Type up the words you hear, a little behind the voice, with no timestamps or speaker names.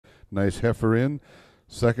Nice heifer in.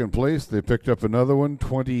 Second place, they picked up another one,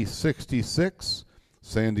 2066,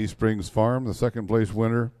 Sandy Springs Farm, the second place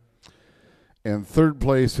winner. And third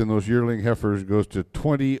place in those yearling heifers goes to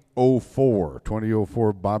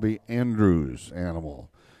 2004 Bobby Andrews animal.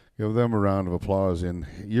 Give them a round of applause in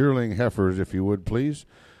yearling heifers, if you would, please.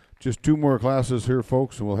 Just two more classes here,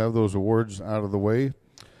 folks, and we'll have those awards out of the way.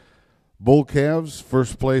 Bull calves,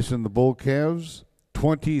 first place in the bull calves,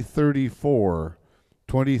 2034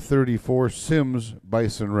 Sims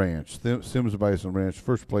Bison Ranch. Sims Bison Ranch,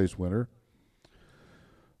 first place winner.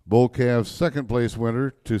 Bull calves, second place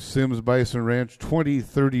winner to Sims Bison Ranch,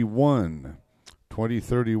 2031.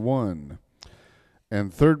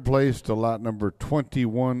 And third place to lot number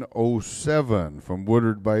 2107 from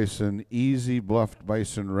Woodard Bison, Easy Bluffed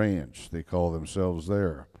Bison Ranch. They call themselves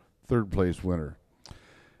there. Third place winner.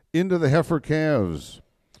 Into the heifer calves.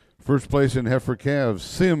 First place in heifer calves,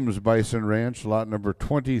 Sims Bison Ranch, lot number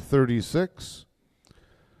 2036.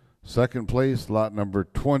 Second place, lot number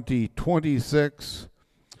 2026.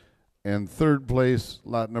 And third place,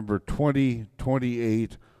 lot number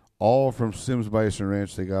 2028, all from Sims Bison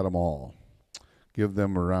Ranch. They got them all. Give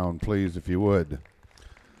them a round, please, if you would.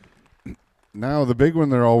 Now, the big one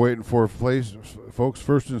they're all waiting for, folks.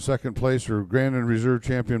 First and second place are Grand and Reserve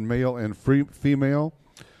Champion male and female.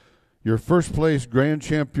 Your first place Grand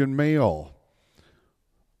Champion male,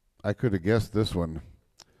 I could have guessed this one.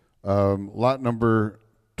 Lot number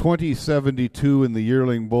 2072 in the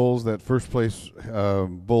yearling bulls, that first place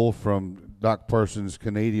bull from Doc Parsons'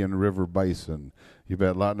 Canadian River Bison. You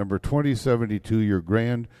bet. Lot number 2072, your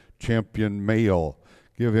Grand Champion male.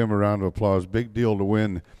 Give him a round of applause. Big deal to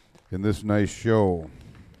win in this nice show.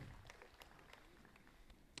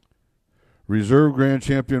 Reserve Grand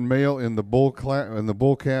Champion male in the bull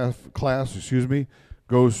calf class,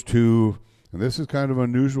 goes to, and this is kind of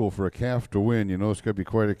unusual for a calf to win. You know, it's going to be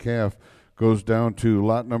quite a calf. Goes down to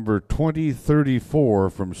lot number 2034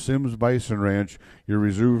 from Sims Bison Ranch, your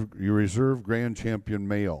reserve Grand Champion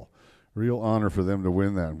male. Real honor for them to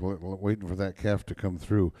win that. We're waiting for that calf to come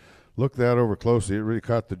through. Look that over closely. It really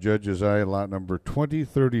caught the judge's eye. Lot number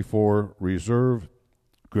 2034, reserve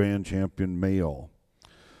Grand Champion male.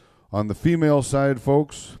 On the female side,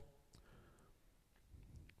 folks,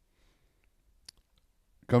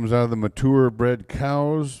 comes out of the mature bred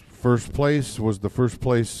cows. First place was the first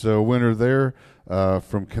place winner there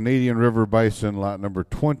from Canadian River Bison, lot number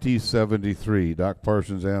 2073. Doc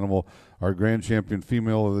Parsons animal, our Grand Champion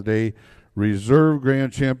female of the day. Reserve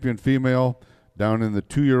Grand Champion female down in the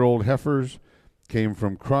 2-year-old heifers came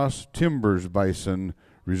from Cross Timbers Bison.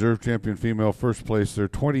 Reserve Champion female, first place there,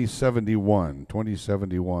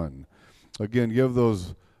 2071. Again, give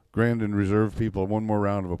those Grand and Reserve people one more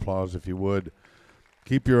round of applause if you would.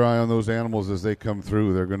 Keep your eye on those animals as they come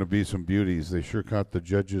through. They're going to be some beauties. They sure caught the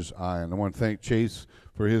judge's eye. And I want to thank Chase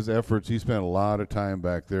for his efforts. He spent a lot of time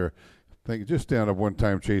back there. Just stand up one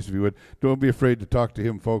time, Chase, if you would. Don't be afraid to talk to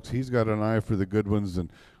him, folks. He's got an eye for the good ones, and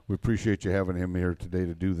we appreciate you having him here today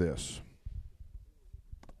to do this.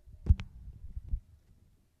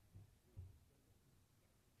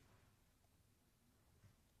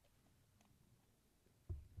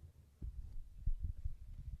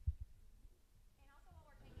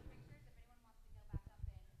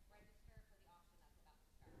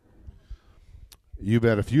 You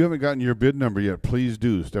bet. If you haven't gotten your bid number yet, please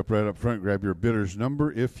do. Step right up front, grab your bidder's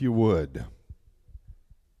number if you would.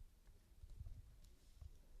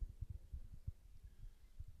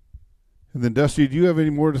 And then, Dusty, do you have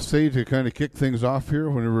any more to say to kind of kick things off here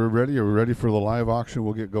when we're ready? Are we ready for the live auction?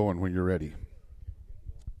 We'll get going when you're ready.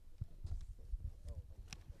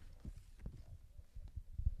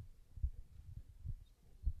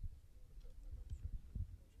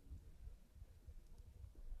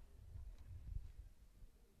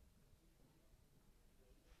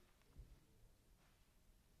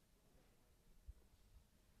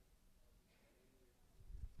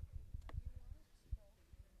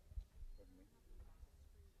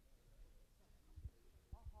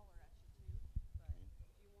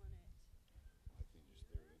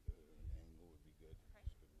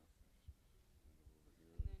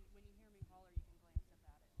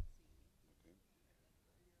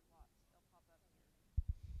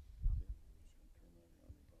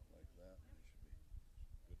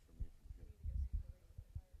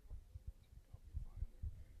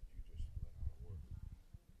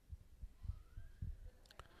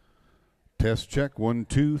 Test check, 1,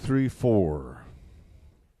 2, 3, 4.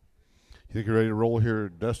 You think you're ready to roll here,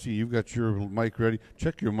 Dusty? You've got your mic ready.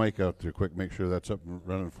 Check your mic out there quick. Make sure that's up and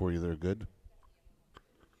running for you there. Good.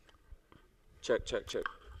 Check.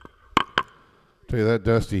 Tell you that,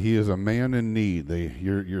 Dusty, he is a man in need.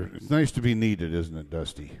 It's nice to be needed, isn't it,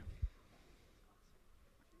 Dusty?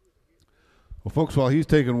 Well, folks, while he's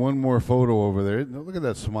taking one more photo over there, look at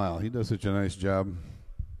that smile. He does such a nice job.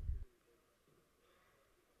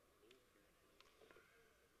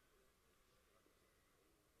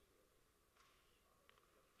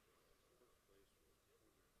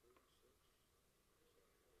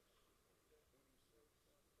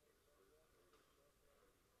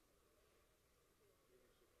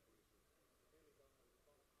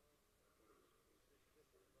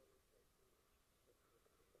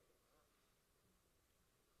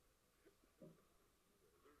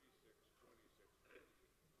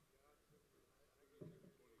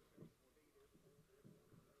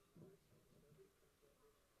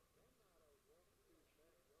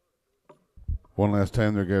 One last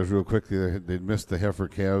time there, guys, real quickly. They'd missed the heifer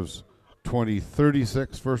calves.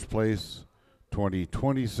 2036 first place,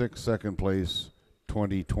 2026 second place,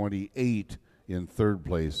 2028 in third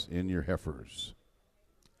place in your heifers.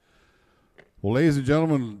 Well, ladies and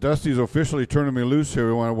gentlemen, Dusty's officially turning me loose here.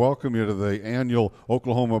 We want to welcome you to the annual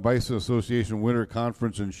Oklahoma Bison Association Winter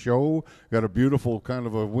Conference and Show. Got a beautiful kind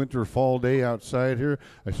of a winter fall day outside here.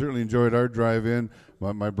 I certainly enjoyed our drive in.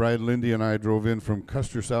 My bride Lindy and I drove in from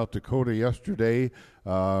Custer, South Dakota yesterday.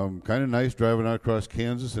 Kind of nice driving out across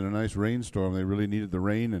Kansas in a nice rainstorm. They really needed the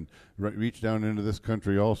rain and reached down into this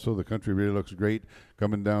country also. The country really looks great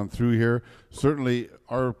coming down through here. Certainly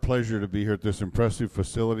our pleasure to be here at this impressive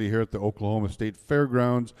facility here at the Oklahoma State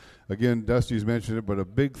Fairgrounds. Again, Dusty's mentioned it, but a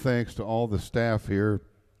big thanks to all the staff here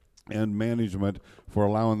and management for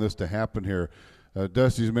allowing this to happen here.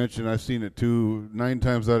 Dusty's mentioned, I've seen it too, 9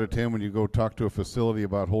 times out of 10 when you go talk to a facility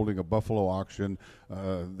about holding a buffalo auction,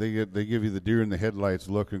 they give you the deer in the headlights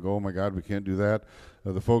look and go, oh my God, we can't do that.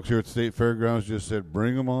 The folks here at State Fairgrounds just said,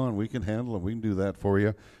 bring them on, we can handle them, we can do that for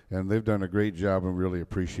you, and they've done a great job and really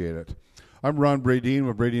appreciate it. I'm Ron Bradeen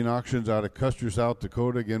with Bradeen Auctions out of Custer, South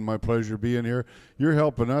Dakota. Again, my pleasure being here. You're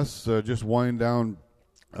helping us just wind down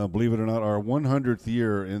believe it or not, our 100th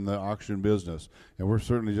year in the auction business. And we're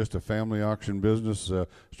certainly just a family auction business,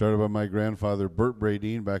 started by my grandfather, Bert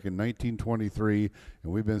Bradeen, back in 1923.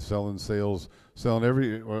 And we've been selling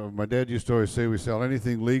my dad used to always say we sell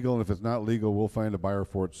anything legal, and if it's not legal, we'll find a buyer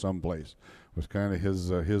for it someplace. Was kind of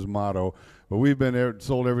his motto. But we've been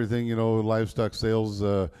sold everything, livestock sales,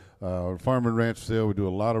 farm and ranch sale. We do a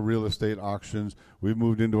lot of real estate auctions. We've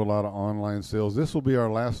moved into a lot of online sales. This will be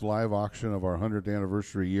our last live auction of our 100th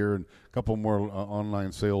anniversary year, and a couple more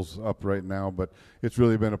online sales up right now. But it's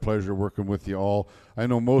really been a pleasure working with you all. I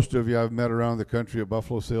know most of you I've met around the country at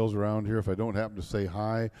buffalo sales around here. If I don't happen to say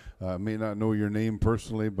hi, I may not know your name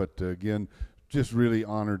personally, but again, just really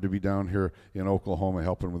honored to be down here in Oklahoma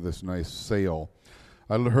helping with this nice sale.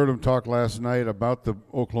 I heard him talk last night about the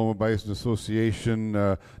Oklahoma Bison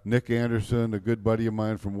Association. Nick Anderson, a good buddy of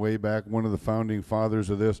mine from way back, one of the founding fathers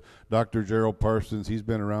of this. Dr. Gerald Parsons, he's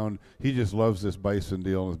been around. He just loves this bison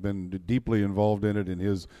deal and has been deeply involved in it in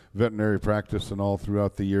his veterinary practice and all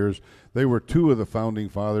throughout the years. They were 2 of the founding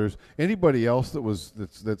fathers. Anybody else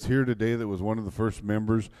that's here today that was one of the first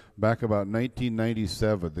members back about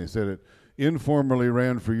 1997? They said it informally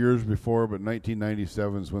ran for years before, but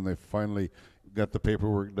 1997 is when they finally got the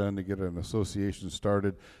paperwork done to get an association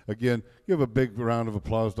started. Again, give a big round of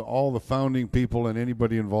applause to all the founding people and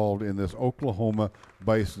anybody involved in this Oklahoma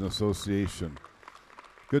Bison Association.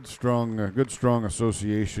 Good strong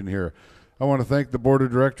association here. I want to thank the board of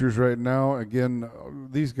directors right now. Again,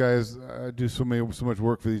 these guys do so much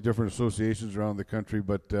work for these different associations around the country,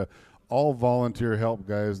 but all volunteer help,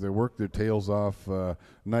 guys. They work their tails off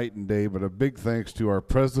night and day, but a big thanks to our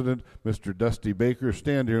president, Mr. Dusty Baker.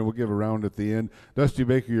 Stand here and we'll give a round at the end. Dusty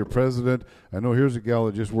Baker, your president. I know here's a gal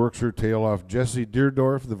that just works her tail off. Jessie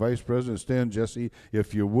Deerdorf, the vice president. Stand, Jessie,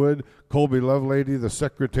 if you would. Colby Lovelady, the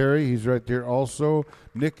secretary. He's right there also.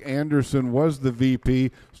 Nick Anderson was the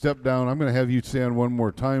VP. Step down. I'm going to have you stand one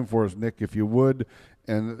more time for us, Nick, if you would.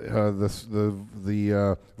 And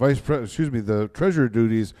the treasurer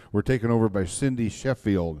duties were taken over by Cindy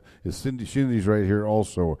Sheffield. Cindy's right here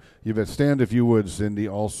also. You bet. Stand if you would, Cindy.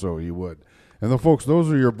 Also, you would. And folks,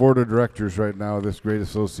 those are your board of directors right now of this great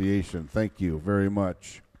association. Thank you very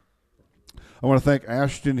much. I want to thank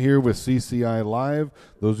Ashton here with CCI Live.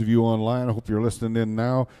 Those of you online, I hope you're listening in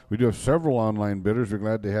now. We do have several online bidders. We're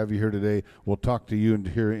glad to have you here today. We'll talk to you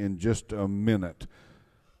here in just a minute.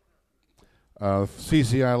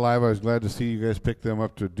 CCI Live, I was glad to see you guys pick them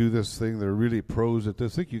up to do this thing. They're really pros at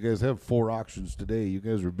this. I think you guys have 4 auctions today. You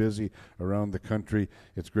guys are busy around the country.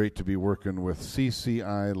 It's great to be working with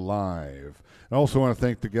CCI Live. I also want to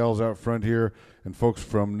thank the gals out front here and folks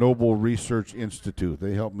from Noble Research Institute.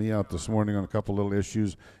 They helped me out this morning on a couple little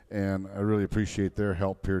issues, and I really appreciate their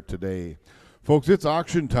help here today. Folks, it's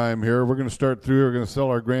auction time here. We're going to start through. We're going to sell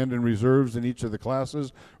our grand and reserves in each of the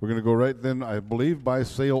classes. We're going to go right then, I believe, by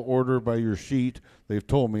sale order by your sheet. They've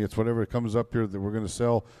told me it's whatever comes up here that we're going to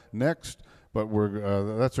sell next. But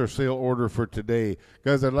that's our sale order for today.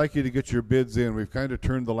 Guys, I'd like you to get your bids in. We've kind of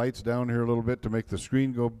turned the lights down here a little bit to make the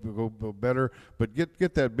screen go better. But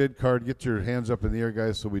get that bid card, get your hands up in the air,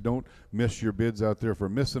 guys, so we don't miss your bids out there. If we're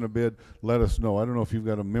missing a bid, let us know. I don't know if you've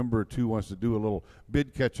got a member or two who wants to do a little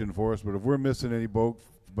bid catching for us, but if we're missing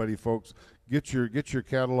anybody, folks, get your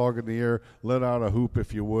catalog in the air, let out a hoop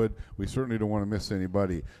if you would. We certainly don't want to miss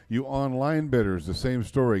anybody. You online bidders, the same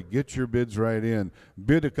story. Get your bids right in.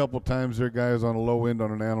 Bid a couple times there, guys, on a low end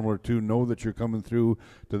on an animal or two. Know that you're coming through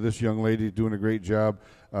to this young lady doing a great job.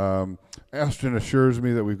 Ashton assures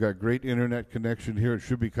me that we've got great internet connection here. It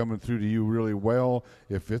should be coming through to you really well.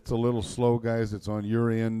 If it's a little slow, guys, it's on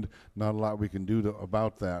your end. Not a lot we can do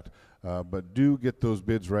about that. But do get those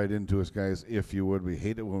bids right into us, guys, if you would. We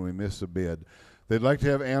hate it when we miss a bid. They'd like to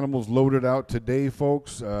have animals loaded out today,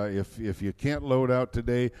 folks. If you can't load out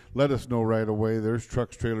today, let us know right away. There's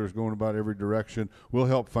trucks, trailers going about every direction. We'll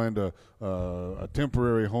help find a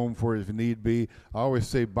temporary home for you if need be. I always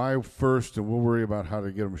say buy first, and we'll worry about how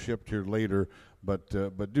to get them shipped here later. But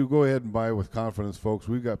do go ahead and buy with confidence, folks.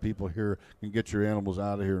 We've got people here who can get your animals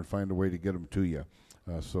out of here and find a way to get them to you.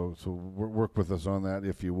 So work with us on that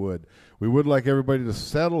if you would. We would like everybody to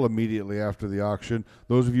settle immediately after the auction.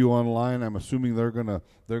 Those of you online, I'm assuming they're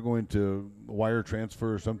going to wire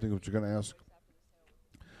transfer or something, which you're going to ask.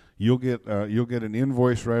 You'll get an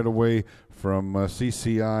invoice right away from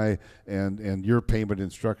CCI and your payment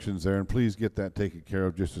instructions there, and please get that taken care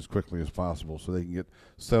of just as quickly as possible so they can get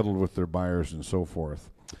settled with their buyers and so forth.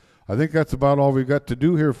 I think that's about all we've got to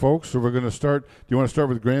do here, folks. So we're going to start. Do you want to start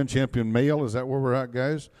with Grand Champion Male? Is that where we're at,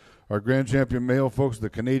 guys? Our Grand Champion Male, folks, the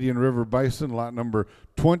Canadian River Bison, lot number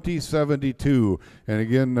 2072. And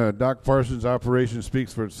again, Doc Parsons' operation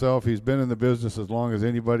speaks for itself. He's been in the business as long as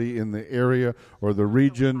anybody in the area or the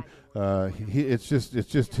region. It's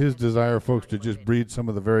just his desire, folks, to just breed some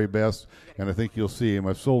of the very best. And I think you'll see him.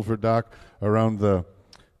 I've sold for Doc around the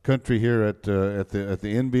country here at the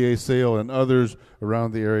NBA sale and others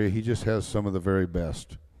around the area. He just has some of the very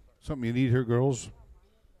best. Something you need here, girls?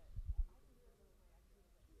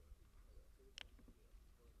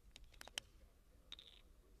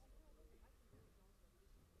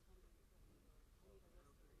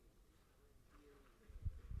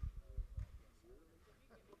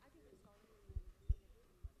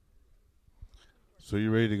 So you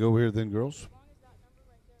ready to go here then, girls?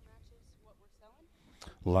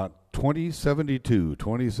 Lot 2072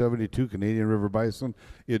 Canadian River Bison.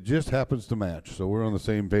 It just happens to match, so we're on the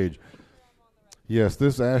same page. Yes,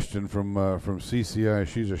 this Ashton from CCI,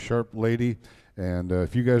 she's a sharp lady, and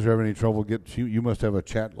if you guys are having any trouble, you must have a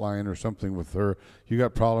chat line or something with her. If you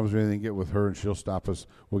got problems or anything, get with her, and she'll stop us.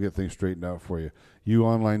 We'll get things straightened out for you. You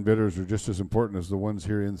online bidders are just as important as the ones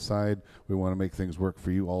here inside. We want to make things work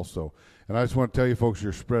for you also. And I just want to tell you, folks,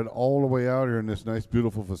 you're spread all the way out here in this nice,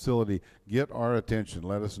 beautiful facility. Get our attention.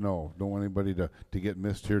 Let us know. Don't want anybody to get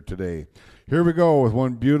missed here today. Here we go with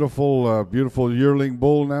one beautiful yearling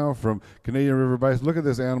bull now from Canadian River Bison. Look at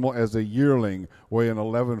this animal as a yearling, weighing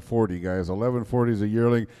 1140, guys. 1140 is a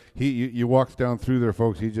yearling. You walk down through there,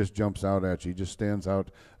 folks. He just jumps out at you. He just stands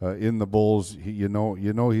out in the bulls. You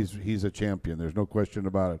know he's a champion. There's no question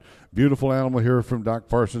about it. Beautiful animal here from Doc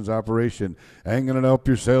Parsons' operation. Hanging it up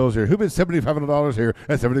your sales here. Who bid $7,500 here?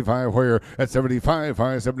 At 75 where? At 75,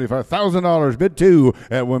 $75,000. Bid 2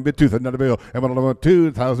 at 1 bid 2. Another bill. And 1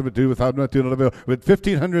 2,000 bid 2 without not 2 another bill. With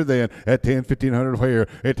 1,500 then at 10, 1,500 where?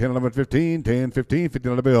 At 10, 11, 15, 10, 15,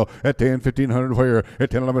 15 another bill. At 10, 1,500 where?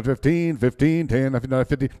 At 10, 11, 15, 15, 10,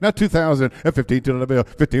 50, not 2,000 at 15 to another bill.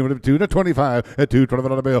 15 with 2 at 25 at 2, 12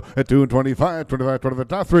 another bill. At 2 and 25, 25,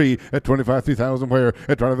 25, 3 at 25, 3,000 where?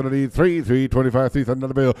 At 25, 3, 25, 3,000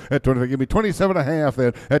 another bill. At 25, give me 27 and a half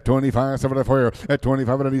then. At 25, 7 and where? At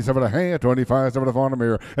 25 and 7 and a half. 25, 7 on the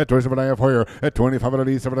mirror. At 27 and a half where? At 25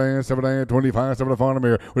 and 7 and 7 and 25, 7 on the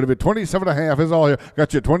mirror. Would have been 27 and a half is all here.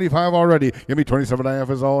 Got you 25 already. Give me 27 and a half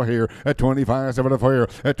is all here. At 25, 7 and where?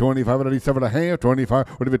 At 25 and 7 and a half.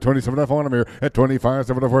 25 would have been 27 and a half on the mirror. At 25,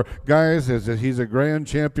 7 and where? Guys, he's a grand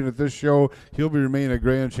champion at this show. He'll remain a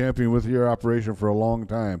grand champion with your operation for a long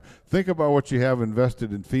time. Think about what you have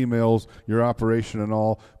invested in females, your operation and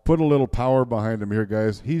all. Put a little power behind him here,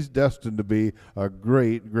 guys. He's destined to be a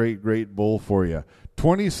great, great, great bull for you.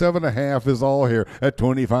 27.5 is all here at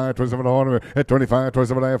 25, 27 at 25,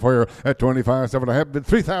 27.5 here at 25, 7.5,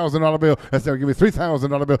 $3,000 bill. That's now give me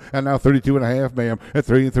 $3,000 bill, and now 32.5, ma'am, at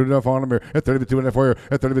 32.5 on him here at 32.5 here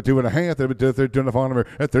at 32.5, 32.5 on him here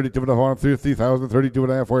at 32.5 on him, 3,000,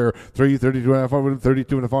 32.5 here, 32.5 on him,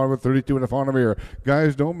 32.5 on him, 32.5 on him here.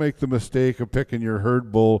 Guys, don't make the mistake of picking your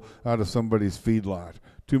herd bull out of somebody's feedlot.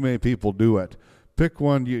 Too many people do it. Pick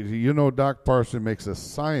one. You know, Doc Parson makes a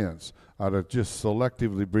science out of just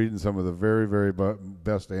selectively breeding some of the very, very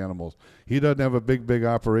best animals. He doesn't have a big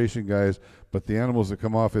operation, guys, but the animals that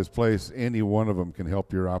come off his place, any one of them can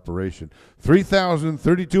help your operation. 3,000,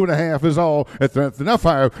 32.5 is all. At now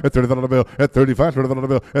 5 at $30 bill, at 35, $30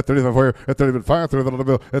 bill, at 35 where, at 35, $30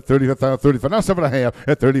 bill, at 35, now 7.5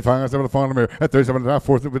 at 35, 7 on him here, at 37, now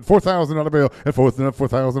 $4,000 bill, at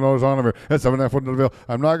 $4,000 on him here, at 7.5 bill.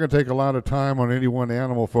 I'm not going to take a lot of time on any one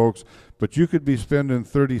animal, folks, but you could be spending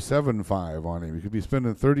 $37.5 on him. You could be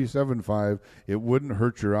spending $37.5. It wouldn't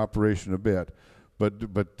hurt your operation a bit. But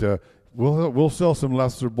we'll sell some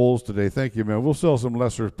lesser bulls today. Thank you, man. We'll sell some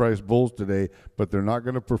lesser priced bulls today, but they're not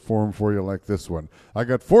going to perform for you like this one. I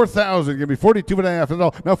got 4,000. Give me 42.5. That's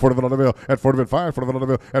all. Now $40 bill at 40.5. $40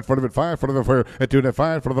 bill at 40.5. $40 at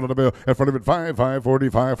 2.5. $40 bill at 40.5.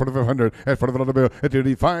 545. 4,500 at $40 bill at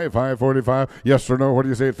 2.5. 545. Yes or no? What do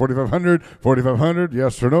you say at 4,500? 4,500.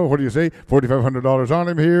 Yes or no? What do you say? $4,500 on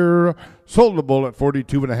him here. Sold the bull at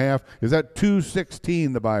 42.5. Is that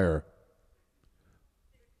 216? The buyer.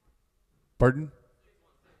 Pardon?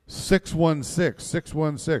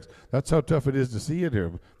 616. That's how tough it is to see it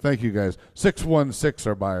here. Thank you, guys. 616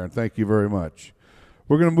 our buyer, and thank you very much.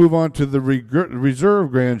 We're going to move on to the Reserve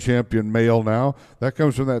Grand Champion male now. That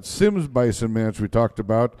comes from that Sims Bison match we talked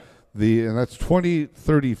about. And that's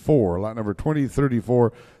 2034, lot number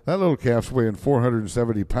 2034. That little calf's weighing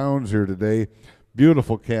 470 pounds here today.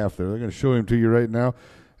 Beautiful calf there. They're going to show him to you right now.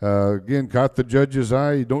 Again, caught the judge's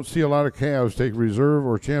eye. You don't see a lot of calves take reserve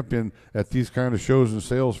or champion at these kind of shows and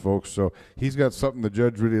sales, folks. So he's got something the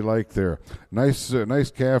judge really liked there. Nice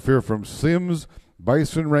calf here from Sims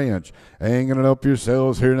Bison Ranch. Hanging it up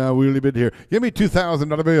yourselves here now, wheelie bit here. Give me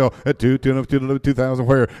 $2,000 bill at 2,000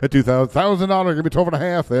 where? At $2,000. Give me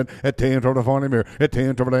 12.5 then at 10 on him here. At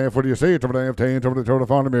 10 12.5. What do you say? 12.5, 10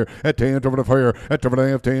 on him here. At 10 where? At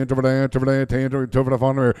 12.5, 10 12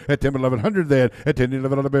 on him here. At 10 1100 then. At 10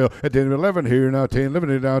 11 on the bill. At 10 11 here now. 10 11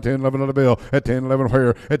 here now. 10 11 on the bill. At 10 11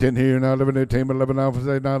 where? At 10 here now. 11 10 11 now.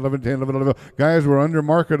 11 10 11 on the bill. Guys, we're under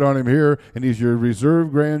market on him here, and he's your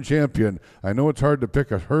reserve grand champion. I know it's hard to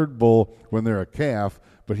pick a herd bull when they're a calf,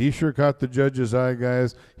 but he sure caught the judge's eye,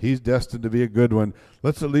 guys. He's destined to be a good one.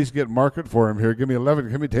 Let's at least get market for him here. Give me 11.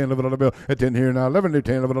 Give me 10, 11 on the bill. At 10 here now. 11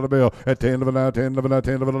 10, 11 on the bill. At 10, 11 now. 10, 11 now.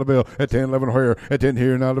 10, 11 on the bill. At 10, 11 where? At 10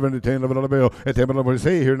 here now. 11 10, 11 on the bill. At 10, 11 what do you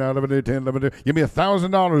say here now? 11 10, 11. Give me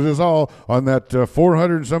 $1,000 is all on that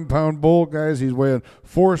 400 and some pound bull, guys. He's weighing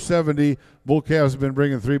 470. Bull calves have been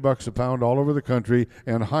bringing $3 a pound all over the country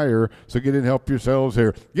and higher, so get in and help yourselves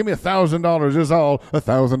here. Give me $1,000 is all.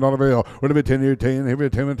 $1,000 bill. What about 10 here? 10 here?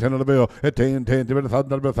 10 on the bill. At 10 $1,000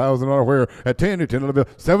 bill. $1,000 where? At 10 or 10 on the bill.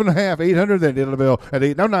 7.5 800 then 8 on the bill. At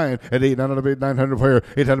 8 now 9. At 8 9 on the bill. 900 where?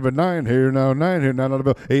 800 9 here now. 9 here 9 on the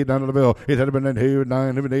bill. 8 9 on the bill. 800 9 here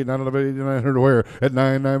 9 8 9 on the bill. 900 where? At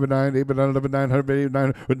 9 9 9 8 9 on the bill. 900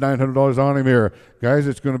 9 with $900 on him here. Guys,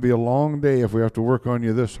 it's going to be a long day if we have to work on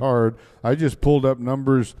you this hard. I just pulled up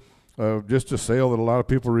numbers, just a sale that a lot of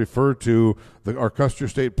people refer to, our Custer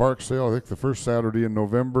State Park sale, I think the first Saturday in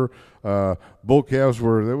November. Bull calves it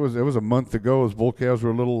was a month ago, as bull calves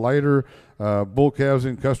were a little lighter. Bull calves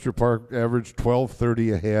in Custer Park averaged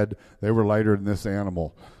 $12.30 a head. They were lighter than this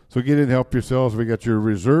animal. So get in and help yourselves. We got your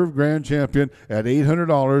reserve grand champion at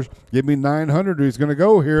 $800. Give me $900. He's going to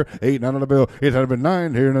go here. 8 9 on the bill.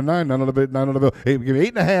 809 here and a 9 9 on the bill. 9 on the bill. Give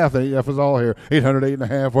me 8.5. 8.5 is all here. 800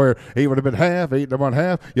 8.5 where? 8 would have been half. 8 1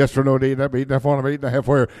 half. Yes or no? 8.5 on him. 8.5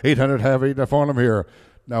 where? 800 half. 8.5 on him here.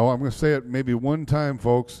 Now I'm going to say it maybe one time,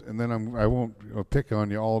 folks, and then I won't pick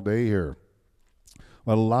on you all day here.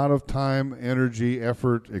 But a lot of time, energy,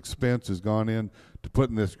 effort, expense has gone in to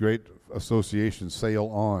putting this great association sale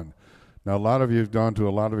on. Now, a lot of you have gone to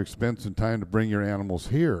a lot of expense and time to bring your animals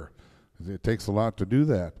here. It takes a lot to do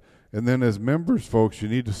that. And then as members, folks, you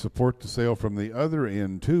need to support the sale from the other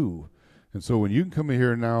end too. And so when you can come in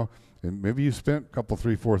here now, and maybe you spent a couple,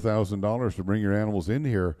 $3,000, $4,000 to bring your animals in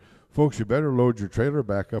here, folks, you better load your trailer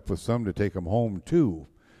back up with some to take them home too.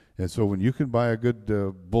 And so when you can buy a good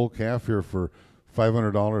bull calf here for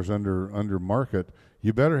 $500 under market,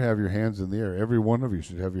 you better have your hands in the air. Every one of you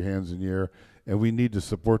should have your hands in the air, and we need to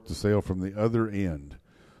support the sale from the other end.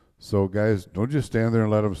 So, guys, don't just stand there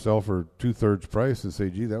and let them sell for 2/3 price and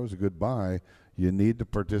say, gee, that was a good buy. You need to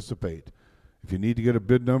participate. If you need to get a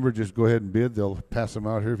bid number, just go ahead and bid. They'll pass them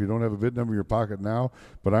out here if you don't have a bid number in your pocket now.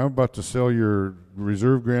 But I'm about to sell your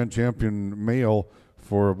Reserve Grand Champion male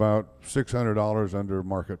for about $600 under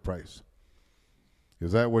market price.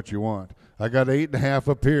 Is that what you want? I got 8.5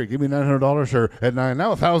 up here. Give me $900 sir at 9.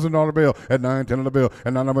 Now $1,000 bill at 9, 10 on the bill.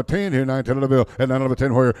 And now number 10 here, 9, 10 on the bill. And now number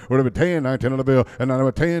 10 where would have been 10, 9, 10 on the bill. And now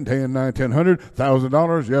number 10, 10, 9, 10,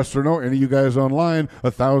 $100,000. Yes or no? Any of you guys online?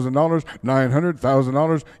 $1,000, $900,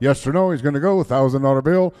 $1,000. Yes or no? He's going to go $1,000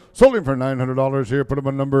 bill. Sold him for $900 here. Put him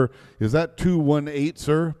a number. Is that 218,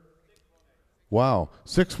 sir? Wow,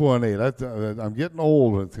 618. I'm getting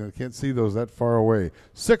old. I can't see those that far away.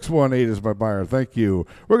 618 is my buyer. Thank you.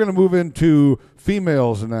 We're going to move into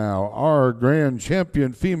females now. Our grand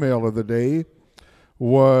champion female of the day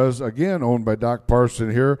was, again, owned by Doc Parson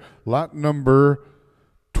here. Lot number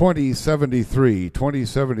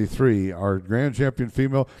 2073, our grand champion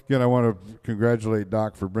female. Again, I want to congratulate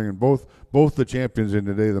Doc for bringing both the champions in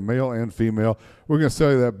today, the male and female. We're going to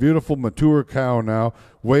sell you that beautiful mature cow now,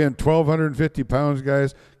 weighing 1,250 pounds,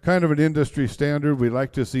 guys. Kind of an industry standard. We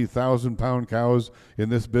like to see 1,000-pound cows in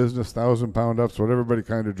this business, 1,000-pound ups, what everybody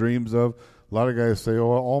kind of dreams of. A lot of guys say, oh,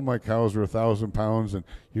 all my cows are 1,000 pounds, and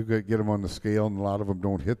you get them on the scale, and a lot of them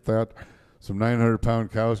don't hit that. Some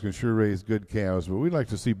 900-pound cows can sure raise good cows, but we like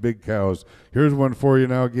to see big cows. Here's one for you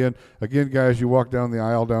now again. Again, guys, you walk down the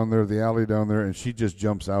aisle down there, the alley down there, and she just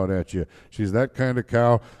jumps out at you. She's that kind of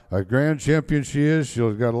cow. A grand champion she is.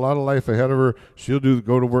 She's got a lot of life ahead of her. She'll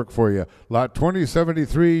go to work for you. Lot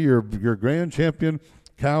 2073, your grand champion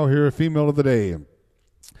cow here, female of the day.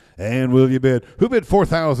 And will you bid? Who bid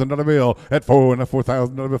 4,000 on a bill at 4 and a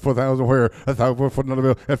 4,000 on a bill? 4,000 where? 1,000 on a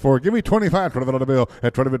bill at 4. Give me 25 on a bill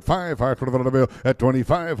at 20 bid 5 on a bill at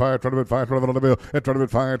 25 20 bid 5 on a bill at 20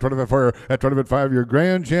 bid 5 20 bid 4 at 20 bid 5. Your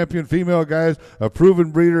grand champion female, guys, a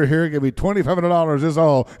proven breeder here. Give me $2,500 is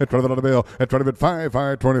all at 20 on a bill at 20 bid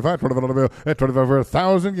 5 25 on a bill at 25 for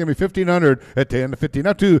 1,000. Give me 1,500 at 10 to 15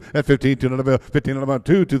 not 2 at 15 2 on a bill 15 on about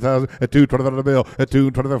 2 2,000 at 2 20 on a bill at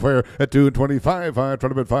 2 25 where at 2 25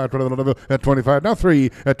 20 bid 5 20 on a bill at 25 now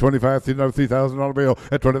 3 at 25 $3,000 bill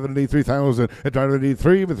at 20 need 3,000 at 20 need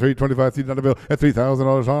 3 with 3 25 $3 bill at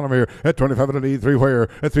 $3,000 on them here at 25 need 3 where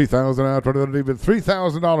at 3,000 now 20 need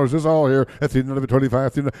 $3,000 is all here at 3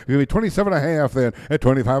 25 give me 27 and a half then at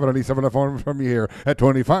 25 I need 7 from you here at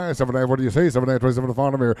 25 7 and a half what do you say 7 and a half 27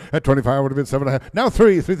 on them here at 25 would have been 7 and a half now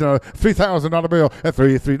 $3,000 bill at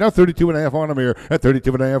 3 now 32 and a half on them here at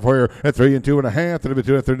 32 and a half where at 3 and 2 and a half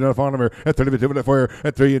 32 and 30 on them here at 32 and a half where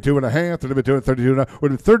at 3 and 2 and a half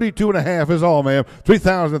 32 and a half is all, ma'am.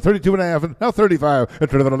 3,000, 32 and a half, and now 35 at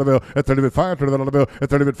 30 on the bill, at 30 bid 5, 30 on the bill, at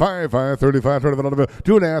 30 bid 5, 5, 35, 30 on the bill,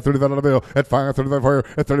 2 and a half, 30 on the bill, at 5, 35 where,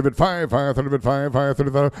 at 30 bid 5, 5, 30 bid 5, 5,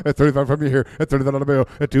 35, at 35 from you here, at 30 on the bill,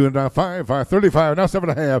 at 2 and a half, 5, 5, 35, now 7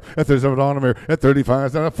 and a half, at 37 on the here, at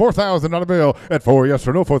 35, now 4,000 on the bill, at 4, yes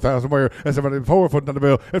or no, 4,000 where, at 74 foot on the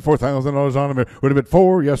bill, at $4,000 on the would have been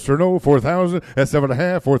 4, yes or no, 4,000, at 7 and a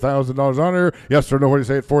half, $4,000 on her, yes or no, what do you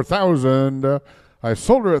say, at 4,000, I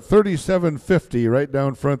sold her at $37.50 right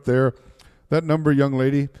down front there. That number, young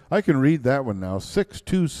lady, I can read that one now,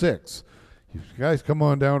 626. You guys come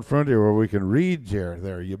on down front here where we can read here.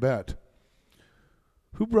 There, you bet.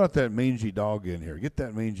 Who brought that mangy dog in here? Get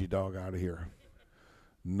that mangy dog out of here.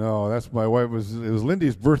 No, that's my wife. It was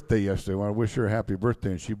Lindy's birthday yesterday. I want to wish her a happy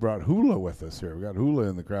birthday, and she brought Hula with us here. We got Hula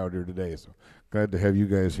in the crowd here today, so glad to have you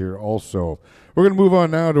guys here also. We're going to move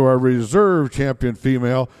on now to our reserve champion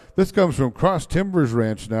female. This comes from Cross Timbers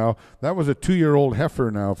Ranch now. That was a 2-year-old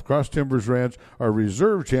heifer now. Cross Timbers Ranch, our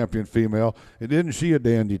reserve champion female. And isn't she a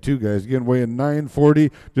dandy too, guys? Again, weighing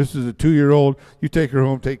 940. This is a 2-year-old. You take her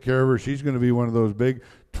home, take care of her. She's going to be one of those big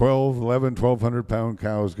 1,200-pound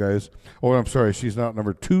cows, guys. Oh, I'm sorry. She's not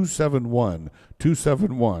number 271.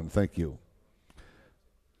 271. Thank you.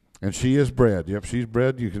 And she is bred. Yep, she's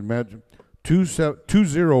bred. You can imagine.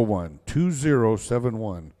 201.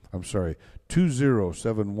 2071. I'm sorry.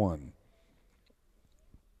 2071.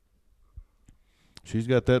 She's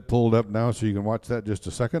got that pulled up now, so you can watch that just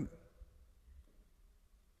a second.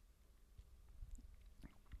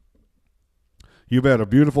 You bet. A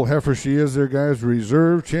beautiful heifer she is there, guys.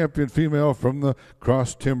 Reserve champion female from the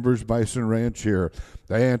Cross Timbers Bison Ranch here.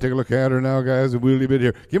 Diane, take a look at her now, guys, and wheelie bit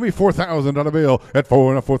here. Give me $4,000 bill at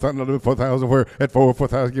 $4,000 $4,000 where at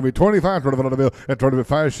 $4,000. Give me $25 bill at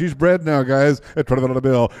 $25. She's bred now, guys, at $20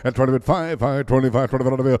 bill at $25.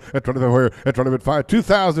 $25 bill at $25 where at $25.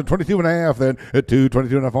 2,000, 22 and a half then at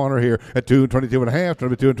 222 and a half on her here at 222 and a half,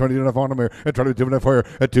 22 and 22 and a half on her here at 22 and a half where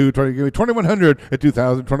at 220. Give me 2,100 at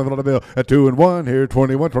 2,000, $20 bill at 2 and 1 here,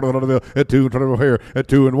 21 $20 bill at 2 and 20 here at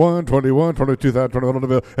 2 and 1, 21, 22,000 $20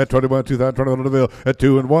 bill at 21, 2,000 $20 bill at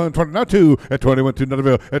 2 and 1, 20, now 2 at 21, $2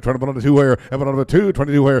 bill at 21 2 where at 1 2,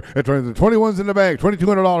 22 where at 20, 21's in the bank,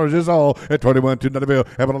 $2,200 is all at 21 $2 bill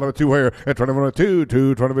at 1 2 where at 21 2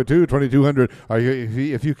 2 22 2,200.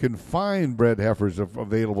 If you can find bred heifers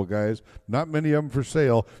available, guys, not many of them for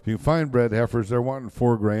sale. If you can find bred heifers, they're wanting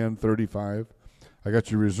 $4 grand, 35. I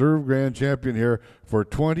got your reserve grand champion here for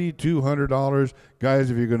 $2,200.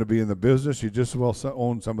 Guys, if you're going to be in the business, you just well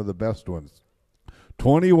own some of the best ones.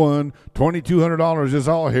 $2,200 is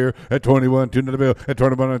all here at 21 $2 bill at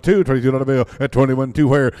 21 2 $22 bill at 21 2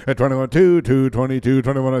 where at 21 2 2 22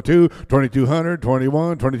 21 2 $2,200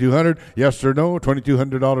 21 $2,200 yes or no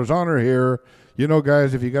 $2,200 on her here. You know,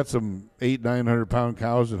 guys, if you got some 800-900 pound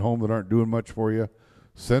cows at home that aren't doing much for you,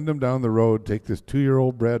 send them down the road. Take this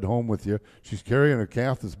 2-year-old bred home with you. She's carrying a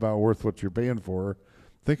calf that's about worth what you're paying for her.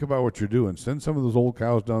 Think about what you're doing. Send some of those old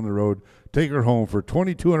cows down the road. Take her home for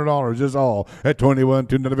 $2,200 is all at 21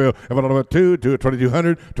 $2 bill. About 2 to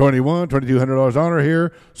 2,200, 21 $2,200 on her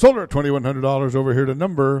here. Sold her at $2,100 over here to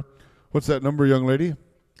number. What's that number, young lady?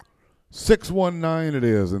 619 it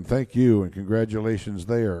is, and thank you and congratulations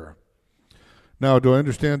there. Now, do I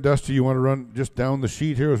understand, Dusty, you want to run just down the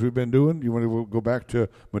sheet here as we've been doing? You want to go back to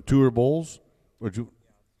mature bulls? Would you?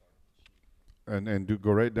 And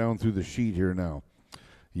go right down through the sheet here now.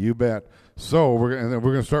 You bet. So we're going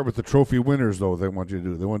to start with the trophy winners, though. They want you to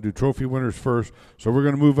do. They want to do trophy winners first. So we're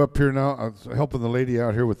going to move up here now, helping the lady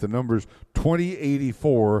out here with the numbers.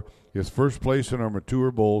 2084 is first place in our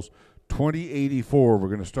mature bulls. 2084. We're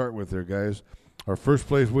going to start with there, guys. Our first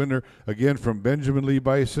place winner, again, from Benjamin Lee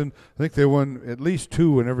Bison. I think they won at least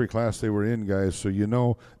 2 in every class they were in, guys. So you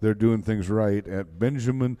know they're doing things right at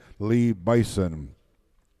Benjamin Lee Bison.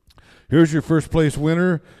 Here's your first place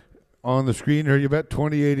winner. On the screen here, you bet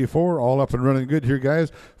 2084, all up and running good here,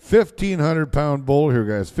 guys. 1,500-pound bull here,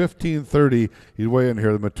 guys. 1,530. He's weighing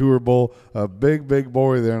here, the mature bull. A big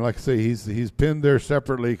boy there. And like I say, he's pinned there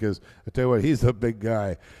separately because I tell you what, he's a big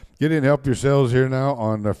guy. Get in and help yourselves here now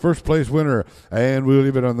on the first place winner. And we'll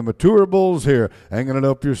leave it on the mature bulls here. Hanging it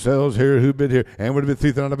up yourselves here. Who bid here? And would have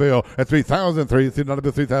been $3,000 bill at 3,000. $3,000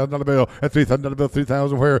 bill, $3,000 bill at $3,000 bill,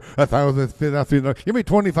 3,000 where? 1,000. $3,000. Give me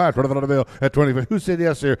 25. $20 bill at 25. Who said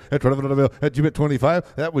yes here at $20 bill? At you bet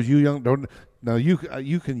 25? That was you, young. Don't. Now, you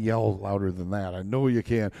can yell louder than that. I know you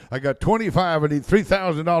can. I got 25. I need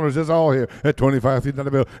 $3,000. That's all here. At 25,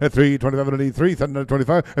 $3,000 bill. At 325, I need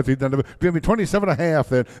 $3,025. At $3,000 bill. Give me 27 and a half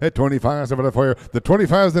then. At 25, for the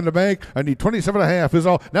 25's in the bank. I need 27 and a half is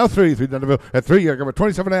all. Now $3,000 bill. At 3, I got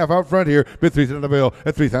 27 and a half out front here. Bid $3,000 bill.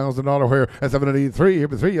 At $3,000 where? At 783. Here,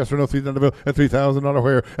 bid 3. Yes or no? $3,000 bill. At $3,000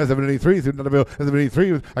 where? At 783. $3,000 bill. At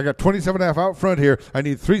 783. I got 27 and a half out front here. I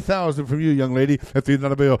need 3,000 from you, young lady. At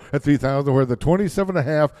 $3,000 bill. At 3,000 where? The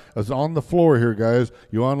 27.5 is on the floor here, guys.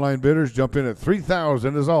 You online bidders jump in at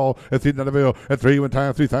 3,000 is all at $3 bill. At 3 one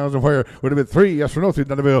time, 3,000 where? Would have been 3, yes or no?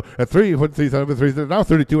 $3 bill. At 3, what 3,000 3, now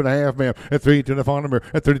 32.5, ma'am. At 3, 2.5 on number.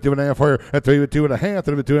 At 32.5 where? At 3 with 2.5,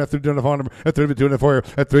 32.5, 32.5 on number. At 3 with 2.5 where?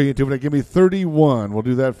 At 3 and 2.5. Give me 31. We'll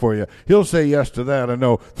do that for you. He'll say yes to that. I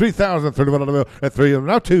know. 3,000, $31 bill. At 3,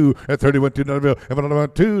 now 2 at 31, $2 bill. At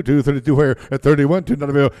 1, 2, 2, 32 where? At 31,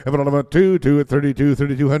 $2 bill. At 1, 2, 2 at 32,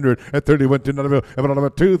 3,200. At 31, $2 bill. At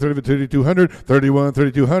 1, 2, 3,200, 31,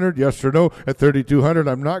 3,200, yes or no? At 3,200,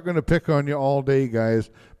 I'm not going to pick on you all day, guys,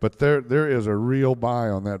 but there is a real buy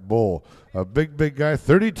on that bull. A big guy,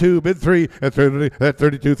 32, bid 3 at 30, at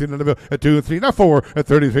 32, $3 bill, at 2 and 3, now 4 at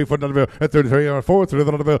 33, $4 bill, at 33 on 4,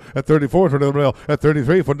 $3 bill, at 34, $4 bill, at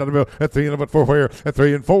 33, $4 bill, at 3 and 4 where? At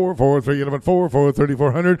 3 and 4, 3 and 4,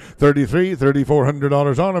 3,400, 33,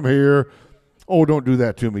 $3,400 on them here. Oh, don't do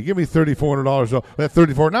that to me. Give me $3,400. At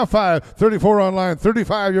 34, now 5, 34 online,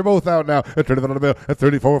 35. You're both out now. At $30 bill, at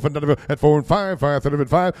 34, bill, at 4 and 5,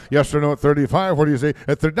 5, yes or no? At 35. What do you say?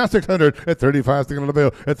 At 30, now 600. At 35, $600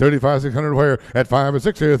 bill. At 35, 600 where? At 5 and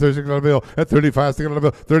 6 here, $36 bill. At 35, $600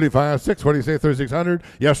 bill. 35, 6. What do you say? 3,600.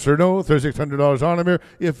 Yes or no? $3,600 on him here.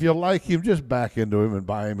 If you like him, just back into him and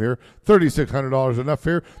buy him here. $3,600 enough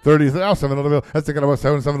here. 30. Now $7 bill. That's thinking about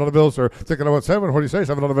 $7 bills, sir. Thinking about 7. What do you say?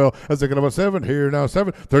 $7 bill. That's thinking about 7. Here now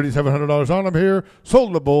 $3,700 on them here.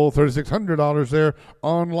 Sold the bull, $3,600 there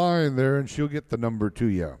online there, and she'll get the number to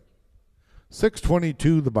you.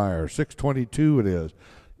 622 the buyer. 622 it is.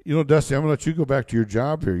 You know, Dusty, I'm going to let you go back to your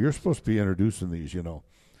job here. You're supposed to be introducing these, you know.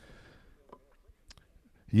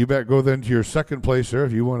 You bet. Go then to your second place there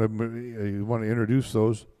if you want to introduce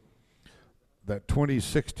those. That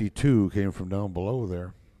 2062 came from down below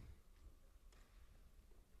there.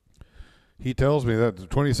 He tells me that the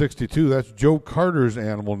 2062, that's Joe Carter's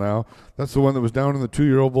animal now. That's the one that was down in the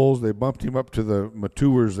 2-year-old bulls. They bumped him up to the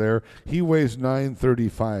matures there. He weighs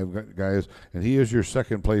 935, guys, and he is your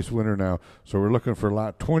second place winner now. So we're looking for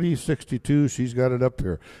lot 2062. She's got it up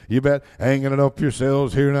here. You bet. Hanging it up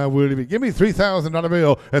yourselves here now, Willie. Give me $3,000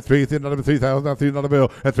 bill at $3,000, $3,000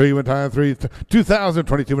 bill at 3 one time, 2,000,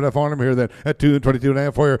 22 and a half on him here then at 2 and 22 and a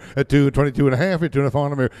half for you at 2 and 22 and a half, at 2 and a half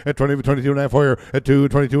on him here at 20 and 22 and a half for you at 2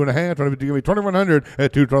 and 22 and a half, 22 give me 2,100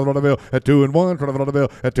 at 2 $12 bill at 2 and 1 $12 bill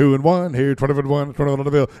at 2 and 1 here 21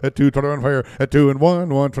 $12 bill at 2 21 here at 2 and 1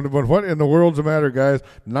 121. What in the world's the matter, guys?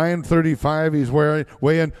 935. He's weighing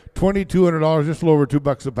 $2,200, just a little over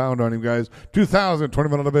 $2 a pound on him, guys. 2,000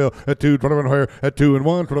 $21 bill at 2 21 here at 2 and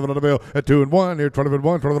 1 $12 bill at 2 and 1 here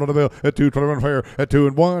 21 $12 bill at 2 21 here at 2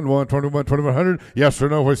 and 1 121 2100. Yes or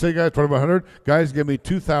no? What say, guys? 2100. Guys, give me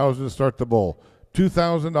 2,000 to start the bull.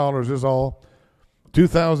 $2,000 is all.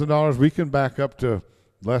 $2,000. We can back up to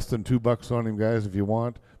less than $2 on him, guys, if you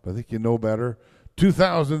want. But I think you know better.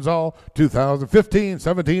 2,000's all. 2,000. 15,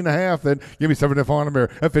 17 and a half. Then give me 7 on him here.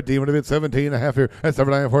 At 15 would have been 17 and a half here. At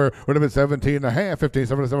 7 and a half here would have been 17 and a half. 15,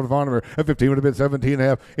 7 on him here. At 15 would have been 17 and a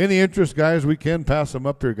half. Any interest, guys? We can pass them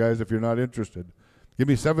up here, guys, if you're not interested. Give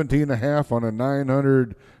me 17 and a half on a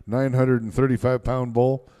 935 pound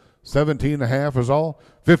bull. 17 and a half is all.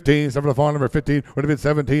 15, 7 on number 15 would have been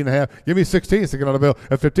 17 and a half. Give me 16, sticking on a bill.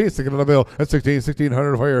 At 15, sticking on a bill. At 16,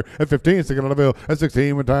 1,600 here. At 15, sticking on a bill. At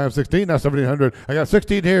 16, one time 16, now 1,700. I got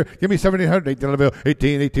 16 here. Give me 1,700. 18 on a bill.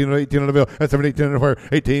 18 on a bill. At 17, 18 here.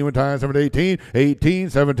 18 one time 7 18. 18,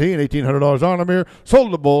 17, $1,800 on them here.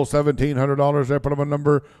 Sold the bull, $1,700. I put them a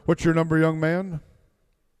number. What's your number, young man?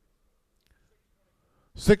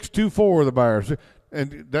 624 the buyers.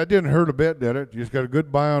 And that didn't hurt a bit, did it? You just got a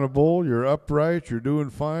good buy on a bull. You're upright. You're doing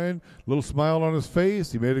fine. Little smile on his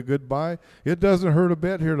face. He made a good buy. It doesn't hurt a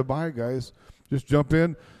bit here to buy, guys. Just jump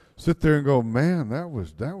in, sit there, and go, man, that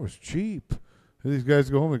was cheap. And these guys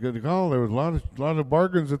go home and get, oh, there was a lot of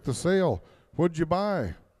bargains at the sale. What'd you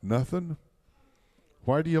buy? Nothing.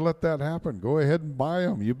 Why do you let that happen? Go ahead and buy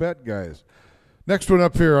them. You bet, guys. Next one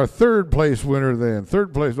up here, our third place winner then.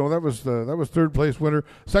 Third place, no, that was third place winner.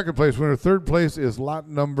 Second place winner. Third place is lot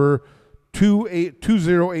number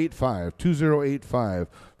 2085. 2085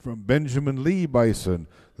 from Benjamin Lee Bison.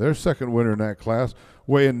 Their second winner in that class,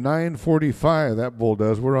 weighing 945. That bull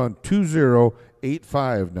does. We're on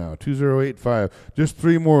 2085 now. 2085. Just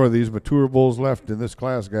 3 more of these mature bulls left in this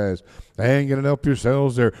class, guys. Hanging it up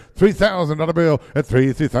yourselves there. $3,000 bill at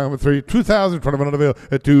 3, 3,000, 3, 2,000, $21 bill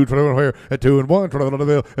at 2, 21 here at 2 and 1, $21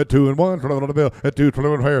 bill at 2 and 1, $21 bill at 2,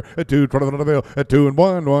 21 here at 2, $21 bill at 2 and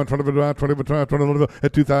 1, 1, $21 bill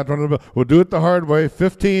at 2,000, $20 bill. We'll do it the hard way.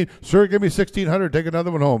 15. Sir, give me 1,600. Take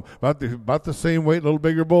another one home. About the same weight, little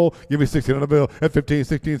bigger bull. Give me 1,600 bill at 15,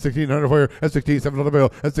 16, 1,600 here at 16, $7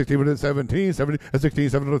 bill at 16, 17, 70 at 16,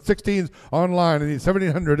 700, 16's online, and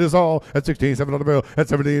 1,700 is all at 16, $7 bill at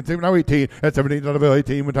 17, now 18. At $17 bill,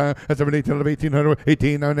 18 one time. At $17 $1,800,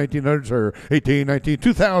 18 now 1,900, sir. 18, 19,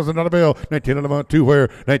 $2,000 bill. 19 on the month, 2 where?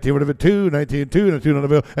 19 would have been 2, 19, 2, and a 2 on the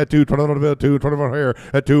bill. At 2, $20 bill, 2, 21 here.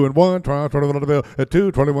 At 2 and 1, $20 bill. At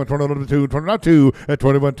 2, 21, $20 2, 20, not 2. At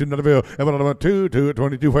 21, $2 bill. At 1, 2, 2 at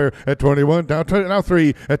 22 where? At 21, now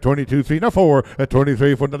 3. At 22, 3, now 4. At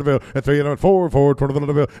 23, $4 bill. At 3 and 4,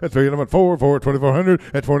 $20 bill. At 3 and 4, 2,400.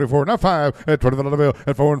 At 24, now 5. At $20 bill.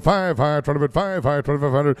 At 4 and 5,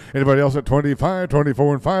 2,500. Anybody else at 25,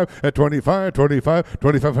 24 and 5 at 25,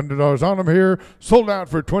 $2,500 on them here. Sold out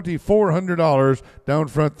for $2,400 down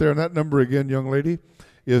front there. And that number again, young lady,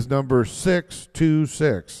 is number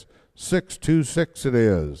 626. 626 it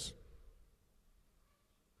is.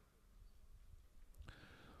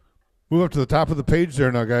 Move up to the top of the page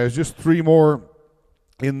there now, guys. Just 3 more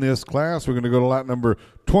in this class. We're going to go to lot number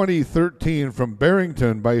 2013 from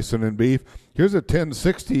Barrington Bison and Beef. Here's a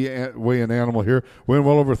 1060 weighing animal here, weighing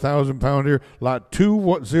well over 1,000 pound here. Lot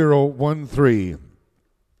 2013.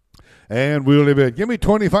 And we'll leave it. Give me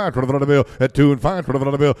 25, $20 bill at 2 and 5,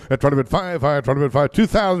 $20 bill at 25, 5,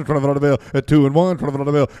 2,000, $20 bill at 2 and 1,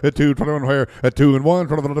 $20 bill at 2, 21 here at 2 and 1,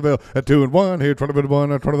 $20 bill at 2 and 1 here, $20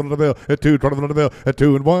 bill at $20 bill at 2, $20 bill at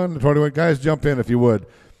 2 and 1, 21. Guys, jump in if you would.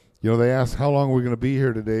 You know, they asked how long we're going to be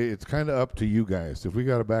here today. It's kind of up to you guys. If we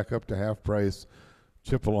got to back up to half price,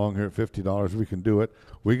 Chip along here at $50. We can do it.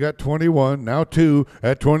 We got 21, now 2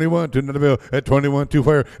 at 21, 2 another bill at 21, 2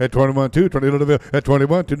 where at 21, 2, 20 another bill at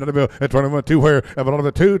 21, 2 another bill at 21, 2 where at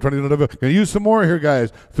another 2, 20 another bill. Can you use some more here,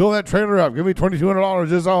 guys? Fill that trailer up. Give me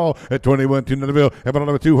 $2,200 is all at 21, 2 another bill at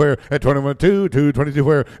another 2 where at 21, 2, 2, 22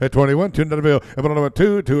 where at 21, 2 another bill at another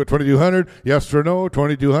 2, 2 at 2,200. Yes or no?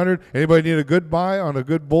 2,200. Anybody need a good buy on a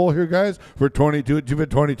good bull here, guys? For 22,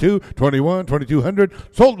 22, 21, 2,200.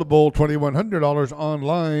 Sold the bull $2,100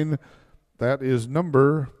 online. That is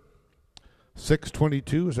number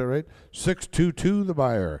 622, is that right? 622, the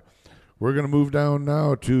buyer. We're going to move down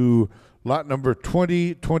now to lot number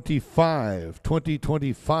 2025.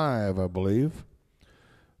 2025, I believe.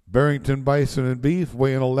 Barrington Bison and Beef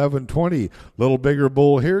weighing 1120. Little bigger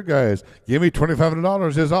bull here, guys. Give me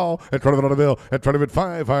 $2,500 is all at $20 bill at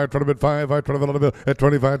 $20.5. Higher $20.5. Higher $20 bill at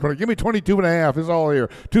 $25. Give me 22.5 is all here.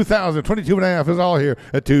 2,000. 22.5 is all here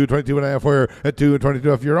at 2. 22.5 where at 2 and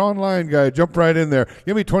 22. If you're online, guys, jump right in there.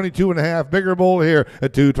 Give me 22.5. Bigger bull here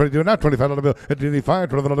at 2. 22. Not $25 bill at 25.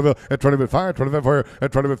 $20 bill at $20.5. 25 where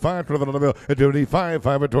at $20.5. $20 bill at 25.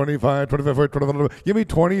 5 at 25. 25 where $20 bill. Give me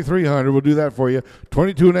 2,300. We'll do that for you.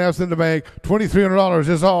 22.5 in the bank. $2,300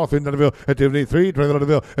 is all. $3 bill at 23. $20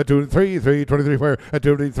 bill at 23. 23 where at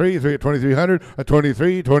 23. 3 at 2,300 at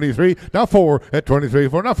 23. 23. Now 4 at 23.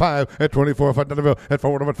 4 now 5 at 24. $5 bill at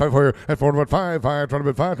 4. 5 where at 4. 5 5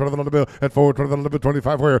 $20 5 $20 bill at 4. $20 bill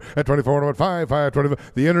 25 where at 24. 5 5 20.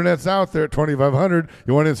 The internet's out there at 2,500.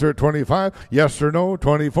 You want to insert 25? Yes or no?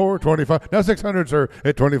 24. 25. Now 600, sir.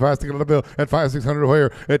 At 25. $6 bill at 5 600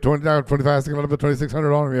 where at 20 now 25. $6 bill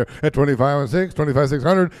 2,600 on here at 25 and 6. 25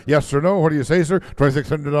 600. Yes or no? What do you say, sir?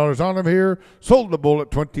 $2,600 on him here. Sold the bull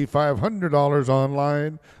at $2,500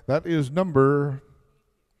 online. That is number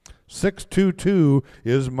 622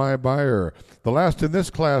 is my buyer. The last in this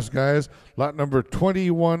class, guys, lot number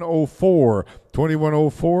 2104.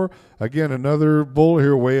 2104. Again, another bull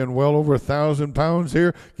here weighing well over 1,000 pounds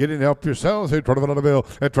here. Getting to help yourselves here. $20 bill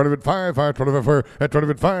at $20.5. High $20 at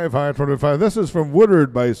 $20.5. High $20.5. This is from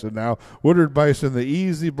Woodard Bison now. Woodard Bison, the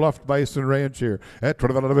Easy Bluff Bison Ranch here at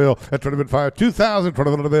 $20 bill at $20.5. 2,000.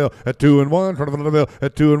 $20 bill at 2 and 1. $20 bill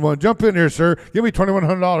at 2 and 1. Jump in here, sir. Give me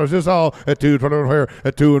 $2,100. This all at 2. $20 here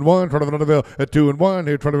at 2 and 1. $20 bill at 2 and 1.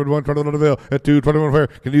 Here $20 $20 bill at 2. $21 here.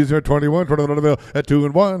 Can you use here 21. $20 bill at 2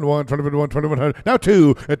 and 1. 1 $21 $2100. Now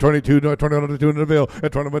 2 at 22. $20 2 in the bill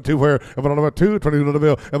at 21 2 where at 1 2 22 in the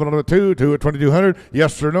bill at 1 2 2 at 2,200.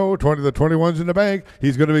 Yes or no? 20 the 21's in the bank.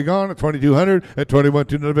 He's going to be gone at 2,200 at 21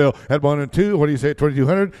 2 in the bill at 1 and 2. What do you say at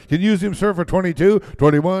 2,200? Can you use him, sir, for 22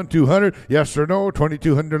 21 200? Yes or no?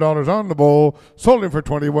 $2,200 on the bull. Sold him for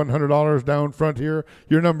 $2,100 down front here.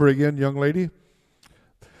 Your number again, young lady.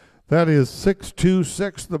 That is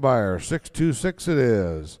 626, the buyer. 626 it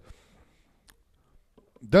is.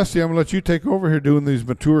 Dusty, I'm going to let you take over here doing these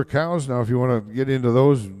mature cows. Now, if you want to get into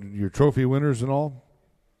those, your trophy winners and all,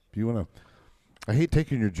 if you want to, I hate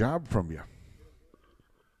taking your job from you.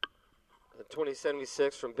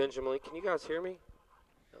 2076 from Benjamin Lee. Can you guys hear me?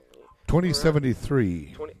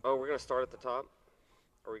 2073. We're going to start at the top?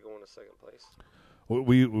 Or are we going to second place?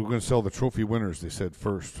 We're going to sell the trophy winners, they said,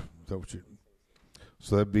 first. Is that what you?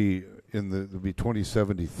 So that'd be that'd be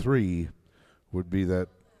 2073 would be that.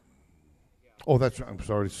 Oh, that's right. I'm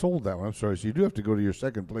sorry. Sold that one. I'm sorry. So you do have to go to your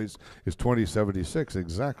second place. Is 2076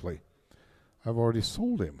 exactly? I've already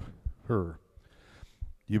sold him. Her.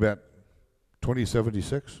 You bet.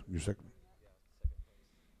 2076. Your second.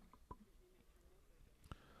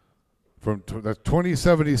 From that's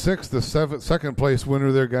 2076. The second place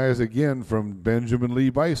winner there, guys. Again from Benjamin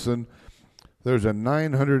Lee Bison. There's a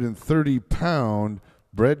 930-pound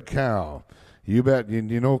bred cow. You bet.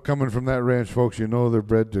 You know, coming from that ranch, folks, you know they're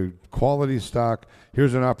bred to quality stock.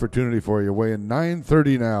 Here's an opportunity for you. Weighing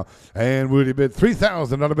 930 now. And would he bid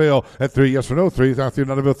 3,000 on a bill at 3? Yes or no? 3,000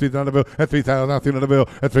 on a bill. 3,000 on a bill at 3,000 on a bill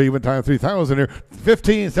at 3. Even time 3,000 here.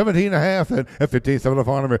 15, 17 and a half. And at 15, 7 off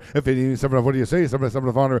on him here. At 15, 7 off. What do you say? 7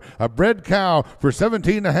 off on him. A bred cow for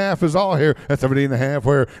 17 and a half is all here. At 17 and a half.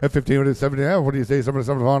 Where at 15, what is 17 and a half? What do you say? 7 off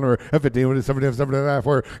on him. At 15, what is 17 and a half?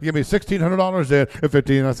 Where give me $1,600 then. At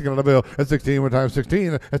 15, that's on a bill. At 16, one time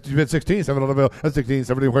 16. At 16, 7 on a bill. At 16,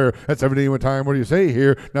 17 where? At 17, one time. What do you say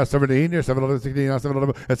here? Now 17 here, 7 on 16, now 7 on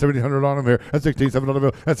at $1,700 on him here. At 16, 7 on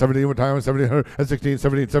bill. At 17 one time, 1,700. At 16,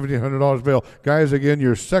 17, $1,700 bill. Guys, again,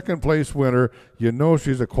 your second place winner. You know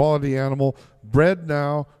she's a quality animal. Bred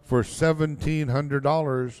now for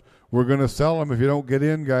 $1,700. We're going to sell them if you don't get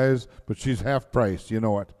in, guys. But she's half price. You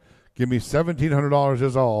know it. Give me $1,700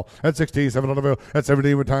 is all. At 16, 7 on the bill. At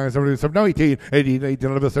 17 with time, 17, no 18, 18, 18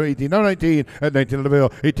 on the bill, 18, no 19, at 19 on the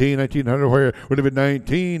bill, 18, 1900 where would have been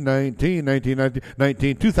 19, 19, 19, 19,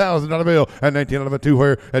 19, 2,000 on the bill, at 19 on the bill, 2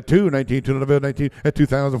 where, at 2, 19, 2 on the bill, 19, at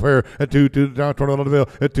 2,000 where, at 2, 2, down 20 on the bill,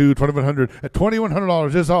 at 2, 2,100, at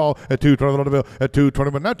 $2,100 is all, at 2, 20 on the bill, at 2,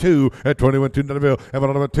 21, not 2, at 21, 2 on the bill, at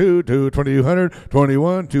 1 2, 2, 2,200,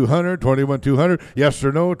 21, 200, 21, 200, yes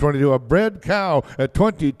or no, 22, a bred cow at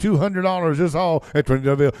 $2,200 is all at 20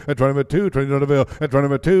 on the bill, at 22, 20 on the bill, at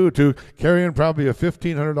 22, carrying probably a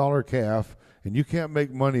 $1,500 calf, and you can't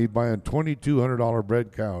make money buying $2,200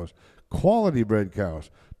 bred cows, quality bred cows.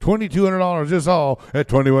 $2,200 is all at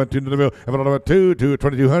 21 to the bill. At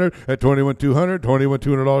 2,200 at 21,200,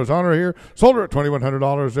 $2,200 on her here. Sold her at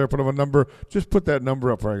 $2,100 there. Put up a number. Just put that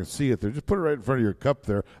number up where I can see it there. Just put it right in front of your cup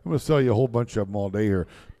there. I'm going to sell you a whole bunch of them all day here.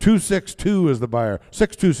 262 is the buyer.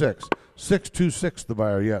 626. 626 the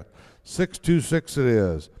buyer. Yeah, 626 it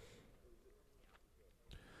is.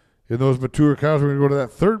 In those mature cows, we're going to go to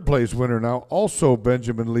that third place winner now. Also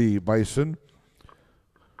Benjamin Lee Bison.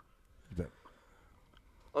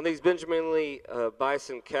 On these Benjamin Lee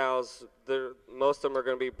Bison cows, most of them are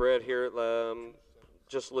going to be bred here.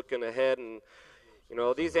 Just looking ahead, and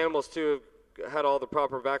these animals too have had all the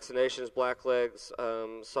proper vaccinations: black legs,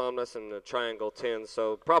 somnus, and the triangle 10.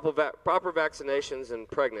 So proper vaccinations, and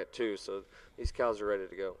pregnant too. So these cows are ready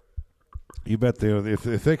to go. You bet they are.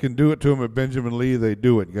 If they can do it to them at Benjamin Lee, they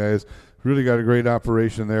do it, guys. Really got a great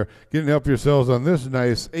operation there. Get and help yourselves on this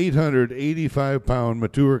nice 885-pound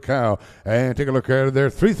mature cow. And take a look at it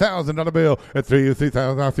there. $3,000 bill at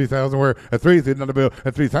 3,000 off 3,000 where at 3,000 bill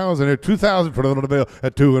at 3,000 at 2,000 for the bill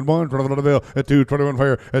at 2 and 1 for the bill at 2 21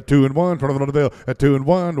 where at 2 and 1 for the bill at 2 and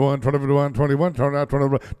 1 1 21 21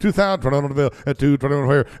 2,000 for the bill at 2 21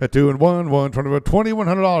 where at 2 and 1 1 21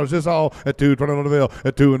 $2,100 is all at 2 21 bill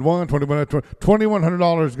at 2 and 1 21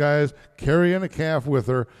 $2,100 guys, carrying a calf with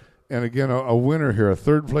her. And again, a winner here, a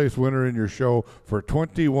third-place winner in your show for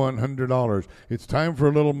 $2,100. It's time for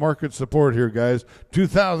a little market support here, guys.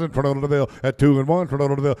 2,000 for the bill at 2 and 1 for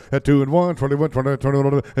the bill at 2 and 1 21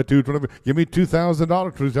 at 2 20. Give me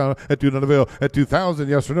 $2,000 at 2 on the bill at 2,000.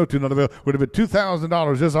 Yes or no? 2 on the bill would have been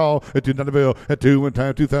 $2,000. Is all at 2 on the bill at 2 one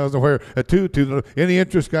time 2,000 where at 2. Any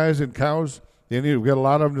interest, guys, in cows? We've got a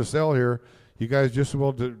lot of them to sell here. You guys just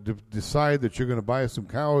about to decide that you're going to buy some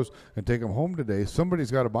cows and take them home today.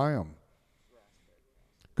 Somebody's got to buy them.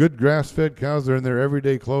 Good grass-fed cows. They're in their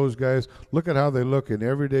everyday clothes, guys. Look at how they look in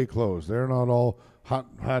everyday clothes. They're not all hot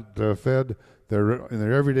fed. They're in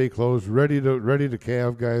their everyday clothes, ready to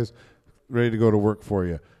calve, guys, ready to go to work for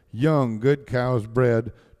you. Young, good cows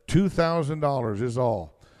bred, $2,000 is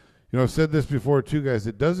all. I've said this before too, guys.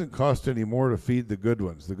 It doesn't cost any more to feed the good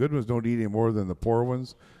ones. The good ones don't eat any more than the poor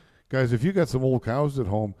ones. Guys, if you got some old cows at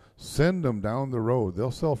home, send them down the road. They'll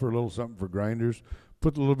sell for a little something for grinders.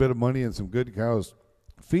 Put a little bit of money in some good cows.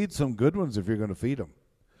 Feed some good ones if you're going to feed them.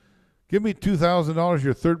 Give me $2,000,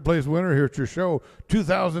 your third place winner here at your show.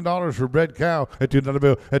 $2,000 for bred cow at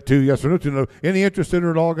 $2 at 2. Yes or no? $2. Any interest in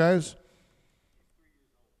her at all, guys?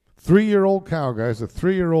 3-year-old cow, guys. A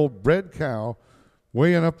 3-year-old bred cow,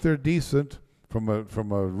 weighing up there decent from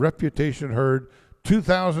a reputation herd.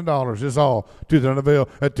 $2,000 is all. $2 bill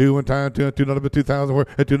at 2 one time, $2 bill, 2,000 where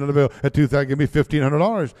at $2 bill at 2,000. Give me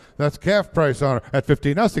 $1,500. That's calf price on her at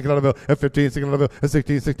 15. Now $6 bill at 15, $6 bill at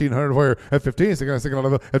 16, 1,600 where at 15, $6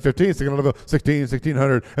 bill at 15, $6 bill 16,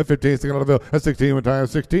 1,600 at 15, $6 bill at 16 one time,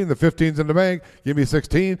 16. The 15's in the bank. Give me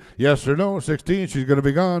 16. Yes or no? 16. She's going to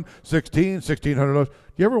be gone. 16, $1,600.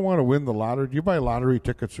 You ever want to win the lottery? Do you buy lottery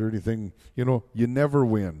tickets or anything? You never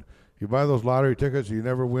win. You buy those lottery tickets, you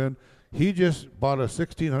never win. He just bought a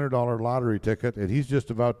 $1,600 lottery ticket, and he's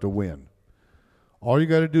just about to win. All you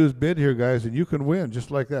got to do is bid here, guys, and you can win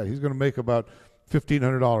just like that. He's going to make about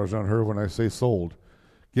 $1,500 on her when I say sold.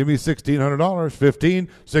 Give me $1,600. 15,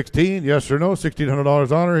 16, yes or no?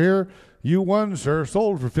 $1,600 on her here. You won, sir.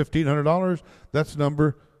 Sold for $1,500. That's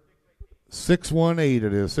number 618.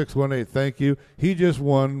 It is 618. Thank you. He just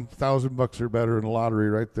won $1,000 or better in the lottery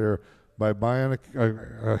right there by buying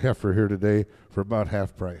a heifer here today for about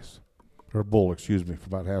half price. Or bull, for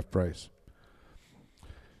about half price.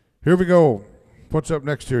 Here we go. What's up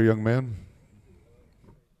next here, young man?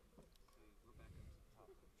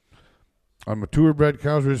 On mature bred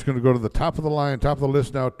cows, we're just going to go to the top of the line, top of the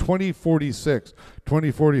list now, 2046.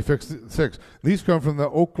 2046. These come from the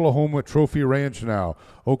Oklahoma Trophy Ranch now.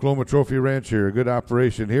 Oklahoma Trophy Ranch here, a good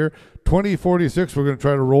operation here. 2046, we're going to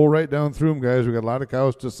try to roll right down through them, guys. We got a lot of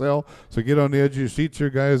cows to sell, so get on the edge of your seats here,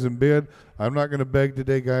 guys, and bid. I'm not going to beg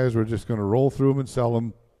today, guys. We're just going to roll through them and sell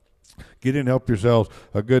them. Get in, help yourselves.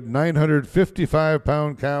 A good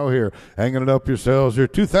 955-pound cow here. Hanging it up yourselves. Your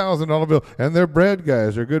 $2,000 bill. And they're bred,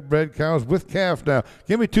 guys. They're good bred cows with calf now.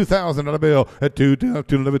 Give me $2,000 bill. At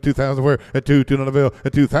 $2,000 where? At $2,000 bill.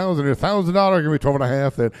 At $2,000. $1,000. Give me 12 and a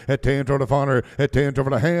half. Then at 10 over the fawn. At 10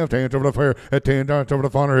 over the half. 10 over the fair. At 10 over the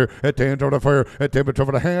fawn here. At 10 over the fair. At 10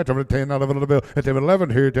 over the half. Over the 10 out of the bill. At 10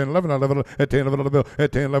 11 here. 10 11 out of the at 10 11 bill.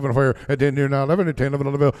 At 10 11 where? At 10 here now 11. At 10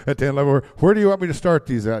 11 bill. At 10 11 where? Where do you want me to start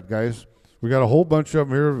these at, guys? We got a whole bunch of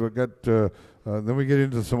them here. We got then we get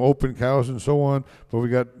into some open cows and so on. But we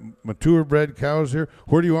got mature bred cows here.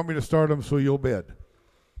 Where do you want me to start them so you'll bid?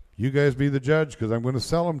 You guys be the judge because I'm going to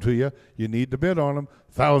sell them to you. You need to bid on them.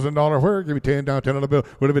 $1,000 where? Give me 10 down, 10 on the bill.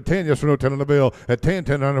 Would have been 10, yes or no, 10 on the bill. At 10,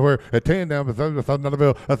 10 on the where? At 10 down, $1,000 on the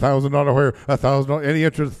bill. $1,000 where? $1,000. Any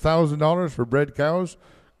interest? $1,000 for bred cows.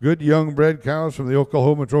 Good young bred cows from the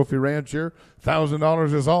Oklahoma Trophy Ranch here.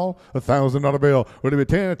 $1,000 is all. $1,000 bill. Would it be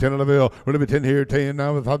 10? 10 on the bill. Would it be 10 here? 10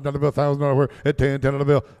 now. $1,000 bill. $1,000 where? At 10, 10 on the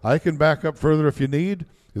bill. I can back up further if you need.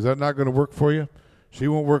 Is that not going to work for you? She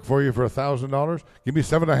won't work for you for $1,000. Give me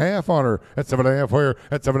 7.5 on her. At 7.5 where?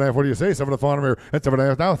 At 7.5. What do you say? 7.5 on her. At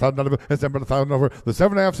 7.5 now. $1,000 bill. At 7.5 over. The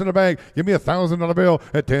 7.5's in the bank. Give me $1,000 bill.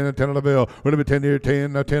 At 10 and 10 on the bill. Would it be 10 here?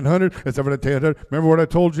 10 now. 1000. At 7 and 1000. Remember what I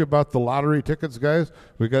told you about the lottery tickets, guys?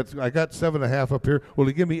 I got 7.5 up here. Well,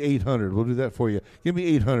 give me 800. We'll do that for you. Give me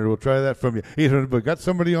 800. We'll try that from you. 800. But got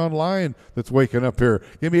somebody online that's waking up here.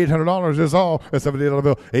 Give me $800 is all. At $78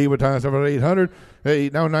 bill. 8 times 800.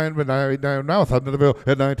 8 now 9 but 9 now $1,000 bill.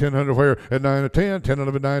 At 9 1000 where? At 9 and 10 10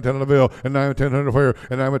 11 9 10 on the bill. At 9 1000 where?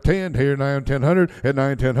 At 9 and 10 here 9 1000 at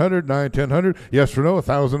 9 1000 9 1000. Yes or no?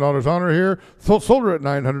 $1,000 on her here. Sold her at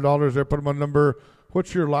 $900 there. Put them on number.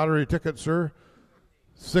 What's your lottery ticket, sir?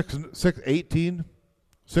 618.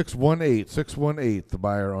 618. The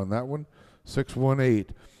buyer on that one.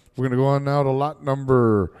 618. We're going to go on now to lot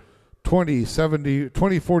number 2047.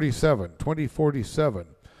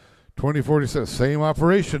 2047. Same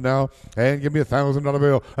operation now. And give me $1,000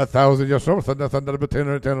 bill. 1,000, yes, no. $1,000 bill. 10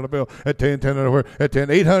 on the bill. At 10 on where? At 10,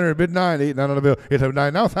 800, bid 9, 8 9 on the bill.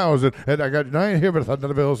 809, now 1,000. And I got 9 here, but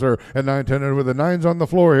 $1,000 bill, sir. At 9 10 with the 9s on the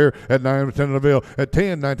floor here. At 9 10 on the bill. At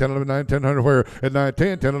 10 9 10 11 9 10 where? At 9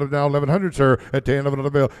 10 10 11 now 1100, sir. At 10 11 on the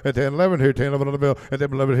bill. At 10 11 here. 10 11 on the bill. At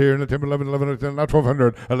 10 11 here. And at 10 11 11 10 now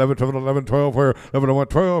 1,200. 11 12 11 12 where? 11 1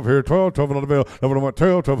 12 here. 12 12 on the bill. 11 1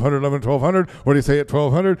 12 1200 11 1200. What do you say at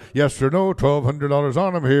 1,200? Yes or no? $1,200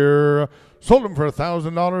 on them here. Sold them for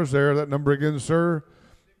 $1,000 there. That number again, sir.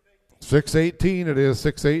 618. It is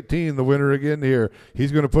 618. The winner again here.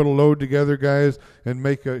 He's going to put a load together, guys, and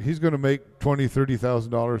he's going to make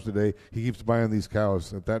 $20,000-$30,000 today. He keeps buying these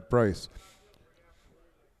cows at that price.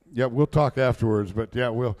 Yeah, we'll talk afterwards, but yeah,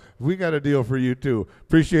 we got a deal for you too.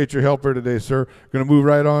 Appreciate your help here today, sir. Going to move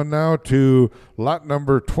right on now to lot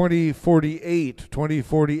number 2048.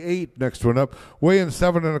 2048, next one up. Weighing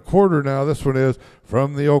 7 1/4 now. This one is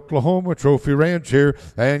from the Oklahoma Trophy Ranch here.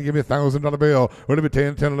 And give me $1,000 bill. Would it be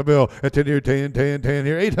 10 on the bill? At 10 here, 10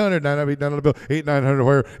 here. 800, 9 8 9 on the bill. 8 900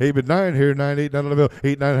 where? 8 bid 9 here, 9 8 9 on the bill.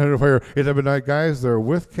 8 900 where? 8 bid 9, guys. They're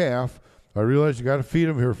with calf. I realize you got to feed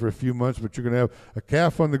them here for a few months, but you're going to have a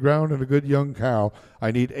calf on the ground and a good young cow. I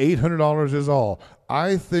need $800 is all.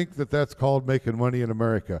 I think that's called making money in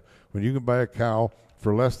America. When you can buy a cow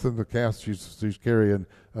for less than the calf she's carrying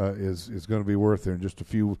is going to be worth there in just a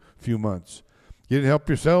few months. You didn't help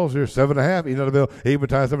yourselves. You're 7.5. 8 on the bill. 8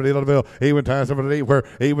 times 7, 8 on the bill. 8 times 7, 8 where?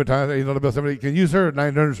 8 times 8 on the bill. 7, 8. Can you, sir?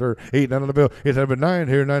 900, sir. 8 9 on the bill. 8 9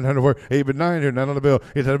 here. 900 where? 8 9 here. 9 on the bill.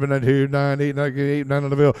 8 9 here. 9 8 9 8 9 on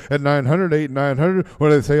the bill. At 900, 8 900. What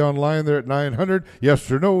do they say online there at 900?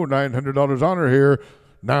 Yes or no? $900 on her here.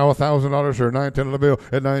 Now $1,000, sir. 9 10 on the bill.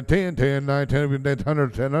 At 9 10 10 9 10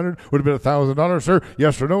 100 100 would have been $1,000, sir.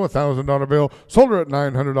 Yes or no? $1,000 bill. Sold her at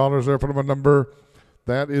 $900 there. Put them on number.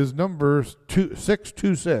 That is number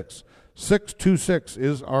 626. 626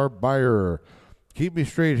 is our buyer. Keep me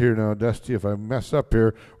straight here now, Dusty. If I mess up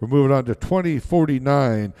here, we're moving on to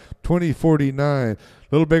 2049. 2049.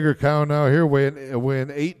 Little bigger cow now here, weighing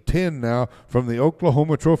 810 now from the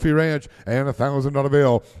Oklahoma Trophy Ranch, and $1,000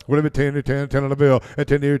 bill. Would have been 10 on the bill. At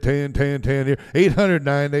 10 here, 10 here. 800,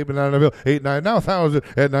 9 8 9 on the bill. 8 9 now 1,000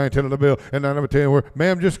 at 9 10 on the bill. At 9 10 where,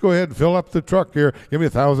 ma'am, just go ahead and fill up the truck here. Give me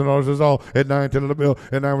 $1,000 is all. At 9 10 on the bill.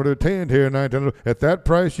 And 9 would have 10 here, 9 10 at that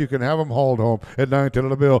price you can have them hauled home. At 9 10 on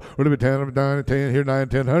the bill. Would have been 10 9 10 here, 9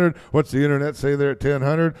 10 100. What's the internet say there at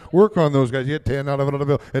 1000? Work on those guys. You get 10 out of it on the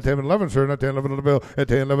bill. At 10 11, sir. Not 10, 11 on the bill. At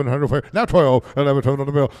 10, 1100 fire. Now 12, 11, 12 on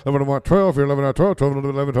the bill. 11 on 12 here. 11 on 12, 12 on the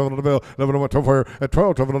bill. 11, 12 on the bill. 11 on 12 fire. At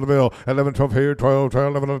 12, 12 on the bill. 11, 12 here. 12,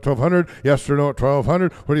 12, 11 on 1200. Yes or no at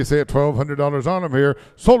 1200. What do you say at $1,200 on them here?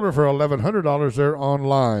 Sold her for $1,100 there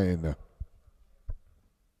online.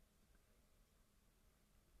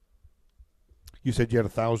 You said you had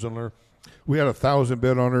 1,000 on her. We had 1,000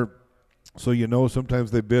 bid on her. So you know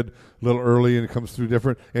sometimes they bid a little early and it comes through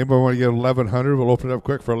different. Anybody want to get 1,100? We'll open it up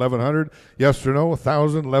quick for 1,100. Yes or no?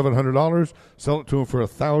 1,000, $1,100. Sell it to them for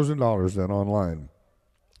 $1,000 then online.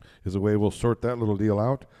 Is the way we'll sort that little deal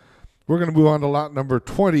out. We're going to move on to lot number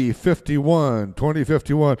 2051.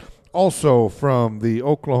 2051, also from the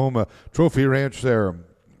Oklahoma Trophy Ranch there.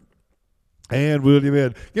 And will you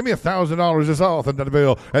bid? Give me $1,000 is all on the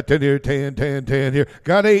bill. At 10 here, 10, 10, 10 here.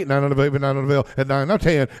 Got 8, 9 on the bill, 9 on the bill. At 9, now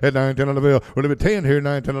 10. At 9, 10 on the bill. Will it be 10 here,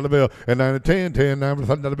 9, 10 on the bill. At 9 and 10, 10, 9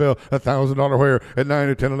 on the bill. $1,000 where? At 9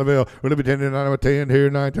 or 10 on the bill. Will it be 10 here, 9 and 10 here,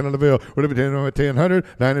 9, 10 on the bill. Will it be 10 at 1000,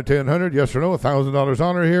 9 and 1000? Yes or no? $1,000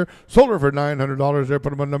 on her here. Sold her for $900 there. Put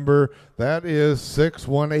them on number. That is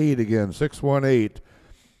 618 again. 618.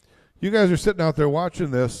 You guys are sitting out there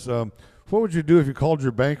watching this. What would you do if you called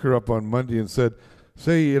your banker up on Monday and said,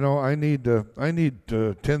 say, you know, I need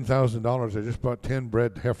 $10,000. I just bought 10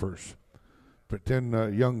 bred heifers, but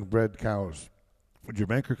 10 young bred cows. Would your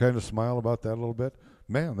banker kind of smile about that a little bit?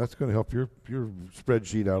 Man, that's going to help your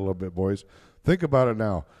spreadsheet out a little bit, boys. Think about it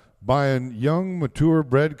now. Buying young, mature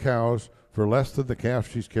bred cows for less than the calf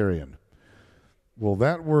she's carrying. Will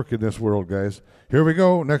that work in this world, guys? Here we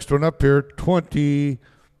go. Next one up here,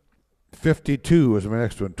 2052 is my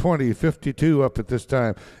next one. 2052 up at this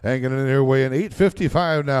time. Hanging in there weighing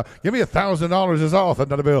 855 now. Give me $1,000 is all.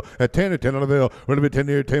 $1,000 bill. At 10 or 10 on the bill. Would it be 10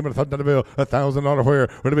 here, 10 with $1,000 bill. $1,000 where?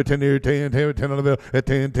 Would it be 10 here, 10, 10 with 10 on the bill. At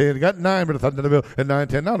 10, 10. Got 9 with $1,000 bill. At 9,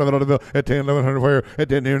 10 now $11 bill. At 10, 1100 where? At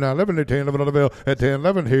 10 here now 11 here, 10, 11 on the bill. At 10,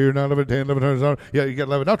 11 here now 11, 10, 1100. Yeah, you get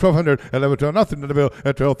 11 now 1200. 11, 12 nothing on the bill.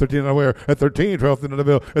 At 12, 13 on where? At 13, 12 on the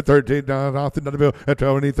bill. At 13 now nothing on the bill. At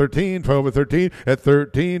 12 and 13, 12 with 13. At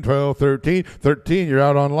 13, 12, 13, 13. You're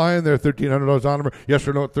out online there. $1,300 on them. Yes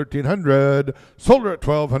or no at $1,300. Sold her at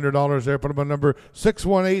 $1,200 there. Put them on number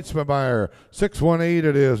 618's my buyer. 618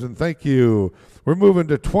 it is, and thank you. We're moving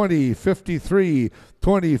to 2053.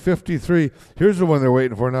 2053. Here's the one they're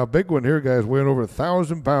waiting for now. Big one here, guys. Weighing over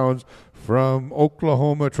 1,000 pounds from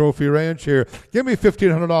Oklahoma Trophy Ranch here. Give me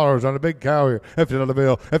 $1,500 on a big cow here. At 15 on the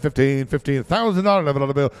bill. At 15, $15,000. 11 on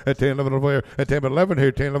the bill. At 10, 11 on the bill. At 10, 11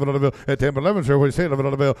 here. 10, 11 on the bill. At 10, 11, sir. What do you say? 11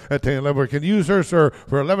 on the bill. At 10, 11. We can use her, sir,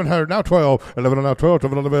 for 1,100. Now 12. 11 on now 12.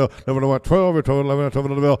 12 on the bill. 11 on 12 or 12, 11 on 12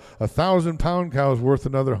 on the bill. 1,000-pound cow's worth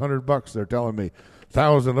another $100. They're telling me.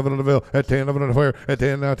 1,000, 11 on the bill, at 10, 11 on the where, at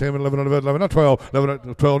 10, now 10, 11 on the bill, 11, now 12, 11 on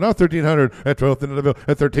 12, now 1,300, at 12th into the bill,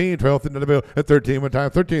 at 13, 12th into the bill, at 13 one time,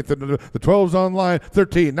 13th into the bill, the 12's online,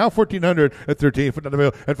 13, now 1,400, at 13 foot into the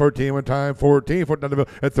bill, at 14 one time, 14 foot into the bill,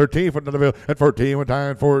 at 13 foot into the bill, at 14 one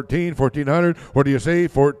time, 14, 1,400, what do you say,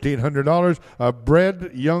 $1,400, a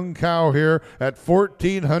bred young cow here at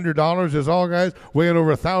 $1,400 is all, guys, weighing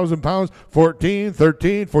over 1,000 pounds, 14,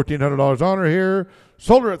 13, $1,400 on her here.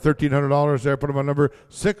 Sold her at $1,300 there. Put them on number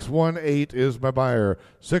 618 is my buyer.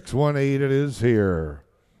 618 it is here.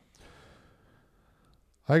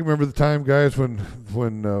 I remember the time, guys, when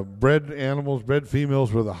bred animals, bred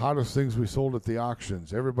females were the hottest things we sold at the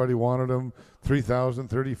auctions. Everybody wanted them. $3,000,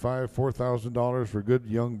 $3,500, $4,000 for good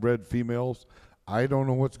young bred females. I don't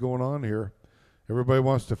know what's going on here. Everybody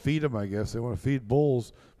wants to feed them, I guess. They want to feed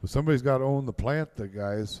bulls. But somebody's got to own the plant, the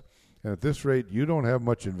guys. And at this rate, you don't have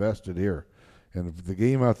much invested here. And the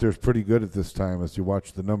game out there is pretty good at this time as you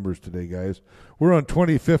watch the numbers today, guys. We're on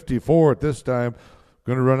 2054 at this time.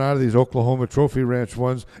 Going to run out of these Oklahoma Trophy Ranch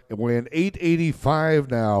ones. Weighing 885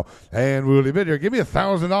 now. And we'll admit here, give me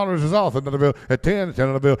 $1,000 is off another bill. At 10, 10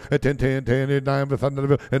 on the bill. At 10, 10, 10, at 9 with on the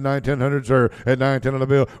bill. At 9, 1000, sir. At 9, 10 on the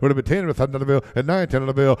bill. Would have been 10 with on the bill. At 9, 10 on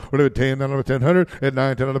the bill. Would have been 10 on the 1,000. At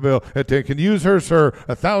 9, 10 on the bill. At 10, can use her, sir.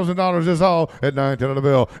 $1,000 is all. At 9, 10 on the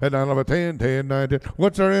bill. At 9 on the 10, 10, 9, 10.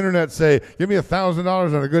 What's our internet say? Give me $1,000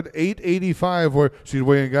 on a good 885 where she's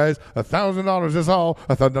weighing, guys. $1,000 is all.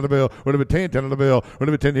 $1,000 on the bill. Would have been 10, 10 on the bill. Would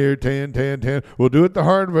have been 10 here, 10. 10. We'll do it the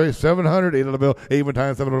hard way. 700, 8 on the bill. 8 one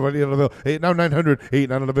time, 7 on the bill, 8 on the bill. 8 now 900, 8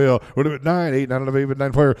 9 on the bill. Would have been 9, 8 9 on the bill, 8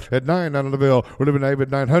 9 where? At 9 9 on the bill. Would have been 8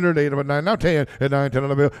 900, 8 about 9 now 10. At 9 10 on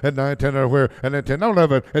the bill. At 9 10 on where? And then 10 now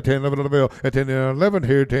 11. At 10 11 on the bill. At 10 11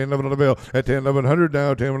 here, 10 11 on the bill. At 10 1100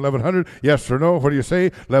 now, 10 1100. Yes or no? What do you say?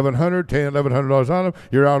 1100, 10 $1,100 on them.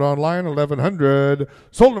 You're out online 1100.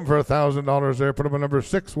 Sold them for $1,000 there. Put them on number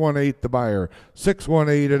 618, the buyer.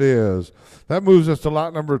 618 it is. That moves us to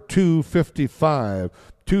lot number 255.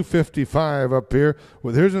 255 up here.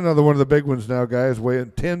 Well, here's another one of the big ones now, guys,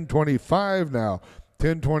 weighing 1025 now.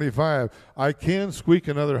 1025. I can squeak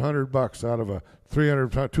another $100 out of a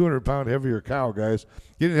 200-pound heavier cow, guys.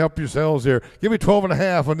 You didn't help yourselves here. Give me 12 and a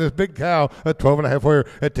half on this big cow at 12 and a half where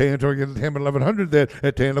at 10, 10, 1100 then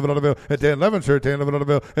at 10, 11 on the bill at 10, 11 sir, 10, 11 on the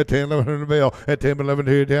bill at 10, 11 on the bill at 10, 11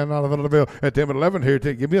 here, 10, 11 on the bill at 10, 11 here.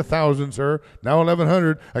 10, give me 1,000, sir. Now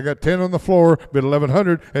 1,100. I got 10 on the floor, bid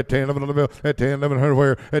 1,100 at 10, 11 on the bill at 10, 1100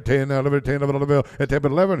 where at 10, now 11, 10, 11 on the bill at 10,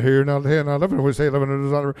 11 here. Now 10, now 11. We say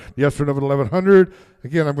 1100. Yes, sir, 1100.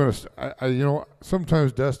 Again, I'm going to,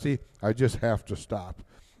 sometimes, Dusty, I just have to stop.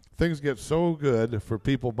 Things get so good for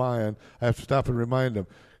people buying, I have to stop and remind them.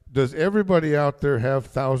 Does everybody out there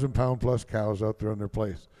have 1,000-pound plus cows out there on their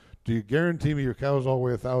place? Do you guarantee me your cows all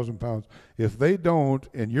weigh 1,000 pounds? If they don't,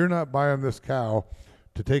 and you're not buying this cow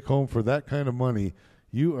to take home for that kind of money,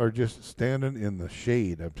 you are just standing in the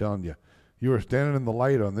shade, I'm telling you. You are standing in the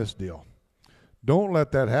light on this deal. Don't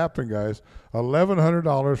let that happen, guys.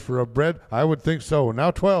 $1,100 for a bred? I would think so. Now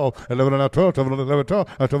 12. 11, now 12. 11,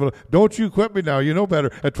 12. Don't you quit me now. You know better.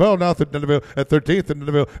 At 12 now, at 13th in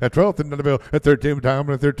the bill. At 12th in the bill. At 13, time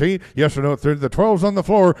at 13. Yes or no? At 13. The 12's on the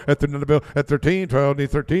floor. At 13 in the bill. At 13. 12, need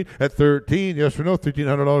 13. At 13. Yes or no?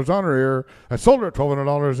 $1,300 on her here. I sold her at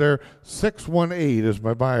 $1,200 there. 618 is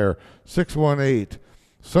my buyer. 618.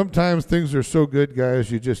 Sometimes things are so good, guys,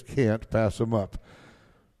 you just can't pass them up.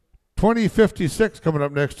 2056 coming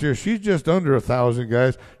up next year. She's just under 1,000,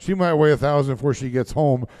 guys. She might weigh 1,000 before she gets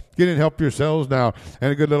home. Get in, help yourselves now.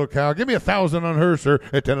 And a good little cow. Give me 1,000 on her, sir.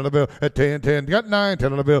 At 10 on the bill. At 10, 10. Got 9,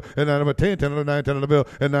 10 on the bill. At 9, 10, 10 on the 9, 10 on the bill.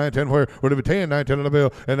 At 9, 10 where? Would have been 10, 9, 10 on the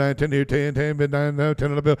bill. At 9, 10 here, 10, 10, bid 9, 9, 10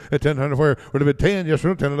 on the bill. At 10, 100 where? Would have been 10, yes,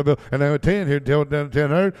 no, 10 on the bill. And now at 10 here, 10,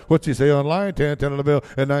 100. What's he say online? 10, 10 on the bill.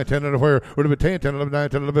 At 9, 10 on the where? Would have been 10, 10 on the 9,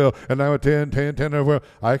 10 on the bill. And now at 10, 10, 10 on the where?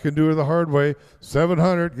 I can do it the hard way.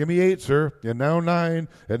 700. Give me 8, sir. And now 9.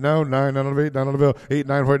 And now 9 on the 8, 9 on the bill. 8,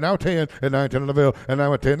 9 where? Now 10. And 9, 10 on the bill. And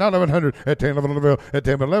now at 10, now 1,100. At 10, 11 on the bill. At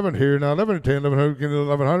 10, 11 here. Now 11 at 10, 1100. Give me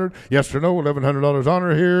 1,100. Yes or no? $1,100 on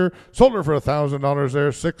her here. Sold her for $1,000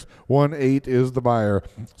 there. 618 is the buyer.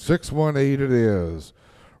 618 it is.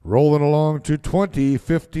 Rolling along to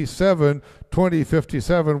 2057.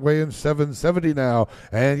 2057 weighing 770 now.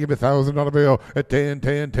 And give me $1,000 bill at 10,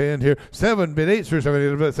 10, 10 here. 7 bid 8 sir,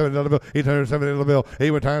 $7 bill, 870 bill,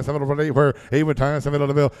 8 one time, 7 over 8 where, 8 one time,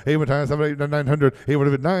 $7 bill, 8 one time, 7, 8, 900, 8 would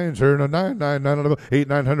have been 9 sir, no 9, 9, 9 on the bill, 8,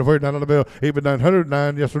 900 where, 9 on the bill, 8 bid 900,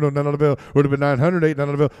 9, yes or no, 9 on the bill, would have been 900, 8, 9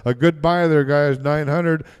 on the bill. A good buy there, guys,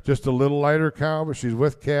 900, just a little lighter cow, but she's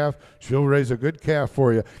with calf. She'll raise a good calf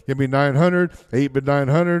for you. Give me 900, 8 bid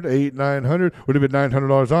 900, 8, 900, would have been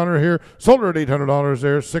 $900 on her here. Sold her at $800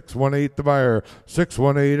 there. 618 the buyer.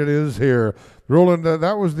 618 it is here. Rolling,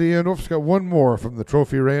 that was the end. Oops, got one more from the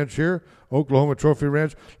Trophy Ranch here. Oklahoma Trophy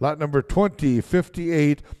Ranch. Lot number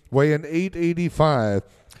 2058, weighing 885.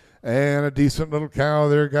 And a decent little cow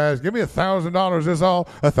there, guys. Give me $1,000. That's all.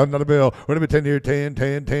 $1,000 bill. Would have been 10 here, 10,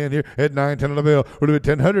 10, 10 here. At 9, 10 on the bill. Would have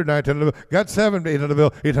been 10, 9, 10 on the bill. Got 7, 8 on the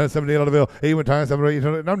bill. 878 on the bill. 8 one time, 7,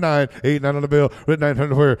 800. Now 9, 8, 9 on the bill. With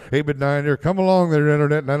 900 where? 8 bid 9 here. Come along there,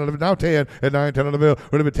 internet. 9 on the bill. Now 10. At 9, 10 on the bill.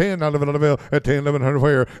 Would have been 10, now 11 on the bill. At 10, 1100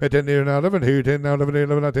 where? At 10 here, now 11 here. 10, now 11 here,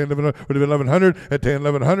 11, now 10, 11. Would have been 1100. At 10,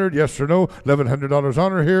 1100. Yes or no? $1,100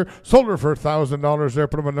 on her here. Sold her for $1,000 there.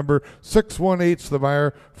 Put them on number 618's the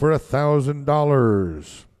buyer for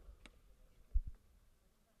 $1,000.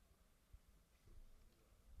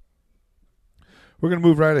 We're going to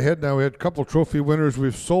move right ahead now. We had a couple trophy winners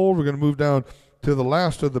we've sold. We're going to move down to the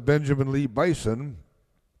last of the Benjamin Lee Bison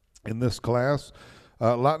in this class.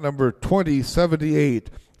 Lot number 2078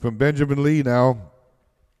 from Benjamin Lee now,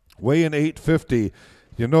 weighing 850.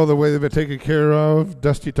 You know the way they've been taken care of.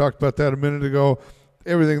 Dusty talked about that a minute ago.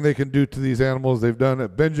 Everything they can do to these animals, they've done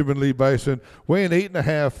at Benjamin Lee Bison, weighing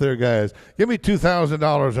 8.5 there, guys. Give me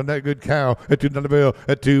 $2,000 on that good cow at $2 bill,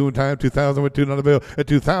 at 2 times 2,000 with $2 bill, at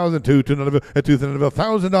 2,000, $2 bill, at $2,000 bill,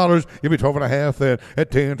 $1,000. Give me 12.5 then, at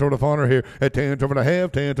 10 to the honor here, at 10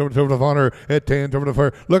 12.5, 10 to the honor, at 10 to the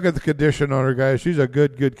fire. Look at the condition on her, guys. She's a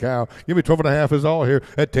good cow. Give me 12.5 is all here,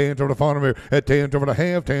 at 10 to the honor here, at 10 to the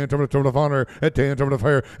half, 10 to the honor, at 10 to the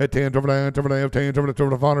fire, at 10 to the half, 10 to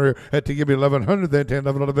the honor here, at to give me 1,100 then. 10,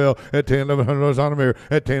 11 on the bill, at 10, 1100 on the mirror,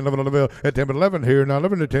 at 10, 11 on the bill, at 10, 11 here, now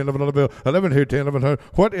 11 to 10, 11 on the bill, 11 here, 10, 1100.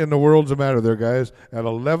 What in the world's the matter there, guys? At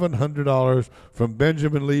 $1,100 from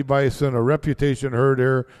Benjamin Lee Bison, a reputation herd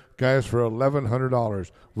here, guys, for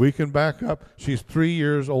 $1,100. We can back up. She's 3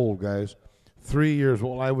 years old, guys. 3 years.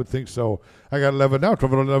 Well, I would think so. I got 11 now,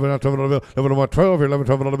 12 on the bill, 11 on the bill, 11 on 12 here, 11,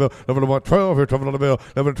 12 on the bill, 11 on 12 here, 12 on the bill,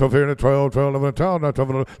 11, 12 here, and 12, 12, 11, 12, now 12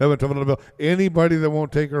 on the 11, 12 on the bill. Anybody that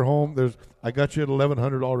won't take her home, I got you at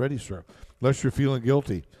 1,100 already, sir, unless you're feeling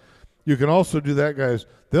guilty. You can also do that, guys.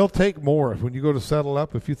 They'll take more. When you go to settle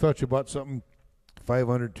up, if you thought you bought something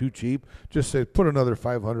 500 too cheap, just say, put another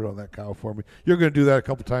 500 on that cow for me. You're going to do that a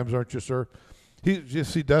couple times, aren't you, sir? You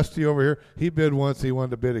see Dusty over here? He bid once, he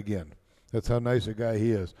wanted to bid again. That's how nice a guy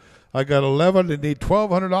he is. I got 11 and need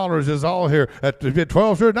 $1,200 is all here. At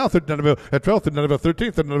 12, sir, now 13 on the bill. At 12, 13 on the bill.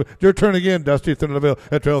 13, 13 on the bill. Your turn again, Dusty, 13 on the bill.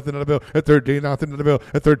 At 12, 13 on the bill. At 13, now 13 on the bill.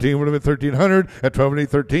 At 13 would have been 1,300. At 12 and 8,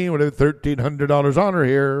 13 would have been $1,300 on her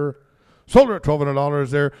here. Sold her at $1,200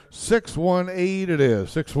 there. 618 it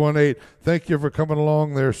is. 618. Thank you for coming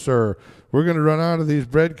along there, sir. We're going to run out of these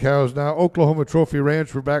bred cows now. Oklahoma Trophy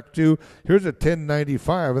Ranch, we're back to. Here's a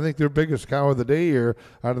 1095. I think their biggest cow of the day here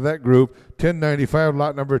out of that group. 1095,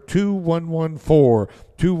 lot number 2114.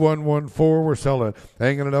 2114, we're selling.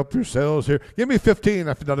 Hanging it up yourselves here. Give me 15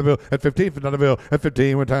 after another bill. At 15 for another bill. At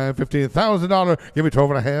 15 one time. $15,000. Give me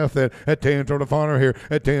 12 and a half then. At 10, 12 and a honor here.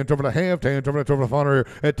 At 10, 12 and a half. 10, 12 and a honor here.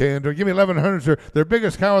 At 10, give me 1,100, sir. Their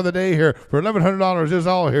biggest cow of the day here for $1,100 is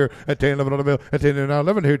all here. At 10, 11 on the bill. At 10, now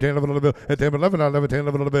 11 here. 10, 11 on the bill. At 10, 11 now 11, 10,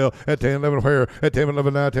 11 on the bill. At 10, 11 where? At 10,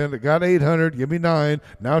 11 now 10. Got 800. Give me 9.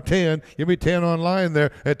 Now 10. Give me 10 online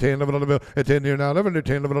there. At 10, 11 on the bill. At 10 here now 11 here.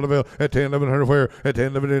 10, 11 on the bill. At 10, 11 where? At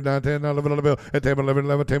 10, 11 here now 10. Now 11 on the bill. At 10, 11,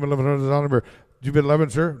 11, 10, 11 on the number. You bid 11,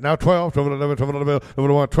 sir. Now 12. 12 11, 12 on the bill.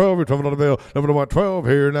 11 on 12 here. 12 on the bill. 11 on 12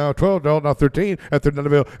 here. Now 12. Now 13. At 13 on the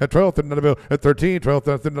bill. At 12. 13 on the bill. At 13. 12.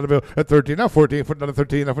 13 on the bill. At 13. Now 14. Foot another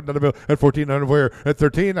 13. Now foot another bill. At 14 on where? At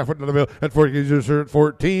 13. Now foot another bill. At 14. Sir. At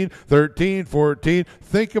 14. 13. 14.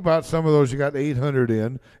 Think about some of those you got 800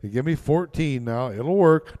 in. You give me 14 now. It'll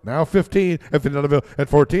work. Now 15. At 15 on the bill. At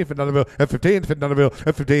 14. 15 on the bill. At 15. 15 on the bill.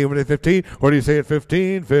 At 15. What is 15? What do you say at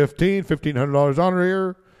 15? 15. $1,500 on her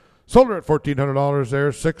here. Sold her at $1,400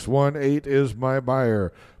 there. 618 is my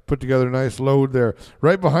buyer. Put together a nice load there.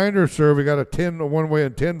 Right behind her, sir, we got a 10 one-way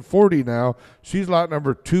and 1040 now. She's lot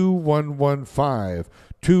number 2115.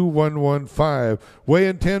 2115. Weigh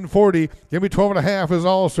in 1040. Give me 12 and a half is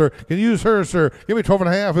all, sir. Can you use her, sir? Give me 12 and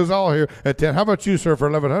a half is all here at 10. How about you, sir, for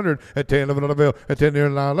 1100 at 10, 11 on the bill. At 10 here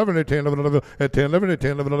now 11 at 10, 11 on the bill. At 10, 11 at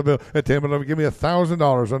 10, 11 on the bill. At 10, 11. Give me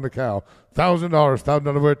 $1,000 on the cow. $1,000. $1,000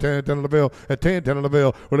 on the bill. At 10, 10 on the bill. At 10, 10 on the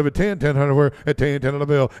bill. Whatever 10, 10 on the bill. At 10, 10 on the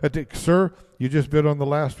bill. At 10, sir, you just bid on the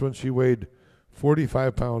last one. She weighed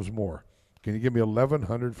 45 pounds more. Can you give me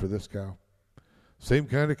 1100 for this cow? Same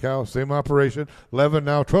kind of cow, same operation. 11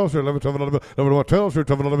 now, 12, sir. 11, 12, 11, 11, 12, sir.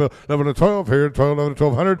 12, 11, 11, 12 here. 12, 11,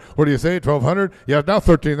 1200. What do you say? 1200? Yeah, now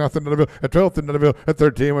 13, nothing to the bill. At 12, nothing to the bill. At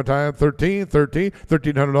 13, one time. 13, 13,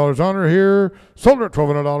 $1,300 on her here. Sold her at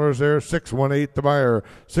 $1,200 there. 618 the buyer.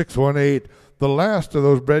 618. The last of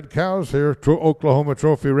those bred cows here, Oklahoma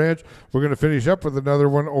Trophy Ranch. We're going to finish up with another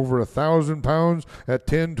one over 1,000 pounds at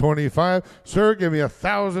 1025. Sir, give me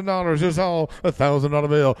 $1,000. Is all $1,000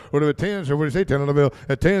 bill. What about 10, sir? What do you say? 10 on the bill.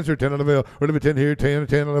 At 10, sir, 10 on the bill. What about 10 here? 10,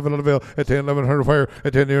 10, 11 on the bill. At 10, 1100 fire.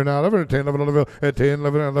 At 10 here now, 11, at 10, 11 on the bill. At 10,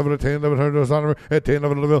 11, 11, at 10, 1100 on the bill. At 10,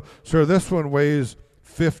 11 on the bill. Sir, this one weighs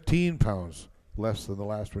 15 pounds less than the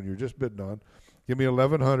last one you're just bidding on. Give me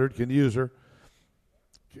 1,100. Can you use her?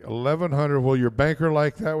 1,100. Will your banker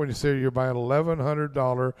like that when you say you're buying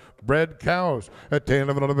 $1,100 bred cows at 10,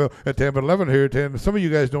 11 on the bill? At 10, 11 here. 10. Some of you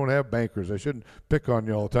guys don't have bankers. I shouldn't pick on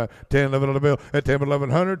you all the time. 10, 11 on the bill. At 10,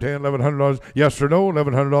 1100. 10, $1,100. Yes or no?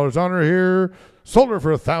 $1,100 on her here. Sold her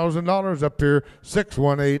for $1,000 up here.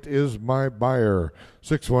 618 is my buyer.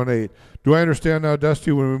 618. Do I understand now,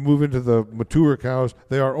 Dusty, when we move into the mature cows,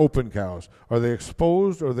 they are open cows. Are they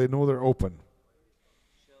exposed or they know they're open?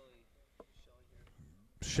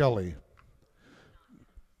 Shelly.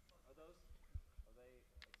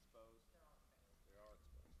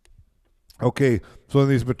 Okay, so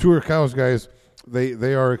these mature cows, guys,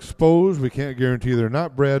 they are exposed. We can't guarantee they're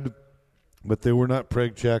not bred, but they were not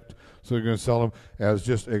preg checked, so they're going to sell them as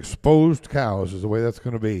just exposed cows is the way that's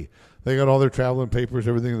going to be. They got all their traveling papers,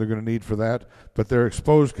 everything they're going to need for that, but they're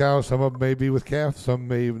exposed cows. Some of them may be with calf, some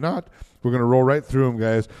may not. We're going to roll right through them,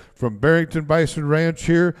 guys. From Barrington Bison Ranch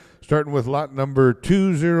here, starting with lot number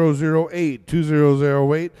 2008,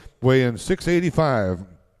 2008, weighing 685.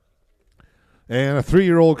 And a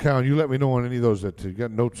 3-year-old cow. You let me know on any of those that you got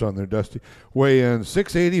notes on there, Dusty. Weigh in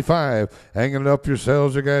 685. Hanging it up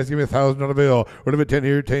yourselves, you guys. Give me $1,000 bill. What about 10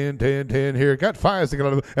 here, 10 here? Got 5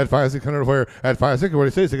 $600 at 5 $600 where? At 5 600.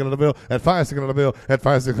 What do you say? $600 bill. At 5 $600 bill. At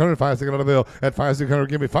 5 600. 5 $600 bill. At 5 600.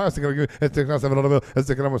 Give me 5 $600. Give me at $700 bill. At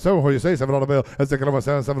 $600 what do you say? $700 bill. At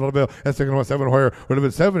 $600 bill. At $600 where? Would have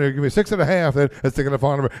been 7 here. Give me 6.5. Then at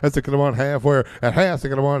 $600 at $600 half where? At half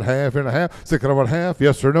 $600 half and a half. $600 half.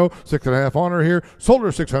 Yes or no? 6.5 honor here. Sold her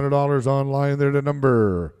 $600 online. There the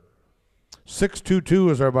number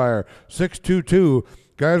 622 is our buyer. 622.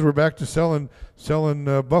 Guys, we're back to selling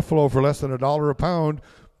buffalo for less than $1 a pound.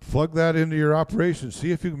 Plug that into your operation.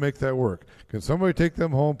 See if you can make that work. Can somebody take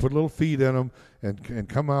them home, put a little feed in them, and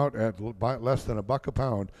come out at less than $1 a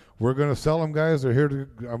pound? We're going to sell them, guys. They're here to.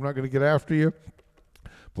 I'm not going to get after you.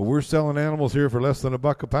 But we're selling animals here for less than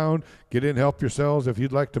 $1 a pound. Get in, help yourselves. If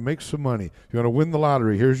you'd like to make some money, if you want to win the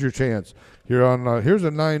lottery, here's your chance. Here's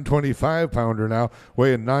a 925 pounder now,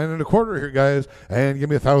 weighing 9 1/4 here, guys. And give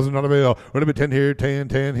me $1,000 bill. What about 10 here, 10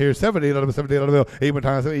 here, $78 bill. 8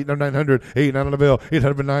 times 8 900, 8 9 on the bill.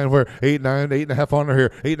 809 where 8 9 8.5 on here.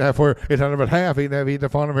 8.5 where 800 at half. 8.5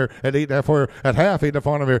 8.5 on here. At 8.5 where at half 8.5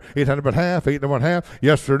 on here. 800 at half 8 1 half.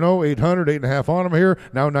 Yes or no? 800 8.5 on them here.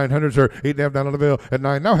 Now 900 sir. 8.5 down on the bill. At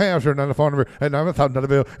 9 now half sir. 9 on here. At 9 $1,000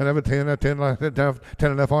 bill. And I have a 10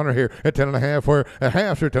 10.5 on her here. At 10 1/2 where at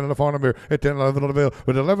half sir. 10 on them here. At 10 11 on the bill.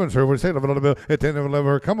 With 11 sir. What do you say? 11 on the bill. At 10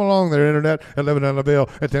 11 come along there internet. 11 on the bill.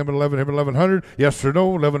 At 10 11 here 1100. Yes or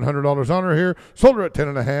no? $1,100 on her here. Sold her at 10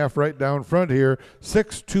 1/2 right down front here.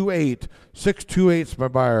 628. 628's my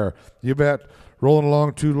buyer. You bet. Rolling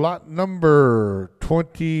along to lot number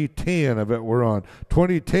 2010. I bet we're on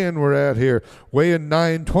 2010. We're at here, weighing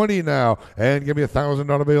 920 now, and give me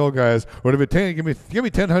 $1,000 bill, guys. Whatever 10, give me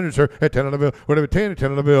 1000, sir. At 10 on the bill. Whatever 10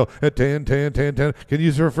 on the bill. At 10. Can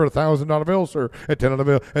you sir for $1,000 bill, sir? At 10 on the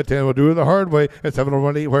bill. At 10, we'll do it the hard way. At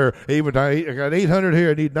 701 where 8 I got 800 here.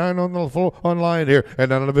 I need 9 on the full online here. At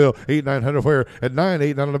 9 on the bill. 8 900 where? At 9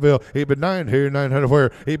 8 9 on the bill. 8 but 9 here. 900 where?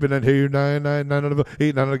 8 but 9 here. 9 9 on the bill.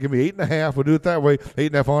 8 9. Give me 8.5. We'll do it that way.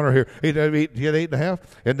 8.5 on her here. 8 you get 8.5.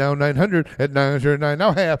 And now 900. At 909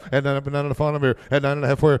 now half. And then up and 9 on here. At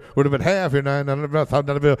 9.5 where would have been half here. 9 about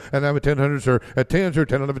 $1,000 bill. And now at 1000 sir. At 10 sir.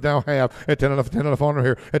 10 on it down half. At 10 on her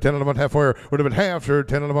here. At 10 on half where would have been half sir.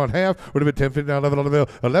 10 on half would have been 10 now 11 on the bill.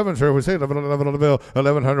 11 sir. We say 11 on the bill.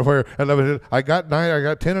 1100 where 11. I got 9. I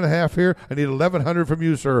got 10 and a half here. I need 1100 from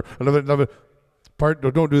you sir. 11.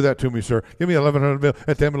 Don't do that to me, sir. Give me 1100 bill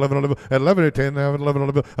at 10, 11 on the bill. At 11 here, 10, 11 on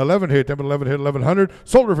the bill. 11 here, 10, 11 here, 1100.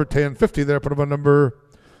 Sold her for 1050 there. Put up a number.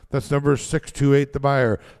 That's number 628, the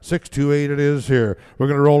buyer. 628 it is here. We're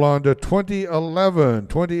going to roll on to 2011.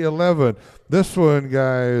 2011. This one,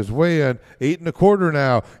 guys, weighing 8 1/4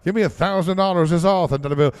 now. Give me $1,000 is all.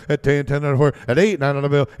 $10 bill at 10, 10 on the bill. At 8, 9 on the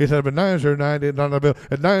bill. 8 on the 9, sir, 9, 8 on the bill.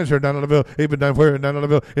 At 9, sir, 9 on the bill. 8 9 where? 9 on the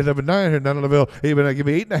bill. 8 on 9 here, 9 on the bill. 8 give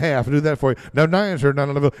me 8.5. Do that for you. Now 9, sir, 9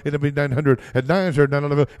 on the bill. It'll be 900. At 9, sir, 9 on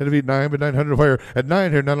the bill. It'll be 9, but 900 where? At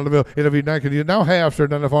 9 here, 9 on the bill. It'll be 9. Can you now half, sir,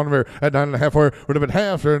 9 on the bill. At 9.5 where? Would have been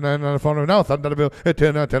half, sir, 9 on the phone. Now $1,000 bill. At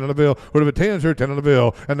 10, now 10 on the bill. Would have been 10, sir, 10 on the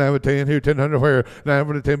bill. And now at 10 here, 1000 where? 9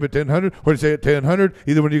 would have 10, but 1000. What do you say at 1000?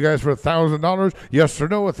 Either one of you guys for $1,000, yes or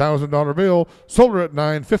no, $1,000 bill. Sold her at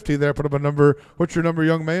 $950 there. Put up a number. What's your number,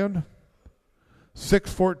 young man?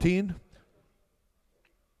 614?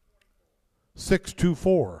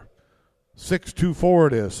 624. 624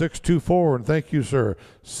 it is. 624, and thank you, sir.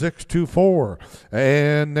 624.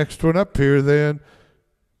 And next one up here then,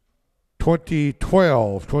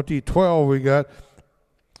 2012. 2012 we got.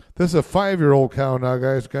 This is a 5-year-old cow now,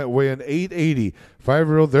 guys. Got weighing 880.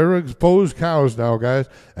 5-year-old, they're exposed cows now, guys.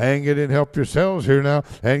 And get in, help yourselves here now.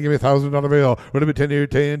 And give me $1,000 bill. Would have been 10 here,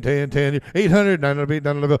 10 here. 800, 900,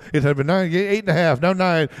 9 on the bill. 800, 9, get 8.5. Now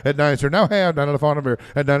 9. At 9, sir. Now half, 9 on the phone here.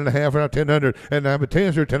 At 9.5, now 1000. And now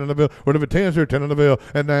 10, sir, 10 on the bill. Would have been 10, sir, 10 on the bill.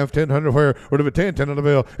 And now 1000 where? Would have been 10, 10 on the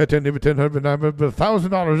bill. At 10, 1000, but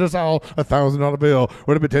 $1,000. That's all. $1,000 bill.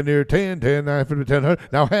 Would have been 10 here, 10, 10, 9, 1000.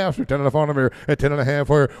 Now half, sir, 10 on the phone here. At 10.5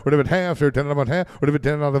 where? Would have been half, sir, 10 on half. Would have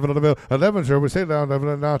been 10 on the bill. 11, sir. We say now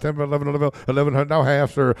 11, now 10, 11 on the bill. 1100 now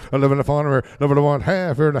half, sir. 11 and a on her. 11 1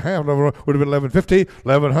 half here and a half. 11 would have been 1150.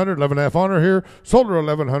 1100, 11 and a half on her here. Sold her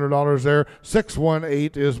 $1,100 there.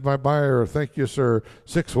 618 is my buyer. Thank you, sir.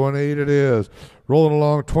 618 it is. Rolling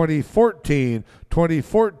along 2014.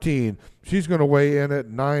 2014. She's going to weigh in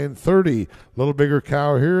at 930. Little bigger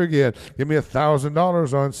cow here again. Give me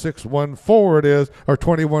 $1,000 on 614 it is, or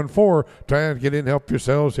 214. Try and get in, help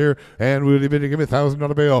yourselves here. And we'll give me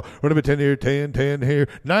 $1,000 bill. We're going to be 10 here, 10 here.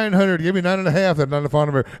 900. Give me 9.5. At 9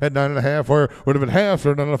 on here. At 9.5 where would have been half,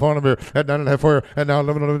 so 9 on here. At 9.5 where, and now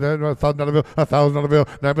 $1,000 bill, $1,000 bill.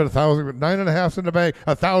 Now I've been 1,000. 9.5 in the bank.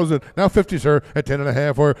 1,000. Now 50, sir. At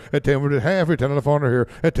 10.5 where, at 10 we're at half. We're 10 on here.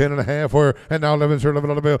 At 10.5 where, and now 11, sir.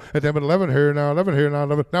 $11 bill. At 10, 11 here now. 11 here now.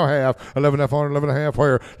 11 now half. 11.5 on 11.5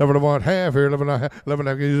 where 11 half here. 11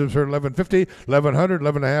 I can use them, sir. 11.50. 1100.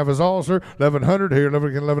 11.5 is all, sir. 1100 here.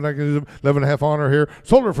 11 I can use them. 11.5 on her here.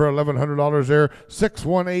 Sold her for $1,100 there.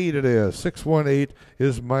 618 it is. 618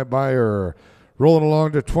 is my buyer. Rolling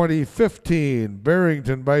along to 2015.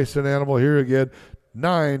 Barrington Bison animal here again.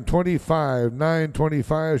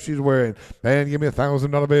 925 she's wearing. And give me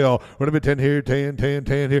 $1,000 bill. Would have been 10 here, 10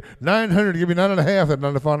 here. 900, give me 9.5 at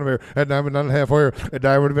 9 on here. At 9.5 where at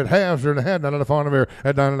 9 would have been half, or and a half, 9 on here.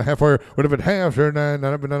 At 9.5 where would have been half, or 9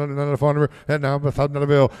 on here. And now $1,000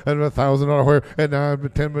 bill. And $1,000 where and now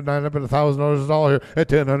 10 but 9 up at $1,000 is all here. At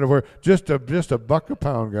 10 where just a buck a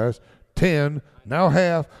pound, guys. 10 now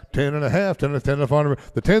half, 10.5, 10 on the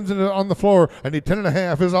 10's on the floor. I need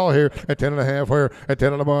 10.5 is all here. At 10.5 where at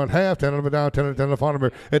 10 on the bond half, 10 on the down, 10 on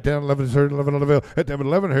here. At 10, 11, 11 on the bill. At 10,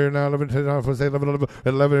 11 here now, 11, 10 on say 11 on the bill.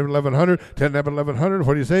 At 1100, 10 at 1100.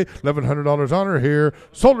 What do you say? $1,100 on her here.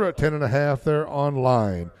 Sold her at 10.5 there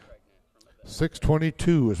online.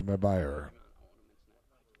 622 is my buyer.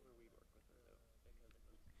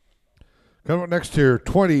 Coming up next here,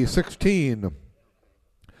 2016.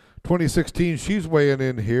 2016, she's weighing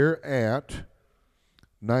in here at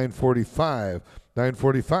 945.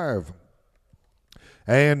 945.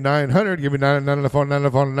 And 900, give me 9.5 on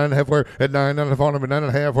 9.5 where at 9.5 on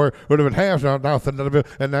 9.5 where would have been half now $10 bill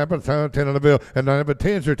and 9 but 10 on the bill and 9 but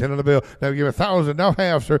 10 sir 10 on the bill. Now give me 1,000 now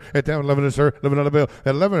half sir at 10 11 sir 11 on the bill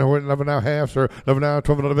at 11 now half sir 11 now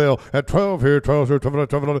 12 on the bill at 12 here 12 sir 12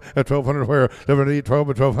 at 1,200 where 11 12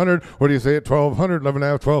 at 1,200. What do you say at 1,200? 11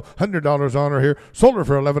 now $1,200 on her here. Sold her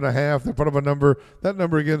for 11.5. They put up a number. That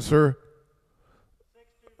number again, sir.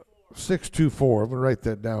 624. I'm going to write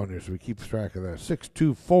that down here so we keep track of that.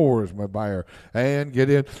 624 is my buyer. And get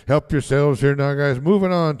in. Help yourselves here now, guys.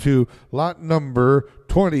 Moving on to lot number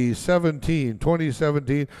 2017. Weighing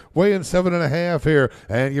 7.5 here.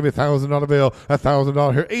 And give me $1,000 bill.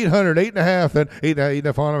 $1,000 here. 800. 8.5. And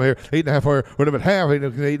 8.5 on them here. 8.5 where would have been half.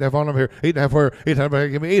 8.5 on them here. 8.5 where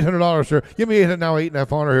 800. Give me $800, sir. Give me 8 now.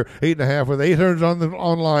 8.5 on her here. 8.5 with 800 on the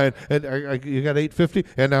online. And you got 850.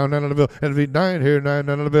 And now 9 on the bill. And it'll be 9 here. 9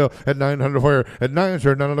 on the bill. At 900 where? At 9,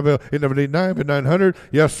 sir. 9 on the bill. It never need 9, but 900.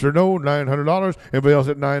 Yes or no? $900. Anybody else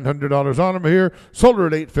at $900 on them here? Sold her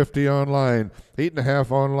at 850 online.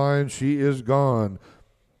 8.5 online. She is gone.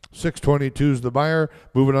 622 is the buyer.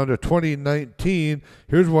 Moving on to 2019.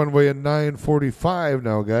 Here's one weighing 945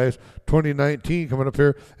 now, guys. 2019 coming up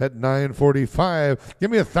here at 945.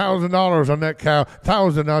 Give me $1,000 on that cow.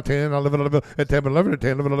 1,000 now 10. I'll live it on the bill at 10, 11 at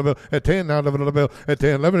 10, 11 on the bill at 10. Now 11 on the bill at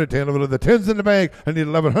 10, 11 at 10, 11. The 10's in the bank. I need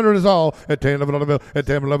 1,100 is all at 10, 11 on the bill at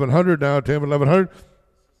 10, 1,100 now 10, 1,100.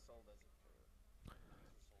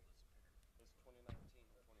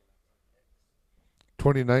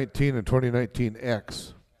 $2019 and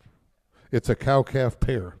 2019X. It's a cow-calf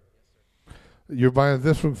pair. You're buying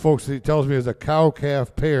this one, folks, he tells me is a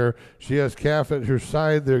cow-calf pair. She has calf at her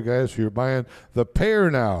side there, guys. So you're buying the pair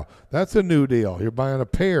now. That's a new deal. You're buying a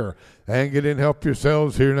pair. And get in, help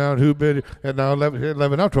yourselves here now. Who bid? And now 11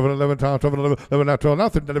 now, 12, 11, 12, 11 now, 12 now,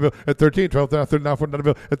 13 bill at 13, 12 now, 13 now, 14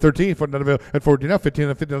 bill at 13, 14 bill at 14 now, 15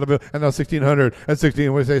 now, 15 bill, and now 1,600 at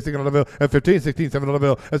 16. What do you say? 16 bill at 15, 16, 7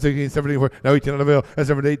 bill at 16, 17 where now 18 bill at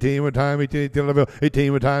 17, 18 with time, 18 bill,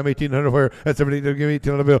 18 with time, 1800 where at 17. Give me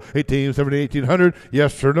 18 bill, 18, 17, 1800.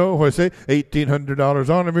 Yes or no? What do I say? $1,800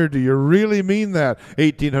 on them here. Do you really mean that?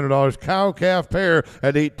 $1,800 cow calf pair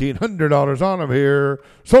at $1,800 on them here.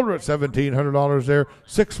 Sold her at $1,700 there.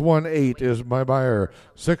 618 is my buyer.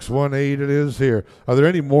 618 it is here. Are there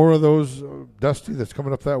any more of those, Dusty, that's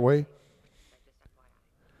coming up that way?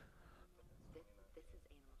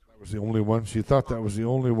 That was the only one. She thought that was the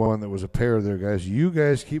only one that was a pair there, guys. You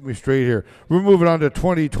guys keep me straight here. We're moving on to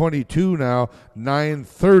 2022 now.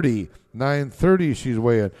 930. 930 she's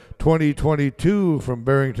weighing. 2022 from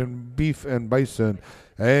Barrington Beef and Bison.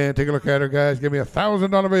 And take a look at her, guys. Give me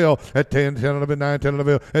 $1,000 bill at 10, 10, 11, 9, 10, 11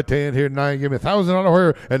 bill at 10 here, 9. Give me $1,000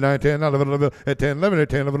 where at 9, 10, 11 bill at 10, 11 here,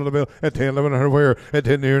 10, 11 bill at 10, 11 where at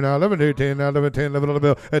 10 here now, 11 here, 10, now 11, 10, 11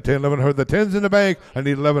 bill at 10, 11. The 10's in the bank. I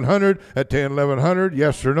need 1,100 at 10, 1,100.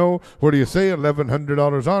 Yes or no? What do you say?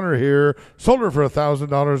 $1,100 on her here. Sold her for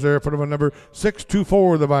 $1,000 there. Put them on number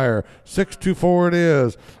 624, the buyer. 624 it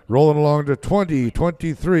is. Rolling along to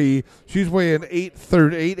 2023. She's weighing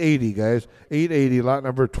 880, guys. 880, lot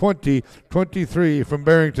number 2023 from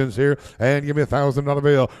Barrington's here. And give me $1,000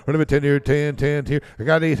 bill. Would have been 10 here, 10, 10 here. I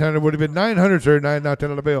got 800. Would have been 900, sir. 9, now 10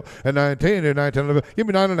 on the bill. And 9, 10 here, 9, 10 on the bill. Give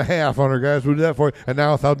me 9.5 on her, guys. We'll do that for you. And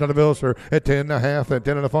now $1,000 bill, sir. At 10.5. And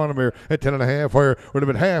 10 on the phone here. At 10.5. Where would have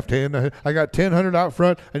been half 10. I got 1,000 out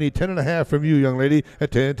front. I need 10.5 from you, young lady.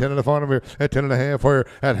 At 10, 10 on the phone here. At 10.5. Where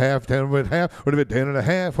at half, 10 with half. Would have been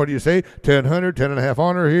 10.5. What do you say? 1,000, 10.5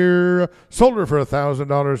 on her here. Sold her for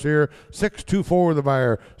 $1,000 here. 624 the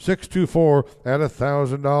buyer. 624 at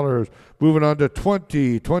 $1,000. Moving on to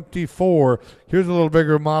 2024. Here's a little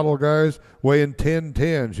bigger model, guys, weighing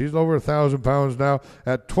 1010. She's over 1,000 pounds now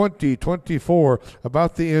at 2024.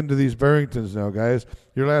 About the end of these Barringtons now, guys.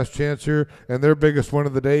 Your last chance here, and their biggest one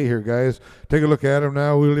of the day here, guys. Take a look at them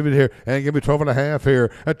now. We'll leave it here. And give me 12.5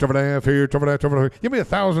 here. At 12.5 here. 12.5, 12.5. Give me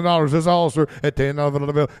 $1,000. This all, sir. At 10, 11 on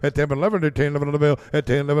the bill. At 10, 11 here. 10, 11 on the bill. At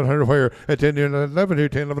 10, 1100 where? At 10 here, 11 here.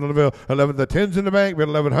 10, 11 on the bill. 11. The 10's in the bank. But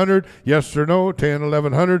 1,100. Yes or no? 10,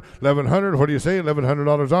 1,100. 1,100. What do you say?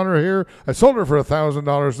 $1,100 on her here. I sold her for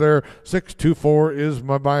 $1,000 there. 624 is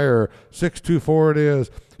my buyer. 624 it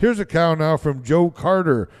is. Here's a cow now from Joe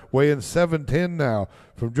Carter, weighing 710 now.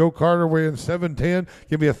 From Joe Carter, weighing 710.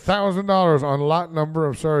 Give me $1,000 on lot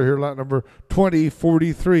number, lot number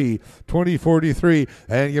 2043. 2043.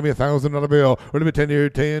 And give me $1,000 bill. Would have been 10 here,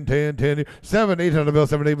 10, 10, 10 here. 7, 800 bill,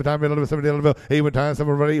 7, 8 one time, 11, 7, 800 bill, 8 one time,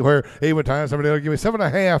 7, 8 where? 8 one time, 7, 8. Give me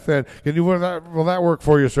 7.5 then. Will that work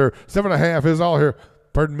for you, sir? 7.5 is all here.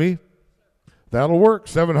 Pardon me? That'll work.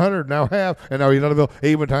 700 now half, and now 800 bill.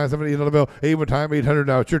 8 one time, 7 800 bill. 8 one time, 800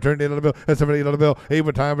 now. It's your turn. 800 bill. That's 7 800 bill. 8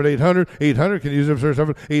 one time at 800. 800. Can you use it for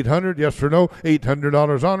 7 800? Yes or no?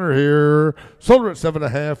 $800 on her here. Sold her at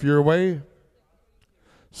 7.5 your way.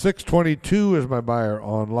 622 is my buyer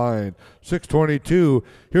online. 622.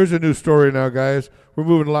 Here's a new story now, guys. We're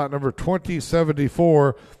moving to lot number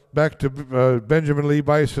 2074. Back to Benjamin Lee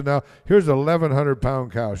Bison now. Here's an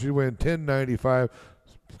 1,100-pound cow. She's weighing 1095.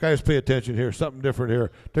 Guys, pay attention here. Something different here.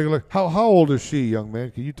 Take a look. How old is she, young man?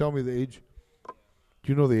 Can you tell me the age? Do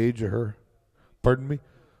you know the age of her? Pardon me?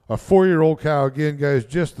 A 4-year-old cow. Again, guys,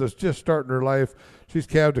 just starting her life. She's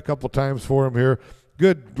calved a couple times for him here.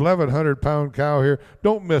 Good 1,100-pound cow here.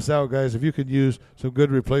 Don't miss out, guys, if you can use some good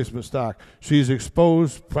replacement stock. She's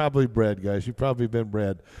exposed, probably bred, guys. She's probably been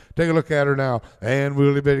bred. Take a look at her now. And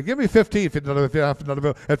we'll be give me 15 for another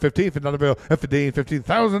bill. At 15 for another bill. At 15,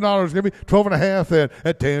 $15,000. Give me 12.5 then.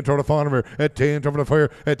 At 10, 12 on her. At 10, 12 fire.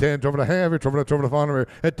 At 10, 12.5. 12 on her.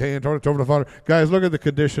 At 10, 12 on her. Guys, look at the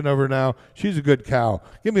condition of her now. She's a good cow.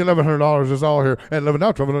 Give me $1,100 is all here. And 11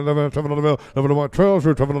 now, 12 on the bill. 11 on 12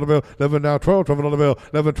 for 12 on the bill. 11 now, 12 on the bill.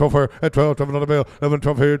 11, 12 here. At 12, 12 on the bill. 11,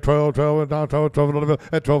 12 here. 12, 12 and down 12, 12 on the bill.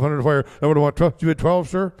 At 1,200 where? 11 on 12. You had 12,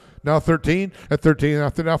 sir? Now 13. At 13,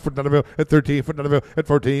 after now foot on the bill. At 13, foot on the bill. At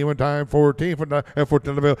 14, one time. 14, foot on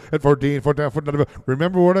the bill. At 14, foot on the bill.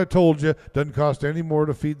 Remember what I told you. Doesn't cost any more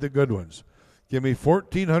to feed the good ones. Give me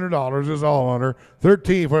 $1,400 is all on her.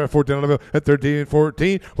 13 for 14 on the bill. At 13,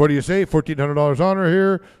 14. What do you say? $1,400 on her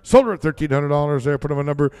here. Sold her at $1,300 there. Put them on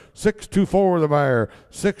number 624, the buyer.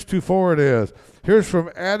 624 it is. Here's from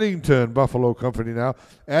Addington Buffalo Company now.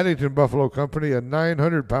 Addington Buffalo Company, a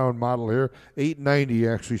 900-pound model here. 890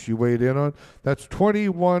 actually she weighed in on. That's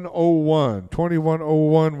 2101.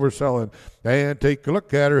 2101 we're selling. And take a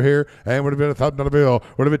look at her here. And would have been $1,000 bill.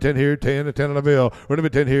 Would have been 10 here, 10 on the bill. Would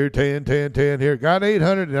have been 10 here, 10, 10, 10 here. Got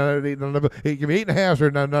 800. Now 8 on the bill. Give me 8.5 sir,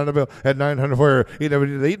 9 on the bill. At 900 where?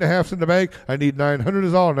 8.5's in the bank. I need 900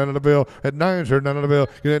 is all. 9 on the bill. At 9 sir, 9 on the bill.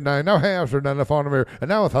 You get 9. Now half sir, 9 on the phone here. And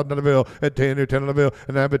now $1,000 on the bill. At 10 here, 10 on the bill.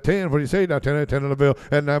 And now at 10. What do you say? Now 10 on the bill.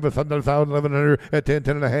 And now at 1,100. At 10,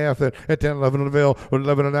 10 and a half. Then at 10, 11 on the bill. With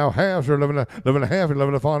 11 and now half sir, 11 and a half. 11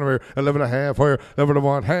 on the phone here. 11 and a half where? 11 and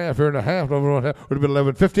 1 half here and a half. 11 and 1 half. Would have been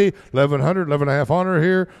 1150, 1100, 11 and a half on her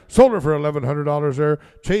here. Sold her for $1,100 there.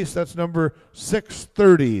 Chase, that's number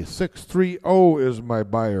 630. 630 is my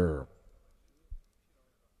buyer.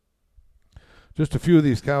 Just a few of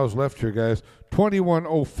these cows left here, guys.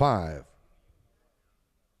 2105.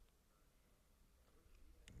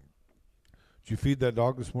 Did you feed that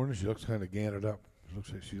dog this morning? She looks kind of ganted up.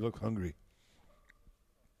 Looks like she looks hungry.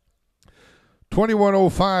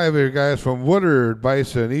 2105 here, guys, from Woodard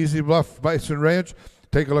Bison, Easy Bluff Bison Ranch.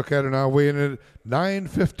 Take a look at her now, weighing in at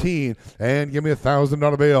 915, and give me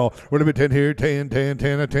 $1,000 bill. We're going to be 10 here, 10, 10,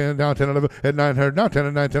 10, a 10, now 10, 11, at 900, now 10,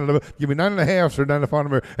 and 9, 10, 11. Give me 9.5, sir, 9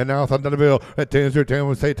 on her, and now $1,000 bill. At 10, sir, 10,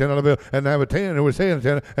 we'll say 10 on the bill, and now a 10, and we're saying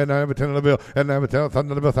 10, and now a 10 on the bill, and now a 10,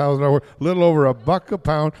 $1,000 bill, $1,000, little over $1 a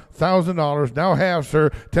pound, $1,000. Now half, sir,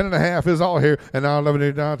 10.5 is all here, and now 11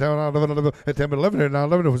 here, now 10, now 11 on the bill, at 10, 11 here, now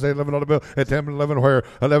 11, we say 11 on the bill, at 10, 11 where?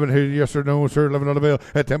 11 here, yes or no, sir, 11 on the bill,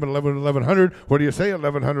 at 10, 11, 1100. What do you say?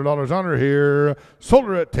 $1,100 on her here. Sold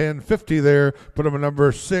her at 10.50 there. Put them a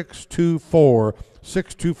number 624.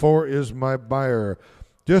 624 is my buyer.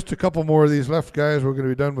 Just a couple more of these left, guys. We're going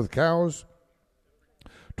to be done with cows.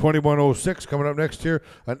 2106 coming up next year,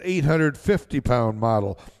 an 850-pound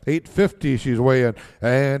model. 850 she's weighing.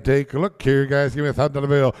 And take a look here, guys. Give me $1,000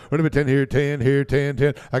 bill. We're going to be 10 here, 10 here, 10,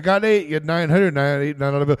 10. I got 8. You had 900, 9, 8,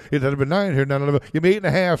 9 on the bill. It had been 9 here, 9 on the bill. Give me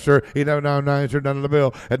 8.5, sir. 8 now 9, sir, 9 on the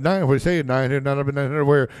bill. At 9, what do you say? 9 here, 9 on the 900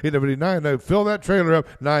 where? 8.9. Now fill that trailer up.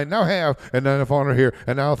 9 now half, and 9 on her here.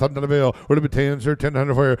 And now $1,000 bill. We're going to be 10, sir,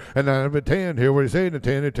 10 where? And 9 10 here. What do you say? 10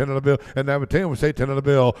 here, 10 on the bill. And now 10, we say 10 on the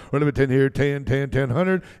bill. We're going to be 10 here, 10, 10,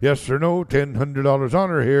 1000. Yes or no? $1,000 on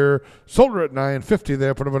her here. Sold her at $950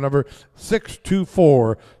 there. Put up a number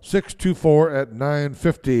 624. 624 at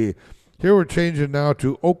 $950. Here we're changing now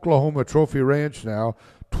to Oklahoma Trophy Ranch now.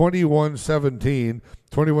 2117.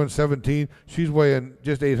 2117. She's weighing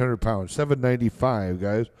just 800 pounds. 795,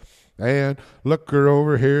 guys. And look her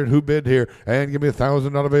over here. Who bid here? And give me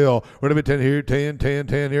 $1,000 bill. We're going to be 10 here, 10, 10,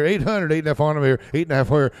 10 here. 800, 8.5 on them here. 8.5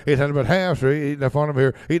 where? 800 but half. So 8.5 on them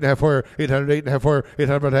here. 8.5 where? 800, 8.5 where?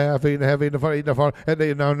 800 but half. 8.5, 8.5 on. And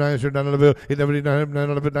 8 now 9, sir, 9 on the bill. 879, 9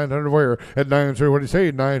 on the bill. 900 where? At 9, sir. What do you say?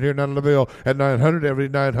 9 here, 9 on the bill. At 900, every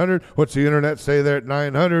 900. What's the internet say there at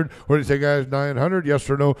 900? What do you say, guys? 900? Yes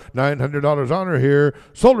or no? $900 on her here.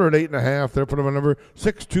 Sold her at 8.5. There, put them a number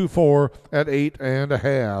 624 at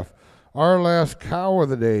 8.5. Our last cow of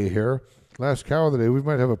the day here. Last cow of the day. We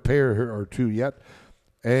might have a pair here or two yet.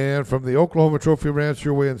 And from the Oklahoma Trophy Ranch,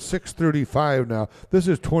 you're weighing 635 now. This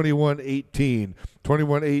is 2118.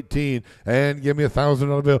 2118. And give me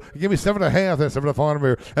 $1,000 bill. Give me 7.5. That's 7.5 on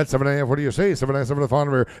here. That's 7.5. What do you say? 7.5, 7.5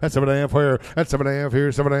 on here. That's 7.5 where? That's 7.5 here.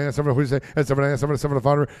 7.5, 7. What do you say? That's 7.5, 7.5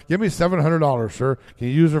 on here. Give me $700, sir. Can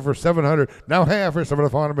you use her for 700? Now half here.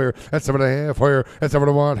 7.5 on here. That's 7.5 where? That's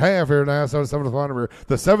 7.1. Half here now. 7.5 on here.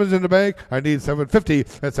 The 7's in the bank. I need 750.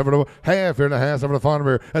 That's 7.1. Half here and a half. 7.5 on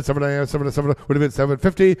here. That's 7.5. 7. Would have been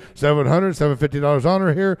 750. 700. $750 on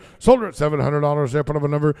her here. Sold her at $700 there. Put up a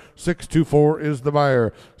number 624 is the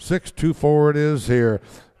buyer. 624 it is here.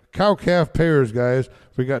 Cow calf pairs, guys.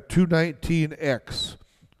 We got 219X.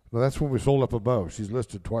 Now that's when we sold up above. She's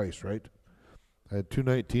listed twice, right? I had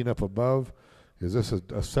 219 up above. Is this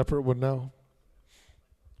a separate one now?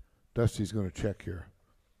 Dusty's going to check here.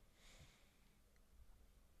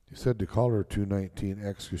 He said to call her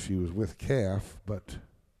 219X because she was with calf, but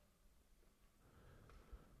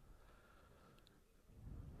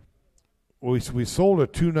we sold a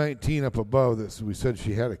 219 up above this. We said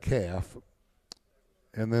she had a calf,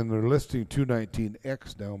 and then they're listing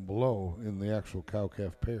 219X down below in the actual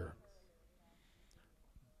cow-calf pair.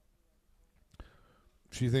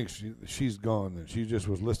 She thinks she's gone, and she just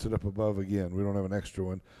was listed up above again. We don't have an extra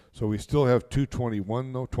one. So we still have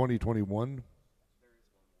 221, though, 2021.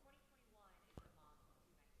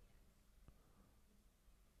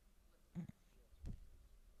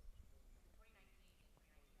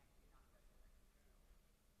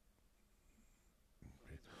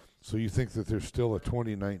 So you think that there's still a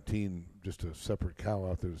 2019, just a separate cow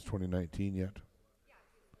out there that's 2019 yet?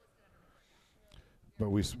 But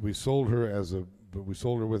we sold her but we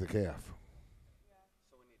sold her with a calf. Yeah.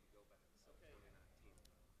 So we need to go back. Okay.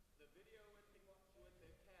 The video with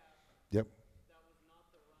the calf. Yep. That was not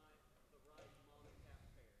the right mom and calf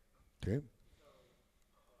pair. Okay. So there was a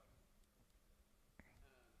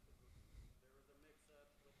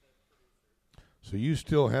mix-up with the producer. So you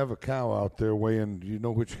still have a cow out there weighing. Do you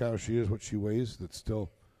know which cow she is? What she weighs? That's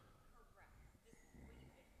still.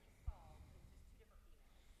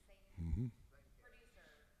 Mm-hmm.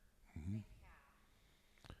 Mm-hmm.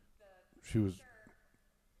 She was.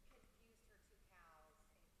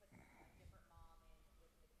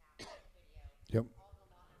 Yep.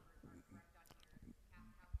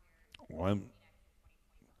 Well,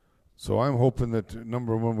 I'm hoping that,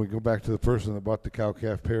 number one, we go back to the person that bought the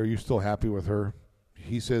cow-calf pair. Are you still happy with her?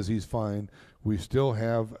 He says he's fine. We still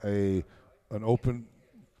have an open.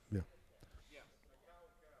 Yeah.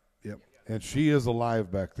 Yep. And she is alive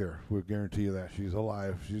back there. We'll guarantee you that. She's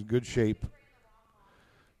alive. She's in good shape.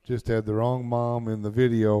 Just had the wrong mom in the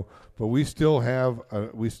video, but we still have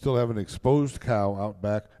an exposed cow out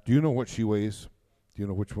back. Do you know what she weighs? Do Do you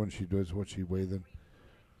know which one she does? What she weigh then?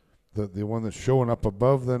 The one that's showing up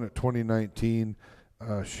above then at 2019.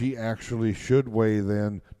 She actually should weigh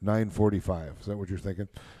then 945. Is that what you're thinking?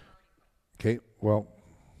 Okay. Well.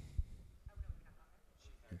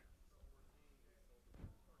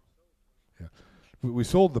 Yeah. We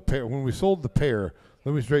sold the pair. When we sold the pair,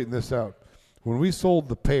 let me straighten this out. When we sold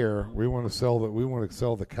the pair, we want to sell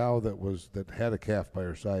the cow that had a calf by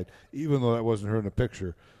her side, even though that wasn't her in the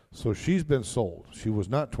picture. So she's been sold. She was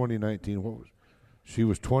not 2019. She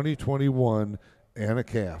was 2021 and a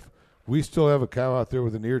calf. We still have a cow out there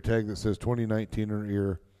with an ear tag that says 2019 on her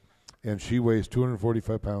ear, and she weighs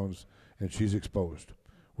 245 pounds, and she's exposed.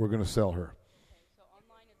 We're going to sell her. Okay, so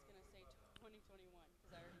online it's going to say 2021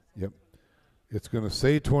 because I already said. Yep. It's going to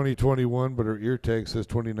say 2021, but her ear tag says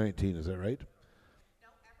 2019. Is that right? No,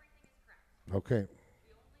 everything is correct. Okay.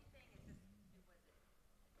 The only thing is it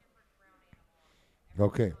was a different brown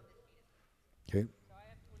animal. Okay. Okay. So I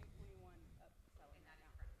have 2021 up selling that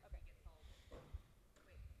now. Okay. So that's 2021.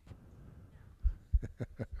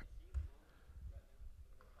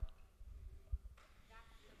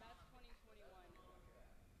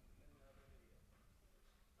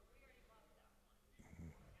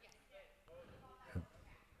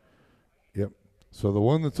 Yep. So the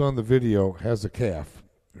one that's on the video has a calf.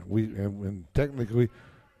 And technically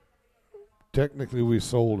we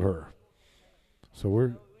sold her. So We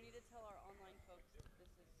need to tell our online folks that this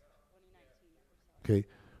is 2019 that we're selling. okay.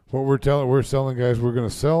 What we're selling, guys, we're going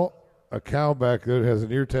to sell a cow back there that has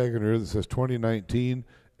an ear tag in her that says 2019,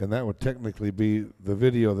 and that would technically be the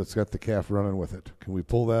video that's got the calf running with it. Can we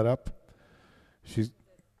pull that up?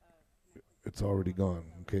 It's already gone.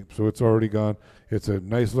 Okay, so it's already gone. It's a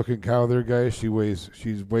nice looking cow there, guys. She weighs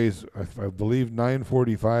I believe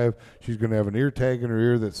 945. She's going to have an ear tag in her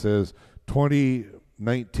ear that says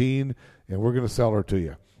 2019, and we're going to sell her to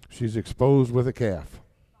you. She's exposed with a calf.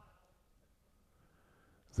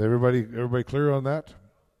 Is everybody clear on that?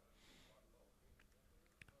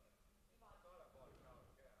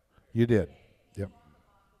 You did. Yep.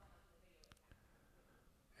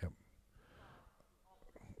 Yep.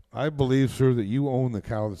 I believe, sir, that you own the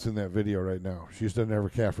cow that's in that video right now. She just doesn't have her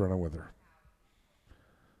calf running with her.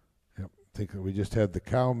 Yep. I think that we just had the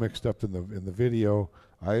cow mixed up in the video.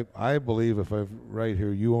 I believe, if I'm right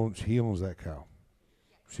here, he owns that cow.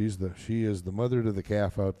 She is the mother to the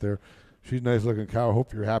calf out there. She's a nice looking cow. I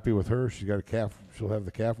hope you're happy with her. She's got a calf. She'll have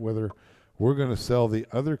the calf with her. We're going to sell the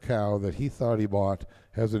other cow that he thought he bought.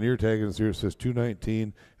 Has an ear tag in its ear that says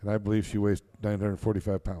 219, and I believe she weighs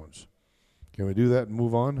 945 pounds. Can we do that and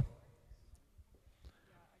move on?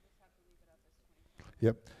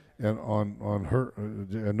 Yep. And on her,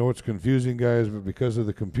 I know it's confusing, guys, but because of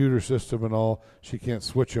the computer system and all, she can't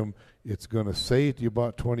switch them. It's going to say you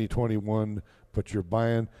bought 2021, but you're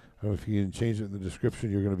buying, I don't know if you can change it in the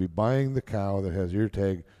description, you're going to be buying the cow that has ear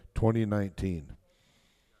tag 2019.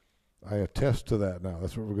 I attest to that now.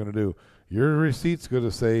 That's what we're going to do. Your receipt's going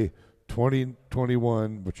to say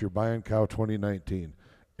 2021, but you're buying cow 2019.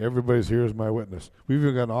 Everybody's here as my witness. We've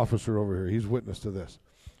even got an officer over here. He's witness to this.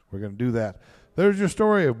 We're going to do that. There's your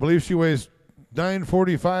story. I believe she weighs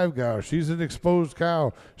 945 cow. She's an exposed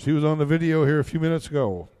cow. She was on the video here a few minutes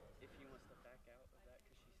ago. If he wants to back out of that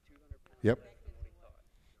because she's 200 pounds. Yep.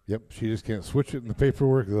 Yep. She just can't switch it in the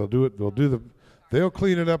paperwork. They'll do it. They'll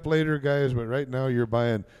clean it up later, guys. But right now you're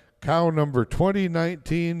buying cow number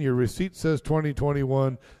 2019. Your receipt says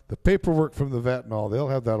 2021. The paperwork from the vet and all, they'll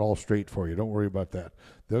have that all straight for you. Don't worry about that.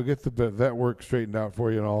 They'll get the vet work straightened out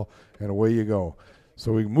for you and all, and away you go.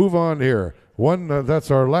 So we can move on here.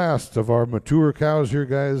 That's our last of our mature cows here,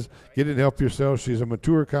 guys. Get in and help yourself. She's a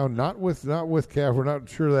mature cow, not with calf. We're not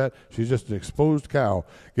sure of that. She's just an exposed cow.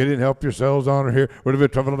 Get in and help yourselves on her here. What if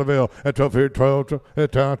it 12 on the bill? At 12 here, 12 on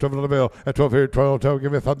the bill. At 12 here, 12.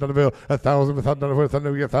 Give me $1,000 on the bill. 1,000, $1,000 on the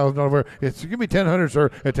bill. We get $1,000. It's give me 1,000,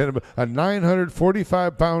 sir. At 10, a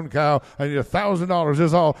 945-pound cow. I need $1,000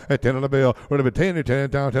 is all. At 10 on the bill. What if it 10 or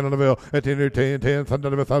 10 down 10 on the bill? At 10 or 10, $1,000 on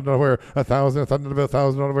the bill. 1,000 on where? 1,000, $1,000 on the bill.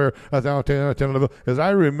 1,000 on where? 1,000, 10 on the bill. As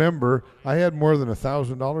I remember, I had more than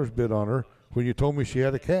 $1,000 bid on her when you told me she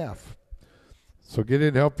had a calf. So get in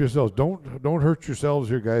and help yourselves. Don't hurt yourselves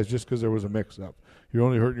here, guys, just because there was a mix-up. You're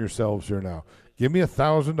only hurting yourselves here now. Give me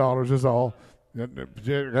 $1,000 is all.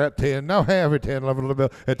 At 10, now have it, 10, 11 on the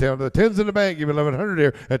bill. At 10, the 10's in the bank, give me 1,100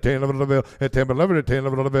 here. At 10, 11 on the bill. At 10, 11, at 10,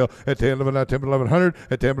 11 on the bill. At 10, 11, at 10, 1,100.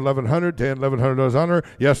 At 10, 1,100, 10, $1,100 on her.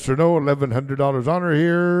 Yes or no, $1,100 on her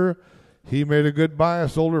here. He made a good buy. I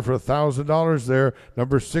sold her for $1,000 there.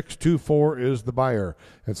 Number 624 is the buyer.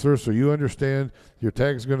 And, sir, so you understand your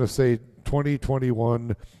tag's going to say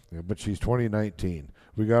 2021, but she's 2019.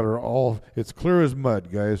 We got her all, it's clear as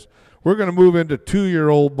mud, guys. We're going to move into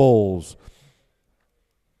 2-year-old bulls.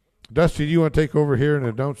 Dusty, do you want to take over here and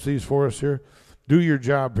announce these for us here? Do your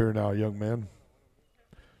job here now, young man.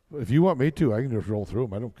 If you want me to, I can just roll through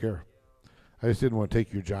them. I don't care. I just didn't want to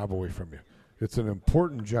take your job away from you. It's an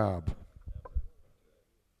important job.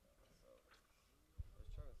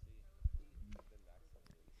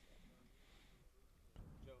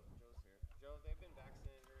 Joe, they've been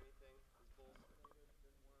vaccinated or anything? These bulls?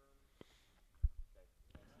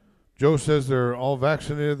 Joe says they're all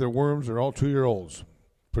vaccinated. Their worms are all 2-year-olds.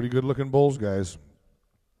 Pretty good-looking bulls, guys.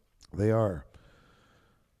 They are.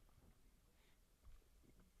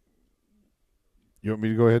 You want me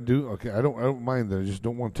to go ahead and do? Okay, I don't mind that. I just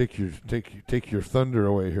don't want to take your thunder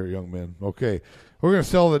away here, young man. Okay, we're going to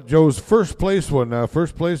sell Joe's first place one now.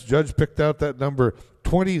 First place, Judge picked out that number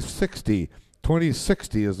 2060.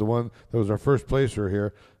 2060 is the one that was our first placer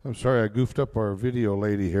here. I'm sorry, I goofed up our video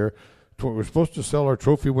lady here. We're supposed to sell our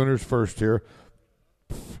trophy winners first here.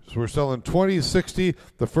 So we're selling 2060,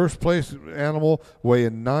 the first place animal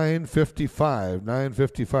weighing 955.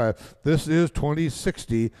 955. This is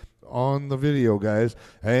 2060 on the video, guys.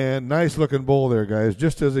 And nice looking bull there, guys.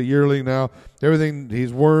 Just as a yearling now. Everything,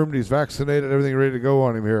 he's wormed, he's vaccinated, everything ready to go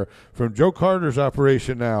on him here. From Joe Carter's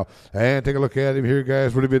operation now. And take a look at him here,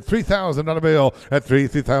 guys. Would have been $3,000 bill at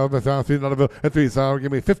 $3,000 bill at $3,000.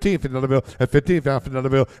 Give me $1,500 bill at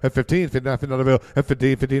 $15,000 bill at $15,000 bill at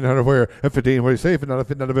 $1,500 where at 15. What do you say?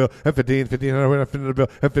 $15,000 bill at $1,500 where at $15 bill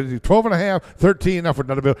at 15. 12 and a half, 13 now for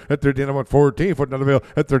another bill at 13. I want 14 for another bill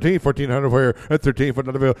at 13. 1,400 where at 13 for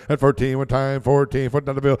another bill at 14 one time. 14 for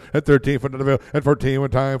another bill at 13 for another bill at 14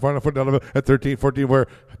 one time. 4 for another bill at 13, 14. Where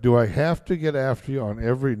do I have to get after you on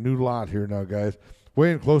every new lot here now, guys?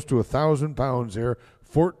 Weighing close to 1,000 pounds here,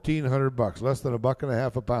 $1,400, less than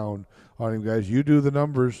 $1.50 a pound on him, guys. You do the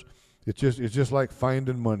numbers. It's just like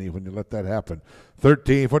finding money when you let that happen.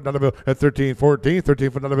 13 for another bill at 13, 14,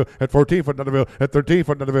 13 for another bill at 14 for another bill at 13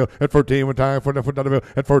 for another bill at 14 one time for another bill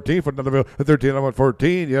at 14 for another bill at 13. I want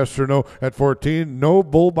 14, yes or no at 14. No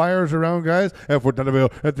bull buyers around, guys. At for another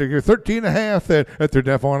bill at 13 and a half then at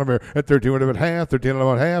 13 on here at 13 whatever half, 13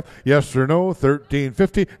 and half, yes or no,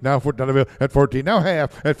 13.50. Now for another bill at 14, now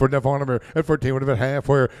half at for on here at 14 whatever half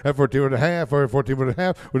where at 14 with a half or 14 with a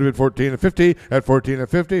half would have been 14 and 50 at 14 and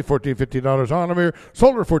 50, $50 on them here.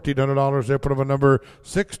 Sold her $1,400 there. Put up a number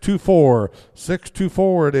 624.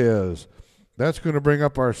 624 it is. That's going to bring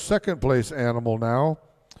up our second place animal now.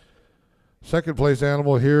 Second place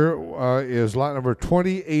animal here is lot number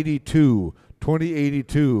 2082.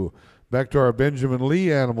 2082. Back to our Benjamin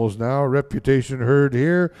Lee animals now. Reputation herd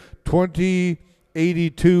here.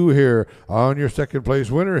 2082 here on your second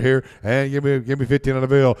place winner here, and give me 15 on the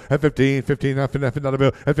bill at 15 nothing on the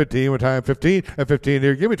bill at 15 one time 15 at 15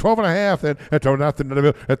 here. Give me 12 and a half then at 12 nothing on the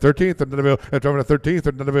bill at 13th on the bill at 12 and 13th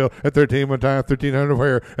on the bill at 13 one time 1300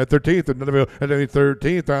 where at 13th on the bill at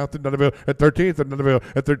 13th on the bill at 13th on the bill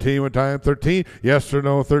at 13 one time 13. Yes or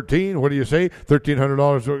no 13? What do you say?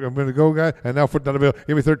 $1,300 I'm going to go, guy. And now for the bill,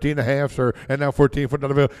 give me 13 and a half, sir. And now 14 for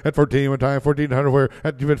the bill at 14 one time 1400 where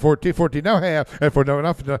at you've been 14 now half. And for no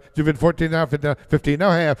enough, you've been 14 now, 15 now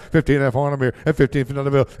half, 15 and a half on them here, at 15 for another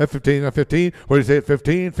bill, at 15 now 15. What do you say at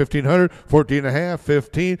 15? 1,500, 14 and a half,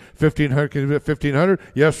 15, 1,500, can you do 1,500?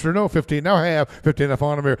 Yes or no? 15 now half, 15 and a half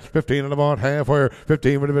on them here, 15 and about half, where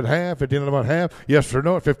 15 would have been half, 15 and about half, yes or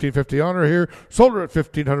no? At 15.50 on her here, sold her at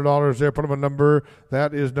 $1,500 there, put them a number,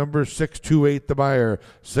 that is number 628, the buyer,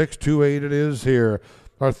 628 it is here.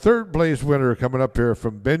 Our third place winner coming up here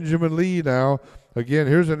from Benjamin Lee now. Again,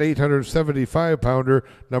 here's an 875-pounder,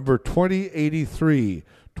 number 2083.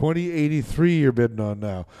 2083 you're bidding on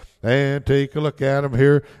now. And take a look at them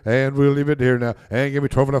here, and we'll leave it here now. And give me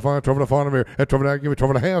 12 and a half, 12 and a half on them here. At 12 and a half, give me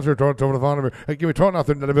 12 and a half, 12 and a half on them here. And give me 12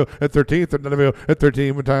 nothing on the bill. At 13th on the bill. At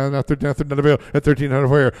 13 one time, now 13 on the bill. At 1300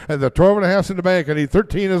 where? And the 12 and a half's in the bank. I need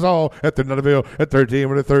 13 is all. At the bill. At 13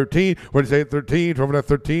 with a 13. What do you say? At 13, 12 and a half,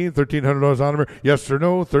 13, $1,300 on them here. Yes or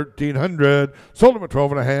no? 1,300. Sold them at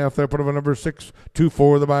 12 and a half. They put them a number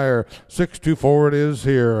 624 the buyer. 624 it is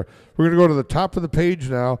here. We're going to go to the top of the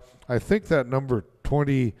page now. I think that number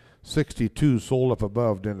 2062 sold up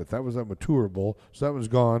above, didn't it? That was that mature bull, so that one's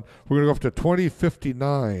gone. We're going to go up to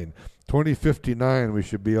 2059. 2059 we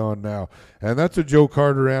should be on now. And that's a Joe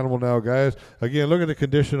Carter animal now, guys. Again, look at the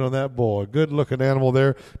condition on that bull. A good-looking animal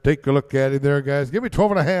there. Take a look at him there, guys. Give me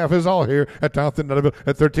 12 and a half is all here at 12th,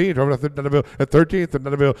 at 13, 12 and a half, at 13th,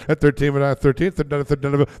 at 13, at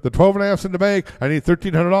 13th, the 12 and a half's in the bank. I need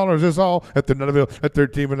 $1,300 is all at the at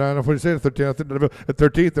 13, what do you say? At 13th, at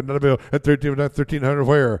 13th, at 13, at 1,300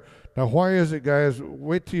 where? Now, why is it, guys?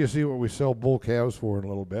 Wait till you see what we sell bull calves for in a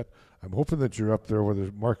little bit. I'm hoping that you're up there where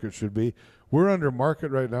the market should be. We're under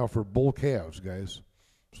market right now for bull calves, guys.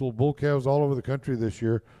 Sold bull calves all over the country this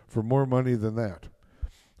year for more money than that.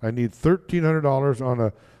 I need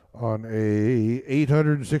 $1,300 on a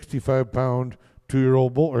 865 pound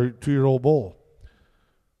 2-year-old bull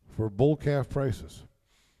for bull calf prices.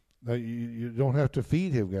 Now you don't have to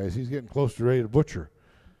feed him, guys. He's getting close to ready to butcher.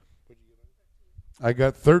 I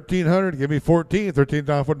got 1,300. Give me 14. 13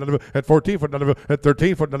 down foot at 14 foot at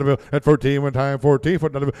 13 foot at 14 one time. 14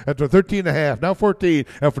 foot at 13 and a half. Now 14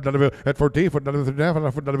 at 14 foot at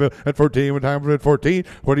 14 one time at 14.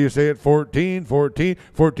 What do you say at 14?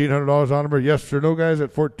 $1,400 on him. Yes or no, guys?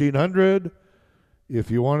 At 1,400.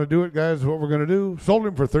 If you want to do it, guys, what we're going to do. Sold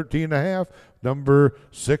him for 13 and a half. Number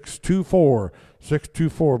 624.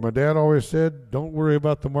 624. My dad always said, don't worry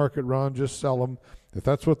about the market, Ron. Just sell them. If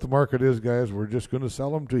that's what the market is, guys, we're just going to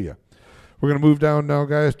sell them to you. We're going to move down now,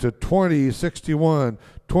 guys, to 2061.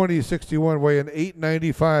 2061 weighing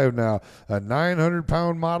 895 now. A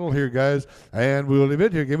 900-pound model here, guys. And we'll leave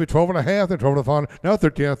it here. Give me 12 and a half. Then 12 and a half. Now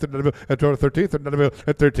 13 at 12 13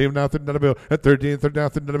 at 13 now at 13 now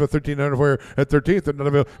 1300 where at 13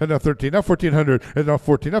 and now 13 now 1400 and now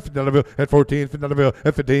 14 up at 14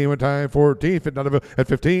 at 15 one time 14 at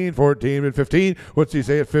 15 14 and 15. What's he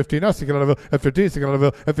say at 15 now at 15 at 15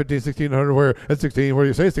 1600 where at 16 where do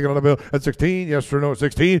you say at 16 yes or no at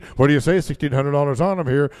 16 what do you say $1,600 on him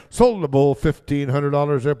here. Sold the bull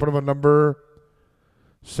 $1,500 there. Put him on number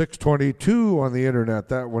 622 on the internet.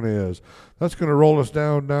 That one is. That's going to roll us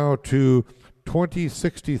down now to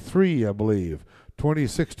 2063, I believe.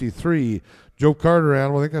 2063. Joe Carter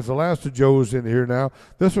animal. I think that's the last of Joe's in here now.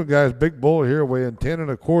 This one, guys, big bull here weighing 10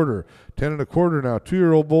 and a quarter. 10 and a quarter now.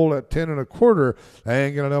 2-year-old bull at 10 and a quarter.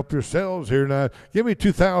 And going to help yourselves here now. Give me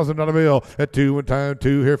 $2,000 bill at 2 one time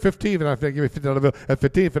 2 here. 15 and I think give me $50 bill at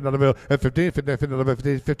 15 $50 bill at 15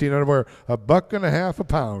 15 underwear. $1.50 a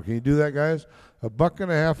pound. Can you do that, guys?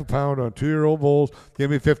 $1.50 a pound on 2-year-old bulls.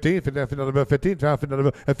 Give me 15 $50 bill 15 $50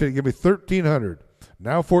 bill at 15. Give me $1,300.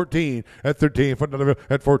 Now 14 at 13 foot bill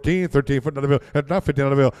at 14 13 foot bill at now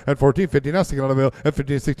 $15 bill at 14 50 now $16 bill at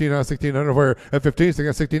 15 16 now 1600 where at 15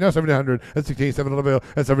 16 now 1700 at 16 $7 bill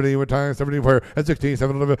at 17 one time 17 where at 16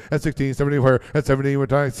 $7 bill at 16 70 where at 17 one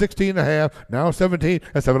time 16 and a half now 17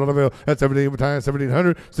 at $7 bill at 17 one time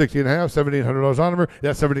 1700 16 and a half $1,700 on number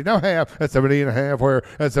at 70 now half at 17 and a half where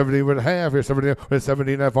at 17 and a half here 17 at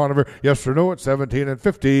 17 and a half on number yes or no at 17 and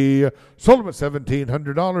 50 sold him at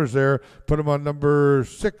 $1,700 there. Put him on number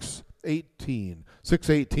 618.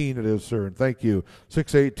 618 it is, sir. And thank you.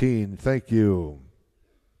 618. Thank you.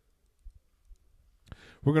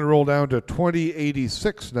 We're going to roll down to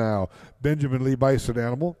 2086 now. Benjamin Lee Bison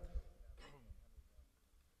animal.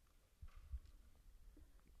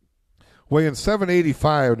 Weighing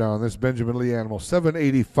 785 now on this Benjamin Lee animal.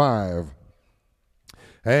 785.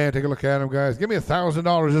 And take a look at him, guys. Give me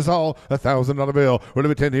 $1,000. That's all. $1,000 bill. We're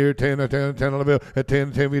going to be 10 here, 10 $10 bill. At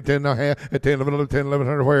 10, 10 now half. At 10, 11, 10,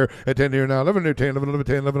 1100 where? At 10 here now. 11 here, 10, 11,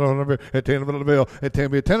 10, 1100. At 10, 11 bill. At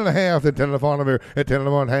 10, be 10 and a half. Then 10 and a half on here. At 10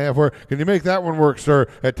 and a half where? Can you make that one work, sir?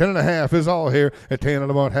 At 10 and a half is all here. At 10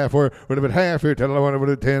 and a half where? Would have been half here. 10 and a half. Would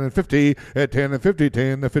have been 10 and 50. At 10 and 50,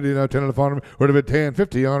 10 and 50 now. 10 and a half on him. Would have been 10,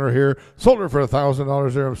 50 on her here. Sold her for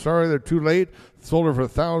 $1,000 there. I'm sorry, they're too late. Sold her for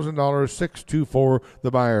 $1,000. 624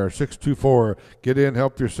 the buyer. 624. Get in,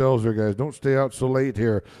 help yourselves there, guys. Don't stay out so late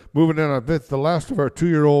here. Moving in a bit, the last of our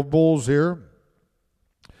 2-year-old bulls here.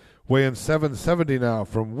 Weighing 770 now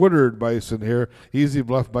from Woodard Bison here. Easy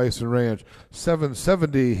Bluff Bison Ranch.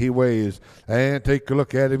 770 he weighs. And take a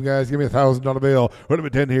look at him, guys. Give me $1,000 bill. Would have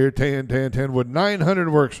been 10 here. 10, 10, 10. Would 900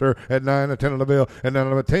 work, sir? At 9 and 10 on the bill. At 9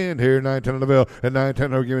 and 10 here. 9, 10 on the bill. At 9, 10.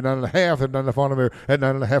 Give me 9 and a half. At 9 and a half here. At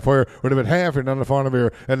 9 and a half where? Would have been half here. 9 and a half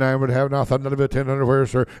here. At 9 would have now 1,000 on the bill. 10 on where,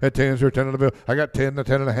 sir? At 10 here. 10 on the bill. I got 10 and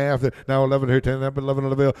 10 and a half. Now 11 here. 10 and 11 on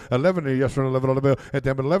the bill. 11 here. Yes, sir. 11 on the bill. At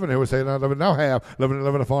 10 but 11 here. We say now 11 now half. 11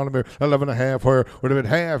 11 on here. 11 and a half where? Would have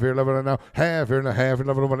been half here. 11 and now half here and a half.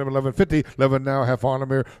 11 11 50. 11 now half on him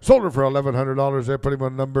here. Sold her for $1,100 there. Put him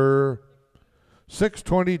on number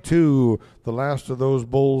 622. The last of those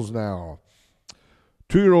bulls now.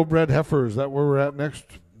 2-year-old bred heifers. Is that where we're at next?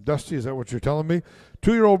 Dusty, is that what you're telling me?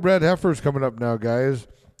 2-year-old bred heifers coming up now, guys.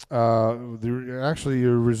 Actually,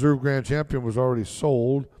 your reserve grand champion was already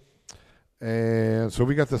sold. And so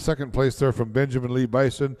we got the second place there from Benjamin Lee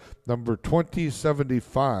Bison, number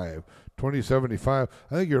 2075. 2075.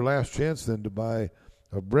 I think your last chance then to buy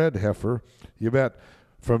a bred heifer. You bet.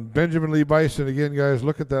 From Benjamin Lee Bison again, guys.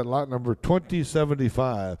 Look at that lot number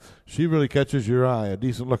 2075. She really catches your eye. A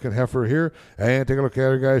decent looking heifer here. And take a look at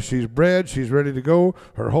her, guys. She's bred. She's ready to go.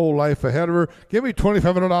 Her whole life ahead of her. Give me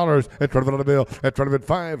 $2,500 at $20 bill. At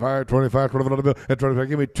 $25, higher, $25, $20 bill. At $25,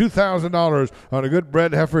 give me $2,000 on a good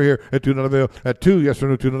bred heifer here at $2 bill. At $2, yes or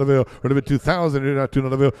no, $2 bill. Or at $2,000, you're not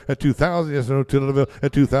 $2 bill. At $2,000, yes or no, $2 bill.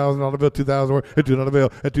 At $2,000 bill, $2,000 at $2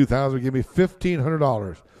 bill. At $2,000, give me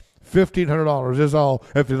 $1,500. $1,500 is all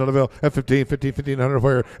at $15 bill. At 15, 15, 1,500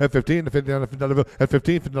 where? At 15 to 15 $15 bill. At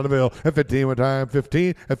 15, $15 bill. At 15 one time.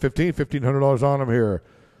 15 at 15, $1,500 on them here.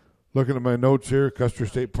 Looking at my notes here, Custer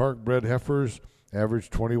State Park bred heifers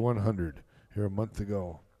averaged 2,100 here a month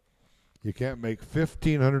ago. You can't make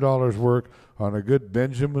 $1,500 work on a good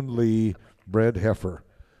Benjamin Lee bred heifer.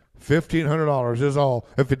 $1,500 is all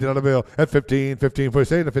at $15 bill. At 15, 15, at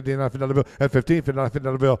 $15 bill. At 15,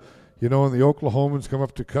 $15 bill. You know, when the Oklahomans come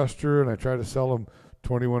up to Custer and I try to sell them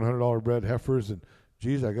 $2,100 bred heifers, and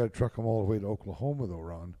geez, I got to truck them all the way to Oklahoma though,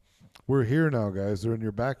 Ron. We're here now, guys. They're in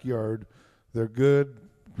your backyard. They're good.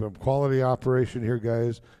 From quality operation here,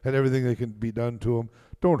 guys. Had everything that can be done to them.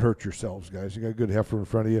 Don't hurt yourselves, guys. You got a good heifer in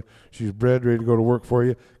front of you. She's bred, ready to go to work for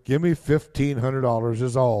you. Give me $1,500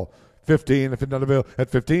 is all. 15 if it's not a bill. At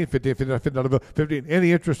 15, 15 if it's not a bill. 15.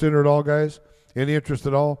 Any interest in her at all, guys? Any interest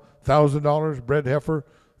at all? $1,000 bred heifer.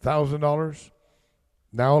 $1,000.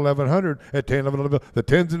 Now 1,100 at 10, 11 bill. The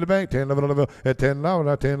 10's in the bank. 10, 11 bill. At 10 now,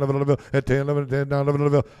 not 10, 11 bill. At 10, 11, 10 now, 11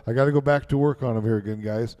 bill. I got to go back to work on them here again,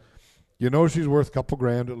 guys. You know she's worth a couple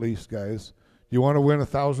grand at least, guys. You want to win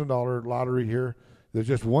 $1,000 lottery here? There's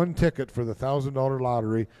just one ticket for the $1,000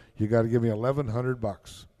 lottery. You got to give me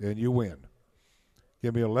 $1,100 and you win.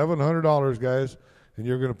 Give me $1,100, guys, and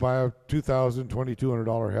you're going to buy a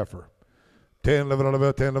 $2,200 heifer. 10, 11 on the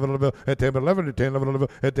bill, 10, 11 on the bill, at 10, 11, 10, 11 on the bill,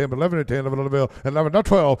 at 10, 11, and 10, 11 on the bill, and 11, not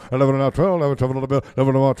 12, 11, not 12, 11, 12 on the bill,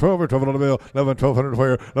 11, on 12, or 12 on the bill, 11, 1200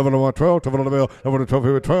 where, 11, on 12, 12 on the bill, 11,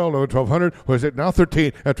 12, 12, 11, 1200, where's it now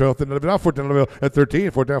 13, at 12, now 14 on the bill, at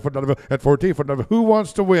 13, 14, 14 on the bill, at 14, 14 on the bill. Who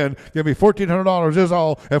wants to win? Give me $1,400 is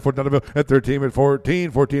all, at 14 on the bill, at 13, at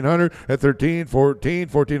 14, 1400, at 13, 14,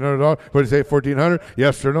 $1,400, what do you say, 1,400,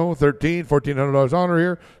 yes or no, 13, $1,400 on her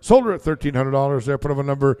here, sold her at $1,300 there, put up a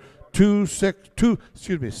number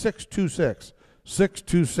 626.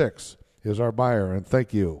 626 is our buyer, and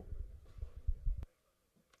thank you.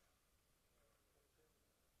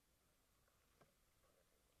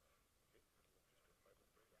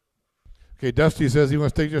 Okay, Dusty says he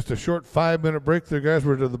wants to take just a short 5-minute break there, guys.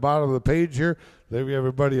 We're to the bottom of the page here. Give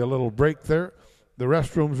everybody a little break there. The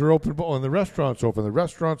restrooms are open, and the restaurant's open. The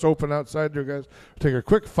restaurant's open outside there, guys. Take a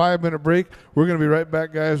quick 5-minute break. We're going to be right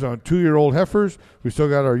back, guys, on 2-year-old heifers. We still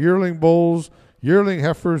got our yearling bulls, yearling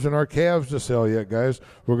heifers, and our calves to sell yet, guys.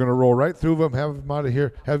 We're going to roll right through them, have them out of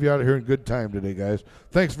here, have you out of here in good time today, guys.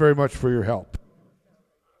 Thanks very much for your help.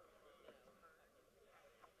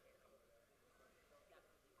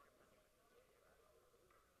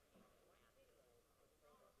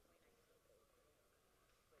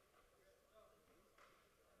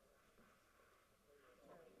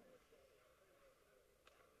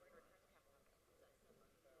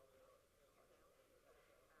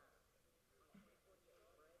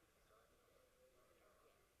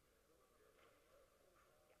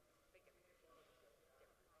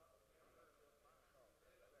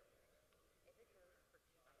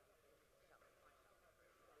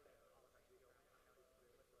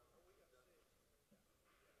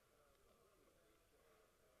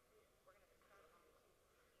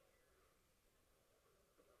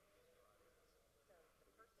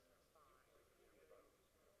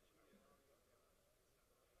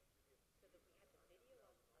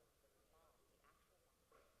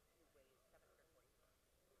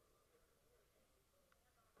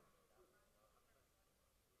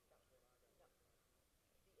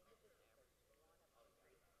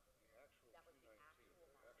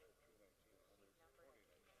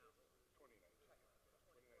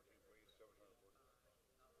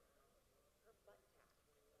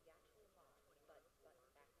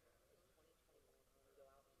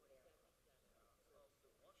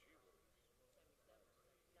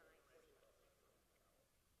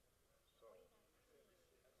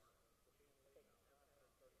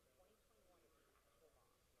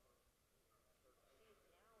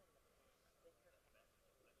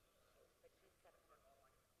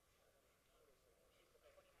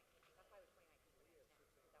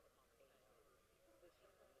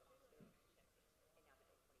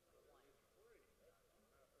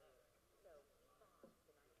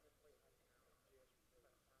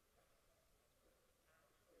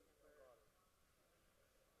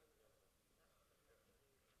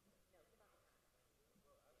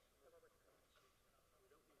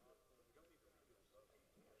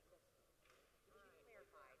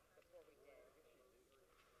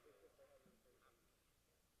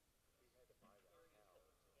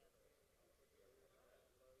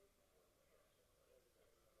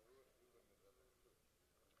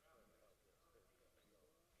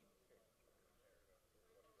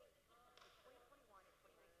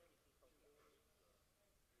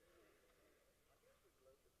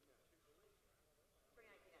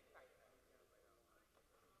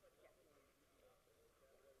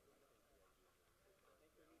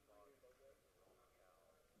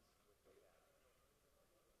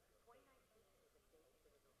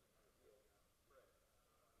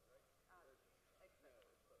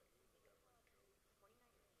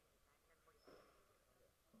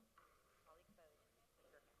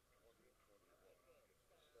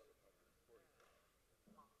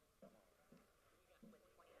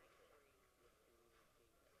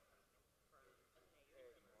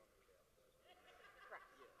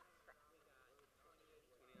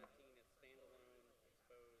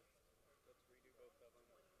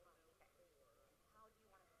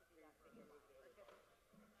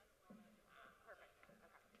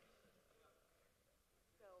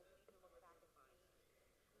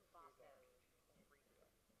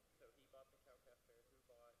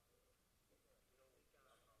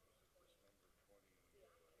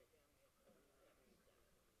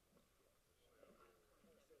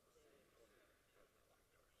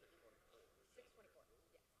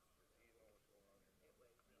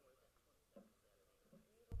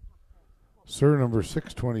 Sir, number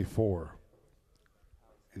 624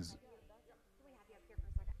 is. Which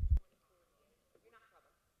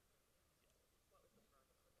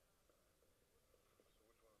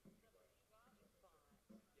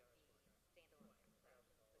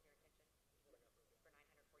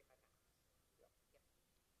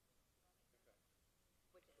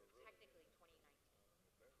is technically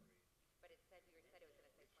 2019, but it said it was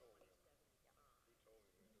going to say 2027. So he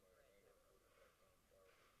knew what he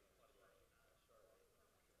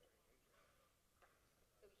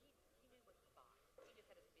bought. He just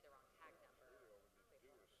said it would be the wrong tag number. But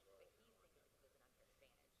he's thinking this is an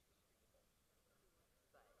unfair advantage.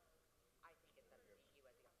 But I think it's up to you as the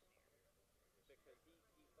auctioneer. Because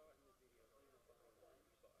he thought in the video he was buying one spot with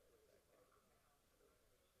that cow.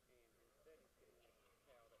 And instead he's getting a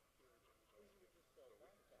cow that appears to be we would just sell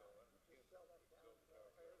that cow. Just sell that cow and pay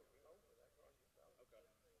everything over. That's all you sell. Okay.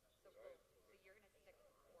 So you're going to stick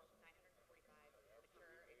for 945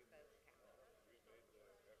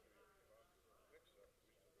 mature exposed cow. Yes,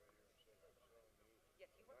 you were correct.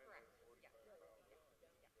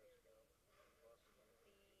 Yes.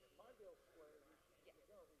 My bill square used to Yes.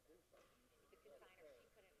 go reduce that. The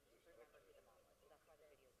consigner, she couldn't remember who the mom was, so that's why the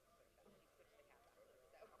video was switched up. She switched the cows out.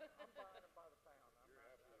 So. I'm buying them by the pound. I'm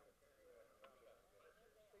not. So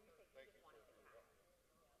you think he just wanted the cow?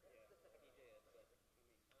 Specifically. He did,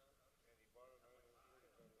 but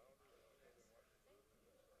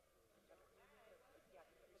Yeah,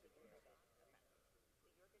 because it was a good stuff. Okay.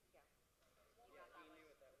 So you're good to go. You got that he one. knew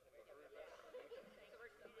it that way. So we're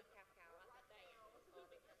going to do calf cow. Trying to get all the swings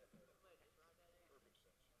for just so there's no confusion of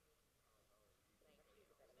seeing the wrong, because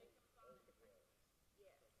the cow looks great.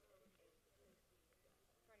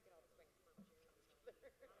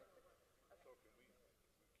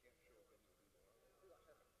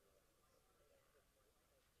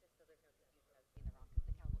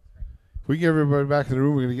 If we get everybody back in the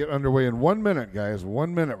room, we're going to get underway in 1 minute, guys.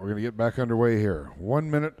 1 minute. We're going to get back underway here.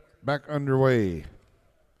 1 minute, back underway.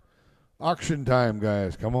 Auction time,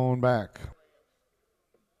 guys. Come on back.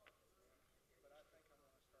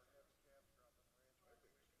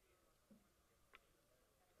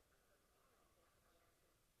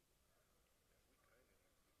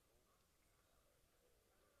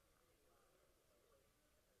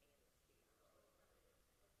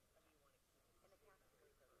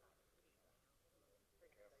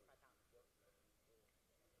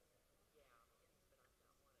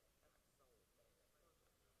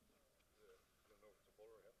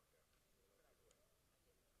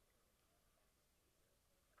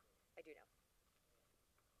 I do know.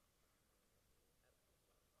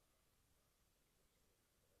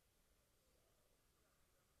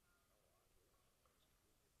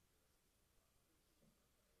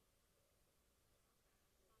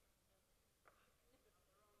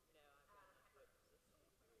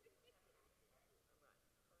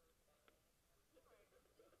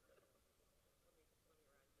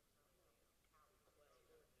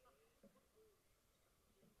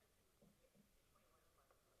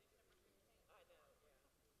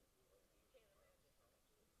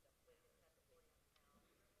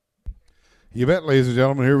 You bet, ladies and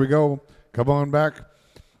gentlemen. Here we go. Come on back.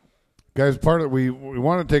 Guys, part of we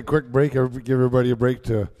want to take a quick break, give everybody a break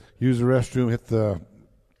to use the restroom, hit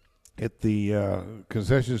the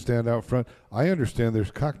concession stand out front. I understand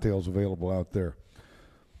there's cocktails available out there.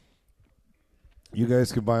 You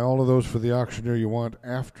guys can buy all of those for the auctioneer you want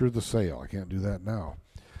after the sale. I can't do that now.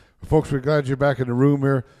 Folks, we're glad you're back in the room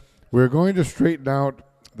here. We're going to straighten out.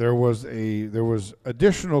 There was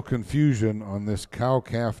additional confusion on this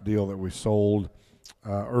cow-calf deal that we sold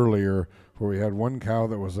earlier, where we had one cow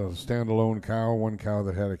that was a standalone cow, one cow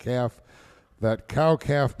that had a calf. That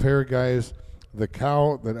cow-calf pair, guys, the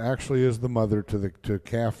cow that actually is the mother to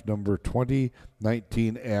calf number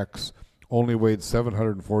 2019X only weighed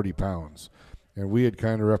 740 pounds. And we had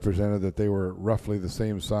kind of represented that they were roughly the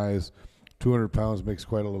same size. 200 pounds makes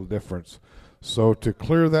quite a little difference. So to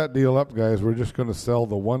clear that deal up, guys, we're just going to sell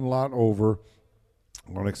the one lot over.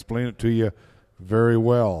 I'm going to explain it to you very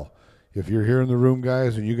well. If you're here in the room,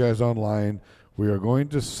 guys, and you guys online, we are going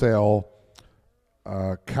to sell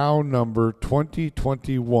cow number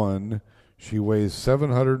 2021. She weighs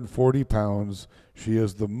 740 pounds. She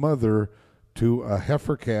is the mother to a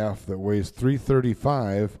heifer calf that weighs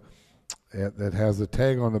 335 that has a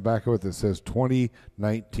tag on the back of it that says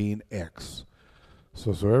 2019X.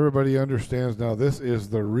 So everybody understands now this is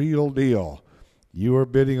the real deal. You are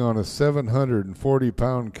bidding on a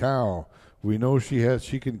 740-pound cow. We know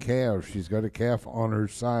she can calve. She's got a calf on her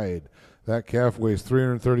side. That calf weighs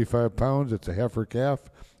 335 pounds. It's a heifer calf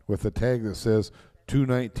with a tag that says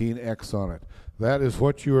 219X on it. That is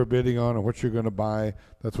what you are bidding on and what you're going to buy.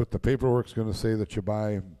 That's what the paperwork's going to say that you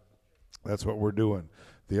buy. That's what we're doing.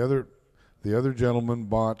 The other gentleman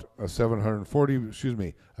bought a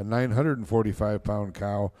 945-pound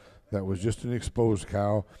cow that was just an exposed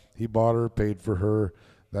cow. He bought her, paid for her.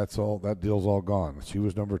 That's all. That deal's all gone. She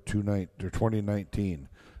was number 2019.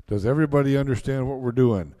 Does everybody understand what we're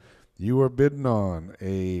doing? You are bidding on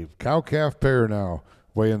a cow-calf pair now,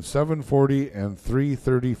 weighing 740 and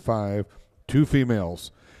 335, 2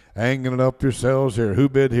 females. Hanging it up yourselves here. Who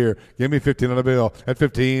bid here? Give me 15 on the bill. At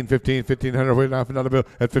 15, 15, 1500. Wait, not on the bill.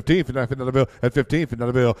 At 15, 15 on the bill. At 15, 15 on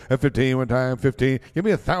the bill. At 15, one time, 15. Give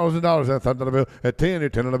me $1,000. At $1,000 on the bill. At 10, you're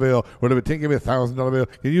 10 on the bill. What about 10? Give me $1,000 bill.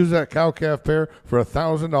 You use that cow calf pair for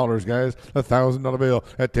 $1,000, guys. $1,000 bill.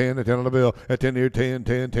 At 10, at 10 on the bill. At 10, you're 10,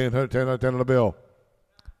 10, 10, 10, 10, 10 on the bill.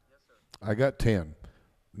 I got 10.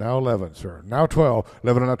 Now 11, sir. Now 12.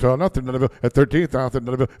 11 and 12. Nothing on the bill. At 13, nothing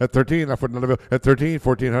on the bill. At 13, nothing on the bill. At 13,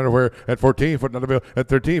 1400 where? At 14, foot on the bill. At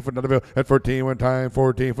 13, foot on the bill. At 14, one time.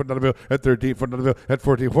 14, foot on the bill. At 13, foot on the bill. At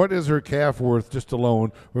 14. What is her calf worth just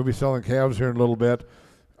alone? We'll be selling calves here in a little bit.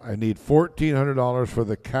 I need $1,400 for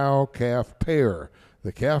the cow-calf pair.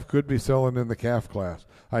 The calf could be selling in the calf class.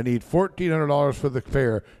 I need $1,400 for the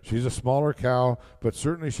pair. She's a smaller cow, but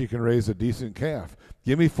certainly she can raise a decent calf.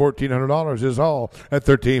 Give me $1,400 is all. At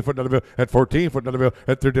 13 foot on the bill. At 14 foot on the bill.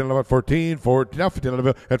 At 13 about 14. 14 now 15 on the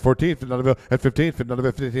bill. At 14 foot on the bill. At 15 foot on the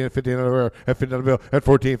bill. 15 15 on the bill. At 15 on the bill. At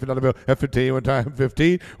 14 foot on the bill. At 15 one time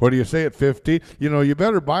 15. What do you say at 50? You know you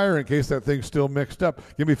better buy her in case that thing's still mixed up.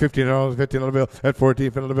 Give me $15. 15 on the bill. At 14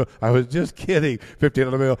 foot on the bill. I was just kidding. 15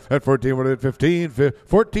 on the bill. At 14 what at 15?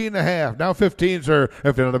 14 and a half. Now 15 sir.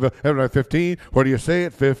 At 15 on the bill. At 15. What do you say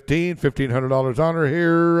at 15? $1,500 on her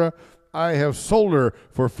here. I have sold her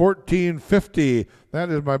for $1,450. That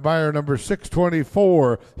is my buyer number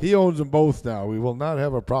 624. He owns them both now. We will not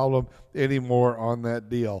have a problem anymore on that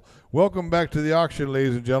deal. Welcome back to the auction,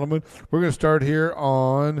 ladies and gentlemen. We're going to start here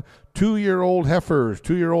on 2-year-old heifers.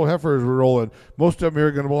 2-year-old heifers we're rolling. Most of them here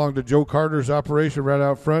are going to belong to Joe Carter's operation right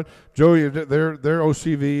out front. Joe, they're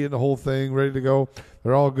OCV and the whole thing ready to go.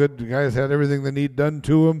 They're all good. The guys had everything they need done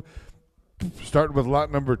to them. Starting with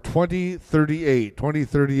lot number 2038.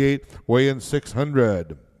 2038, weighing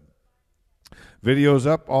 600. Video's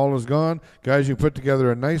up, all is gone. Guys, you put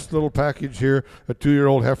together a nice little package here of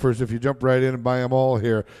 2-year-old heifers if you jump right in and buy them all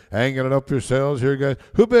here. Hanging it up yourselves here, guys.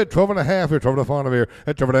 Who bid 12 and a half here? 12 and a half here.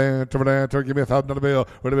 At 12 and a half, give me $1,000 bill.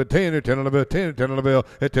 Would have been 10 or 10 on the bill, 10 or 10 on the bill.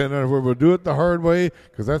 At 10 on the bill, we'll do it the hard way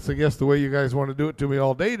because that's, I guess, the way you guys want to do it to me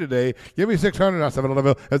all day today. Give me 600, not 7 on the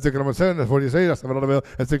bill. At 6 on 7, that's what do you say? That's 7 on the bill.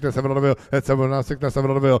 At 6 to 7 on the bill. At 7 now 6 to 7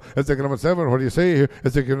 on the bill. At 6 on 7, what do you say here?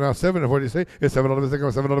 At 6 now 7, what do you say? It's 7 on the bill. 6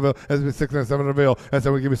 on 7 on the bill. At 6 and 7 on the bill. At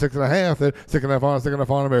 7, give me 6 and a half. Then 6 and a half on, 6 and a half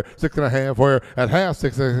on here. 6 and a half where at half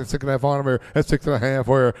 6 and a half on here. At 6 and a half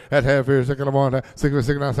where at half here 6 and a half on 6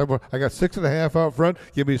 and a half 7. I got 6 and a half out front.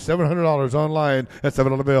 Give me $700 online at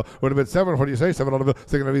 7 on the bill. Would have been 7. What do you say? 7 on the bill.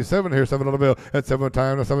 6 and a half 7 here. 7 on the bill. At 7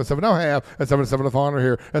 time. 7 now half. At 7 7 and a half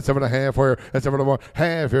here. At 7 and a half where at 7 and 1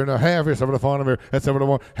 half here. Now half here. 7 and a half here. At 7 and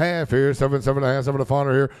 1 half here. 7 7 and a half. 7 and a half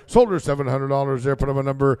here. Sold her $700 there. Put them a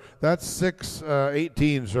number. That's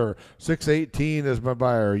 618, sir. 618 is my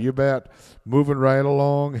buyer. You bet. Moving right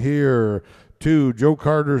along here to Joe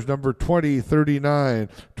Carter's number 2039.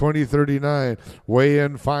 2039. Weigh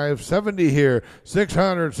in 570 here.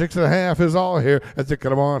 600. 6 and a half is all here. That's 6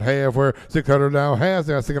 and a half. Half where 600 now has.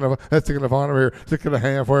 That's 6 and a half. That's 6 and a half on here. 6 and a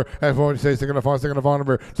half where. That's what you say. 6 and a half. 6 and a half on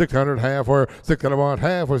here. 600 half where. 6 and a half.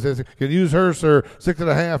 Half where. Says can use her, sir. 6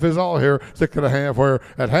 and a half is all here. 6 and a half where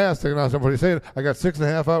at half. 6 and a half. Somebody saying I got 6 and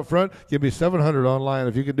a half out front. Give me 700 online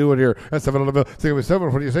if you can do it here. That's 7 on the bill.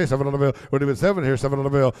 7. What do you say? 7 on the bill. Would have been 7 here. 7 on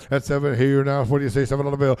the bill. At 7 here now. What do you say? 7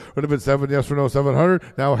 on the bill. Would have been 7. Yes or no? 700.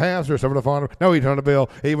 Now halves or 7 on. Now 800 on the bill.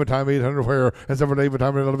 Even time 800 where? And 7 even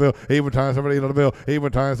time 8 on the bill. Even time 7 8 on the bill.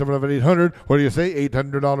 Even time 7 800. What do you say?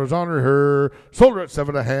 $800 on her. Sold her at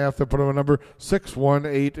 7 and a half. They put on a number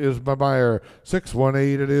 618 is my buyer.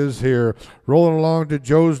 618 it is here. Rolling along to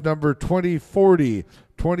Joe's number 2040.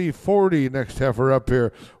 2040 next heifer up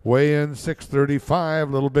here. Weigh in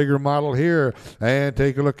 635, little bigger model here. And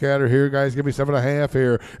take a look at her here, guys. Give me 7 and a half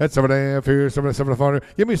here. At 7 and a half here, 7 and a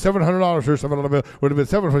half. Give me $700 here, 7 on the bill. Would have been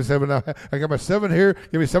 727 now. I got my 7 here.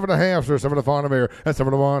 Give me 7 and a half, sir. 7 and a half here. At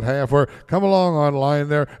 7 and 1 half where. Come along online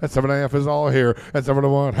there. At 7 and a half is all here. At 7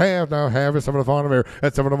 and 1 half. Now half is 7 and a half here.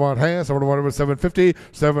 At 7 and 1 half. 7 and 1 was 750.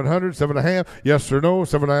 700. 7 and a half. Yes or no?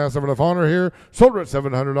 7 and a half. 7 and a half here. Sold her at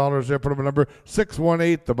 $700 there. Put up a number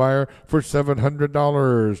 618. The buyer for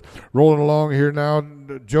 $700. Rolling along here now,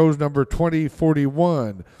 Joe's number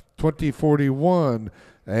 2041. 2041.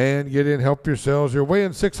 And get in, help yourselves. You're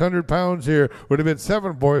weighing 600 pounds here. Would have been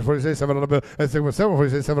 7, boys. What do you say? 7 on the bill. And 7. What do you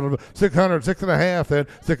say? 7 on the bill. 600, 6.5. Then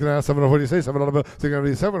 6.5. 7. What do you say? 7 on the bill.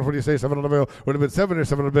 607. What do you say? 7 on the bill. Would have been 7 or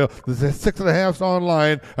 7 on the bill. The 6.5's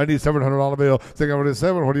online. I need 700 on the bill.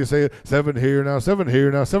 607. What do you say? 7 here now. 7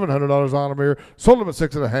 here now. $700 on them here. Sold them at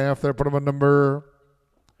 6.5. There. Put them on number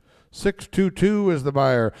 622 is the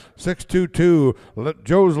buyer. 622.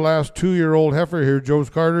 Joe's last 2-year-old heifer here.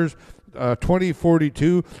 Joe's Carter's.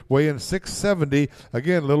 2042, weighing 670.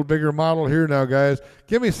 Again, a little bigger model here now, guys.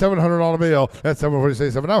 Give me $700 bill. That's 7. What do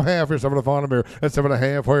you say? 7.5 here. 7 on here. That's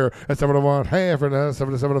 7.5 where? That's 7.5 and that's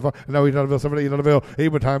 7.75. And now $800 bill. 7 bill.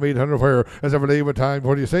 Even time 800 where? That's 7 even time.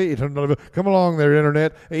 What do you say? $800 bill. Come along there,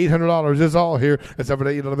 internet. $800 is all here. That's 7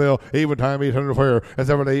 $800 bill. Even time 800 where? That's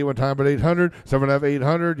 7 even time but 800. 7.5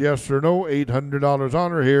 800. Yes or no? $800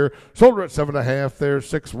 on her here. Sold her at 7.5 there.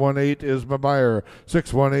 618 is my buyer.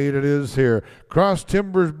 618 it is here. Cross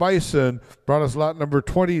Timbers Bison brought us lot number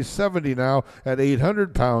 2070 now at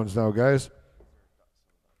 800 pounds now, guys.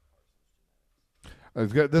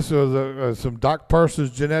 I've got this was some Doc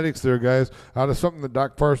Parsons genetics there, guys, out of something that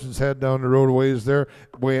Doc Parsons had down the roadways there,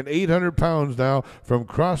 weighing 800 pounds now from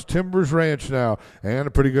Cross Timbers Ranch now, and a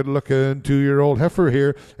pretty good looking 2-year-old heifer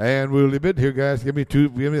here. And we'll bid here, guys. Give me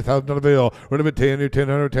 $1,000 bill. We're gonna bid 10 here, 10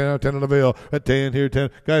 on the bill. At 10 here, 10.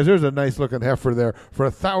 Guys, there's a nice looking heifer there for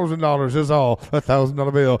 $1,000 is all.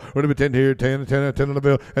 $1,000 bill. We're gonna bid 10 here, 10 on the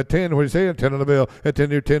bill. At 10, what do you say? 10 on the bill. At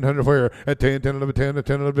 10 here, 10 where? At 10 on the 10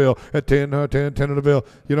 on the bill. At 10 on the bill.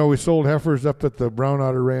 You know, we sold heifers up at the Brown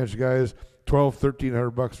Otter Ranch, guys,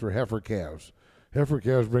 $1,300 for heifer calves. Heifer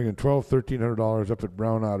calves bringing $1,300 up at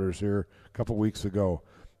Brown Otters here a couple weeks ago.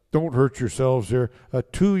 Don't hurt yourselves here. A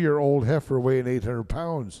 2-year-old heifer weighing 800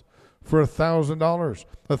 pounds for $1,000.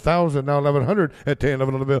 1,000 now 1,100 at 10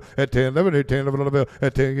 11 on the bill at 10 11 here 10 11 on the bill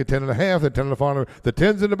at 10 get 10 and a half at 10 on the farm. The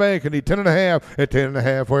 10's in the bank and need 10 and a half at 10 and a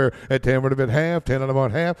half where at 10 would have been half 10 and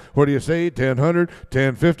about half. What do you say? 1000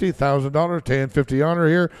 1050 $1,000 1050 on her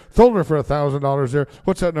here. Sold her for $1,000 there.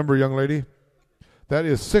 What's that number, young lady? That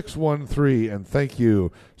is 613 and thank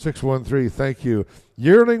you 613. Thank you.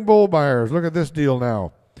 Yearling bull buyers. Look at this deal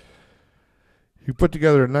now. You put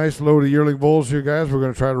together a nice load of yearling bulls here, guys. We're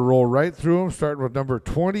going to try to roll right through them, starting with number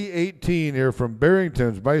 2018 here from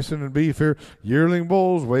Barrington's Bison and Beef here. Yearling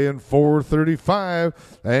bulls weighing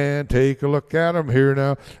 435. And take a look at them here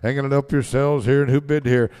now. Hanging it up yourselves here. And who bid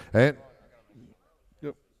here? And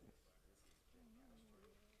yep.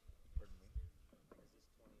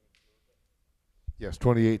 Yes,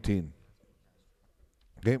 2018.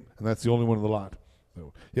 Okay, and that's the only one in the lot.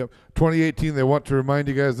 So, yep, 2018. They want to remind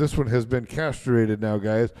you guys this one has been castrated now,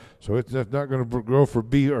 guys. So it's not going to grow for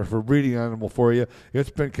or for breeding animal for you. It's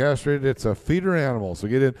been castrated. It's a feeder animal. So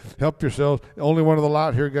get in, help yourselves. Only one of the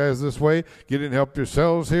lot here, guys. This way, get in, help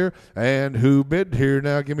yourselves here. And who bid here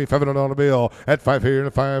now? Give me $500 bill at 5 here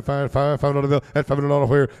and $500 bill at $500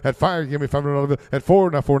 here at 5. Give me $500 bill at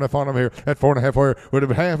 4. Now 4.5 on them here at 4.5 where would have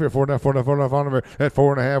been half here 4.5 on them here at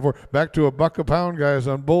 4.5. We're back to $1 a pound, guys,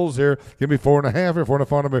 on bulls here. Give me 4.5 here.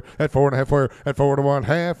 4.5 on them at 4.5 where at 4 to 1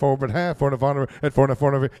 half 4 but half 4.5 on them at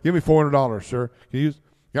 4.5 give me $400, sir. Can you use?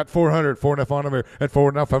 Got 400 4.5 on them here at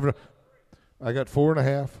 4 now 500. I got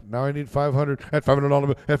 4.5. Now I need 500 at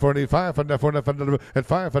 $500 at 4.5 at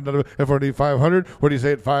 5 at 4.500. What do you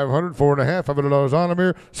say at 500? 4.5 $500 on them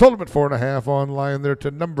here. Sold them at 4.5 online there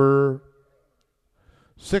to number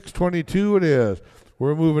 622. It is.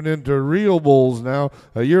 We're moving into real bulls now.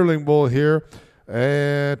 A yearling bull here.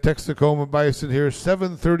 And Texacoma Bison here,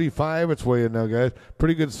 735. It's weighing now, guys.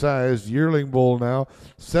 Pretty good size yearling bull now,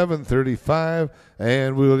 735.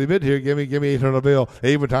 And we will bid here. Give me $800 bill.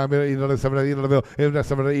 Even time, $800 bill. Even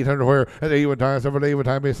 800 where at even time, even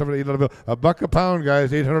time, $800 bill. $1 a pound,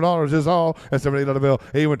 guys. $800 is all. At $800 bill.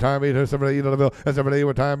 Even time, $800 bill. At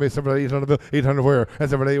even time, $800 bill. 800 where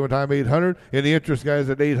at even time, 800. In the interest, guys,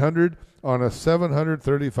 at 800. On a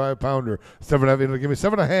 735 pounder. 7.5, give me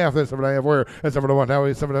 7.5, then 7.5 where? At 7.1, now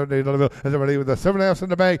he's 7.8 on the bill. At 7.8 with the 7.5 in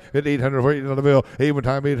the bank. At 800 where? 8 on the bill. 8 one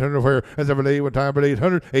time, 800 where? At 7.8 one time, but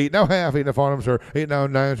 800. 8 now half, 8 on them, sir. 8 now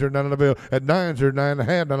 9, sir, 9 on the bill. At 9, sir, 9.5,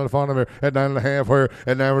 9 on the phone here. At 9.5 where?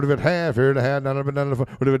 At 9 would have been half here. To have 9 on the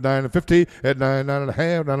would have been 9.50. At 9,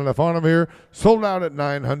 9.5, 9 on the phone here. Sold out at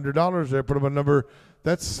 $900 there. Put them a number.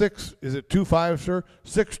 That's 6. Is it 25, sir?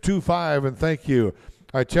 625, and thank you.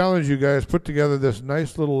 I challenge you guys, put together this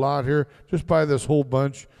nice little lot here. Just buy this whole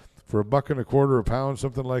bunch for $1.25 a pound,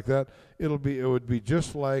 something like that. It would be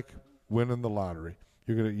just like winning the lottery.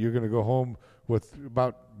 You're gonna go home with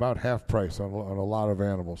about half price on a lot of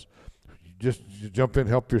animals. just jump in,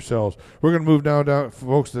 help yourselves. We're going to move now down,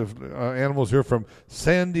 folks, to animals here from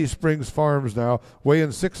Sandy Springs Farms now,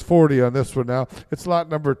 weighing 640 on this one now. It's lot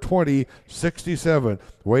number 2067,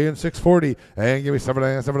 weighing 640, and give me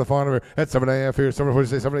 7.5, 7 to fawn over. That's 7.5 here, 7.40,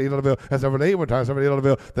 say 7.8 on the bill. That's 7.8 one time, 7.8 on the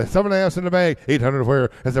bill. That's 7.5 in the bag, 800 where?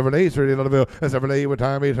 That's 7.8, 30 on the bill. That's 7.8 one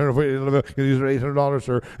time, 800 on the bill. You use it $800,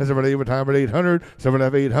 sir. That's 7.8 one time at 800,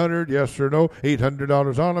 7.5, 800, yes or no?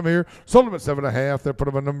 $800 on them here. Sold them at 7.5. That put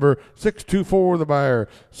them on number 624, the buyer.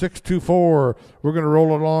 624. We're going to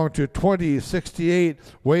roll along to 2068,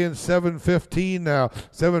 weighing 715 now.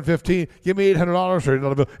 715. Give me $800 for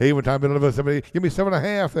 $8 bill. 8 one time, $8 bill. 7.8. Give me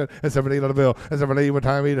 7.5 then. And 7.8 on the bill. And 7.8 one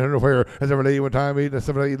time, 800 where? And 7.8 one time,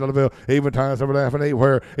 7.8 on the bill. 8 one time, 7.5 and 8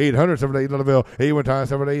 where? 800, 7.8 on the bill. 8 one time,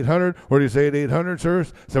 7.800. Where do you say at 800, sir?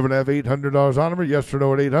 7.5, $800 on them. Yes or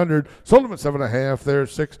no at 800. Sold them at 7.5.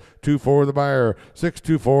 There's 624, the buyer.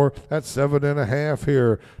 624. That's 7.5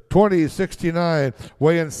 here. 2069,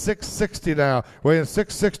 weighing 660 now, weighing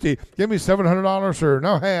 660. Give me $700, sir.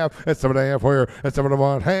 Now half. That's 7.5 where? That's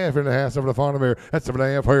 7.1 half and a half. 7 to fawn here. That's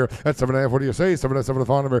 7.5 where? That's 7.5. What do you say? 7 to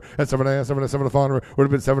fawn here. That's 7.5. 7 to fawn here.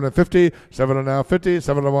 Would have been 7.50. 7 to now 50.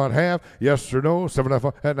 7 to 1 half. Yes or no?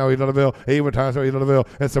 7.5. That now $8 bill. 8 one time. So $8 bill.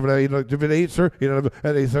 That's 7.8. Give me 8, sir. $8 bill.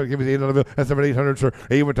 That's 8, sir. Give me the $8 bill. That's 7.800, sir.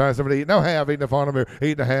 8 one time. 7.8. Now half. 8 to fawn here.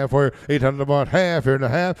 8.5 where? 800 to 1 half here and a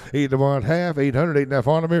half. 8 to 1 half. 800. 8.5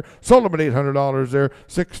 on here. Sold them at $800 there.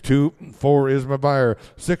 624 is my buyer.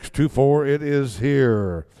 624 it is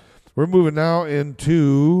here. We're moving now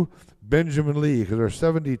into Benjamin Lee because our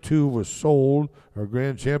 72 was sold, our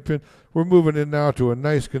grand champion. We're moving in now to a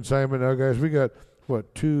nice consignment now, guys. We got,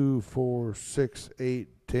 what, 2, 4, 6, 8,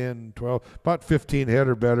 10, 12, about 15 head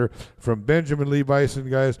or better from Benjamin Lee Bison,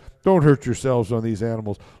 guys. Don't hurt yourselves on these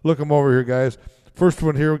animals. Look them over here, guys. First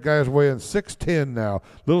one here, guys, weighing 610 now. A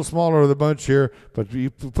little smaller of the bunch here, but you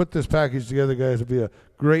put this package together, guys, it'll be a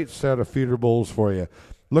great set of feeder bulls for you.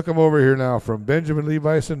 Look them over here now from Benjamin Lee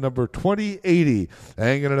Bison, number 2080.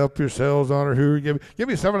 Hanging it up yourselves on her here. Give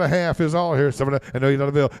me 7.5 is all here. 7. I know you're not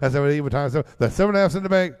a bill. That's 7.8 times 7. That's 7.5 in the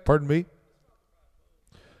bank. Pardon me.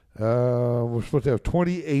 We're supposed to have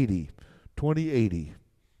 2080. 2080.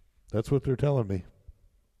 That's what they're telling me.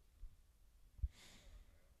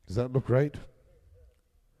 Does that look right?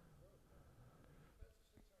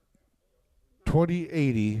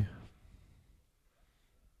 2080.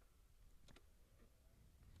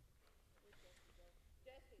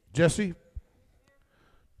 Jesse,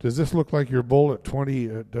 does this look like your bull at 20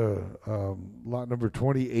 at lot number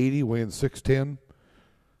 2080 weighing 610?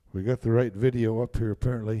 We got the right video up here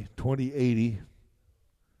apparently. 2080.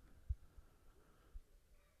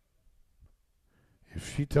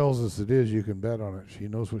 If she tells us it is, you can bet on it. She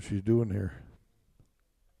knows what she's doing here.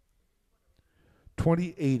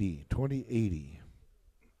 2080, 2080.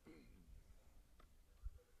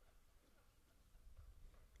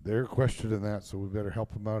 They're questioning that, so we better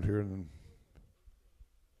help them out here. And then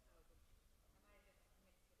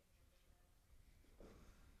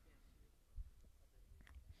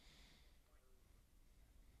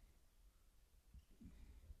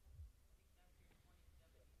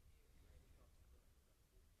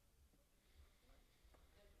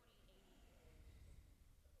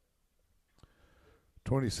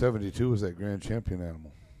 $20.72 was that grand champion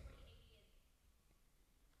animal.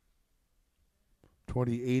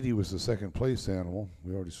 2080 was the second place animal.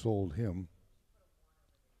 We already sold him.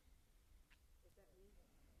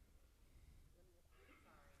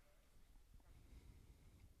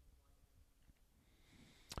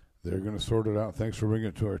 They're going to sort it out. Thanks for bringing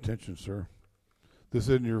it to our attention, sir. This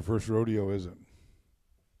isn't your first rodeo, is it?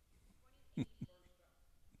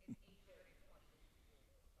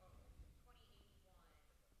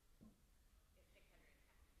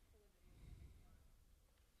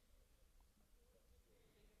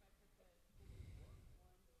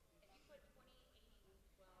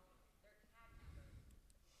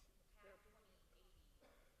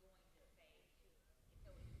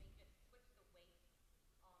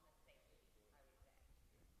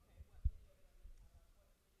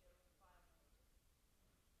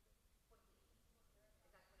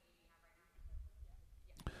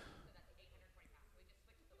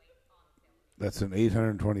 That's an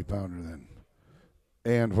 820 pounder then.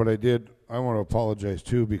 And what I did, I want to apologize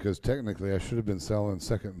too, because technically I should have been selling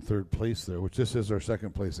second and third place there, which this is our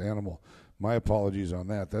second place animal. My apologies on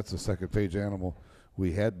that. That's a second page animal.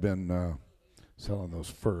 We had been selling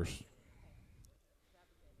those first.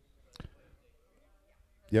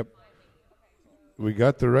 Yep. We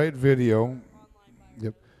got the right video.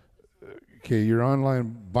 Yep. Okay, your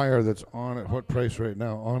online buyer that's on at what price right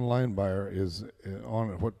now? Online buyer is on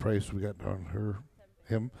at what price we got on her?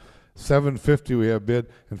 him. 750 we have bid,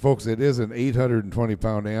 and folks, it is an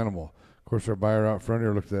 820-pound animal. Of course, our buyer out front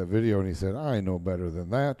here looked at that video and he said, I know better than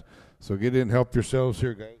that. So get in, help yourselves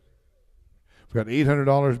here, guys. We've got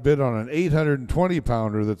 $800 bid on an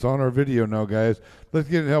 820-pounder that's on our video now, guys. Let's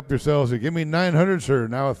get in and help yourselves here. Give me 900, sir.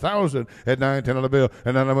 Now 1,000 at 910 on the bill.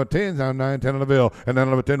 And now number 10 now 910 on the bill. And now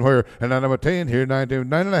number 10 where? And now number 10 here,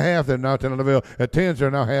 9.5, then now 10 on the bill. At 10, sir,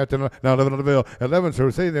 now half 10, now 11 on the bill. 11, sir,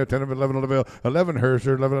 say there, 10, 11 on the bill. 11, her,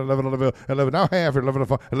 sir, 11 on the bill. 11, now half,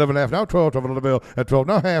 11 half, now 12 on the bill. At 12,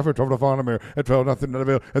 now half, or 12 on the mirror. At 12, nothing on the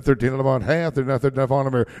bill. At 13, on half, then nothing on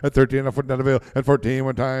the mirror. At 13, a foot on the bill. At 14,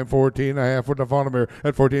 one time, 14 and a half, foot on the mirror.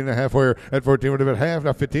 At 14 and a half, where? At 14 would have been half,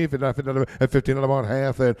 now 15, at 15 on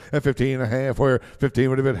half, then. At 15 and a half, where? 15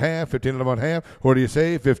 would have been half, 15 and about half. What do you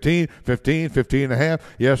say? 15 and a half.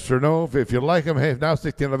 Yes or no? If you like them, half. Now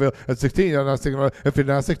 16 on the bill. At 16, now 16 on the bill. If you're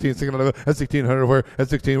now 16 on the bill. At 1600, where? At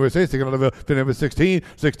 16, where? Say 16 on the bill. Finish with 16.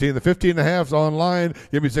 The 15 and a half's online.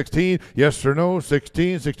 Give me 16. Yes or no?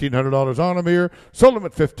 16. $1,600 on them here. Sold them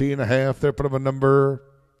at 15 and a half. There, put them a number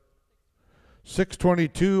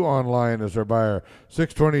 622 online as our buyer.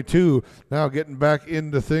 622. Now getting back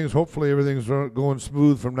into things. Hopefully everything's going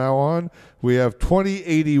smooth from now on. We have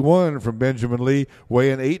 2081 from Benjamin Lee,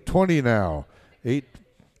 weighing 820 now.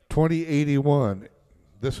 2081.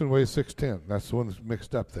 This one weighs 610. That's the one that's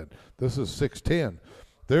mixed up then. This is 610.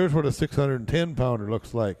 There's what a 610-pounder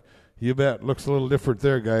looks like. You bet. Looks a little different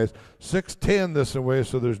there, guys. 610 this way,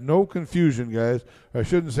 so there's no confusion, guys. I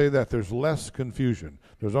shouldn't say that. There's less confusion.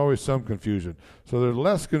 There's always some confusion. So there's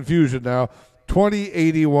less confusion now.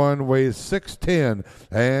 2081 weighs 610.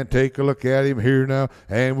 And take a look at him here now.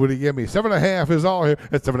 And would he give me 7.5 is all here.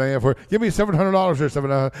 At 7.5 where? Give me $700 here.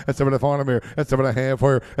 7.5 at 7.5 on him here. At 7.5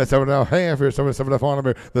 where? At 7.5 here. 7.5 on him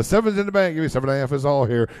here. The 7's in the bank. Give me 7.5 is all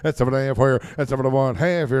here. At 7.5 where? At 7.1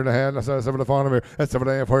 half here and a half. 7.5 on him here. At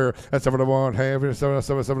 7.5 where? At 7.1 half here.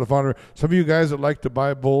 7.5 on him here. Some of you guys that like to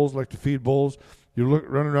buy bulls, like to feed bulls, you look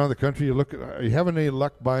running around the country, you look at, are you having any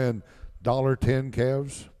luck buying $1.10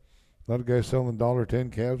 calves? A lot of guys selling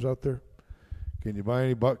 $1.10 calves out there. Can you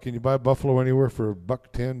buy buffalo anywhere for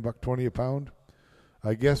 $1.10, $1.20 a pound?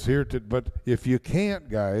 I guess here but if you can't,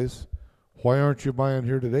 guys, why aren't you buying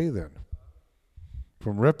here today then?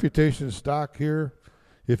 From Reputation Stock here,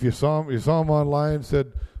 if you saw them online,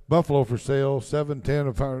 said buffalo for sale, $7.10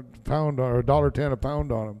 a pound or $1.10 a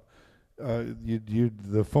pound on them,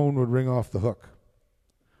 the phone would ring off the hook.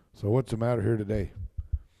 So what's the matter here today?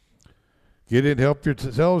 Get in, help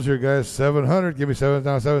yourselves here, guys. 700. Give me 7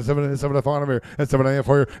 now. 7 on here. And 7.5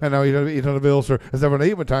 for you. And now 8 on the bill, sir. And 7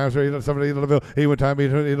 8 one time, sir. 7 8 on the bill. 8 one time,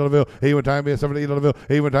 8 on the bill. 8 one time, 7 8 on the bill.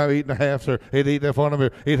 8 one time, 8.5, sir. 8 on them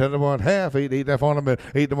here. 801 half. 8 on them.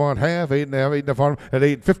 8 half. 8 on them. At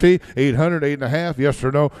 850. 800. 8.5. Yes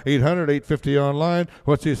or no? 800. 850 online.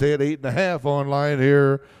 What's he say at 8.5 online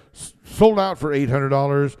here? Sold out for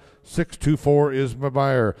 $800. 624 is my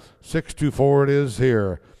buyer. 624 it is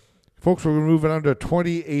here. Folks, we're moving on to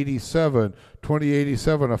 2087.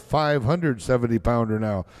 2087, a 570-pounder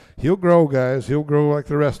now. He'll grow, guys. He'll grow like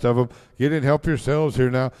the rest of them. Get in, help yourselves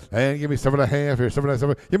here now. And give me 7.5 here.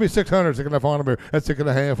 7.5. Give me 600. 6.5 on them here. At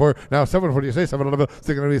 6.5 for now 7. What do you say? 7 on the bill.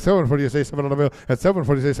 6.7. What do you say? 7 on the bill. At 7.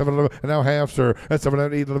 What do you say? 7 on the bill. And now half, sir. At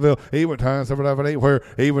 7 8 on the bill. 8 one time. 7.5 8 where?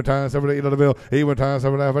 8 one time. 7 8 on the bill. 8 one time.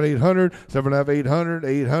 7.5 800. 7.5 800.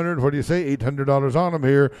 800. What do you say? $800 on them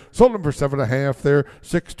here. Sold them for 7.5 there.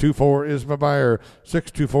 624 is my buyer.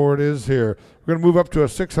 624 it is here. We're going to move up to a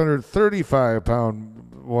 635-pound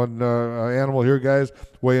animal here, guys,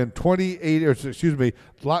 weighing 28,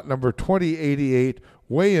 lot number 2088,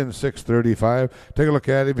 weighing 635. Take a look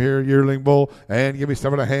at him here, yearling bull, and give me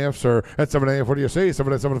 7.5, sir. At 7.5, what do you say?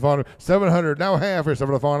 7.5, 700, now half here,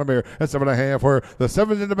 7.5 on him here. At 7.5, where the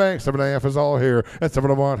 7's in the bank, 7.5 is all here. At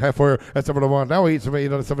 7.1, half where? At 7.1, now 8, 7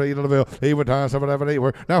 8 on the bill. 8 one time, 7.5 8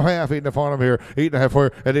 where? Now half, 8.5 on him here. 8.5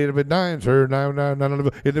 where? At 8 of 9, sir. 9 on the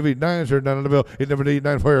bill. 8 of 9, sir. 9 on the bill. 8 of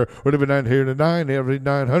 9 where? Would have been 9 here to 9. 8 of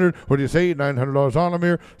 900. What do you say? $900 on him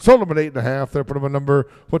here. Sold him at 8.5. There, put him a number.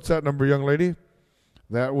 What's that number, young lady?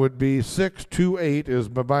 That would be 628 is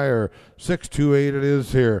my buyer. 628 it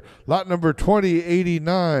is here. Lot number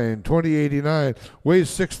 2089. 2089 weighs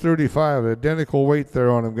 635. Identical weight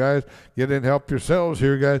there on him, guys. Get in, help yourselves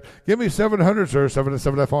here, guys. Give me 700, sir.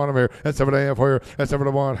 7.5 on him here. At 7.5 where? At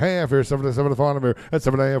 7.1 half here. 7.5 on him here. At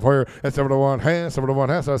 7.5 where? At 7.1 half. 7.1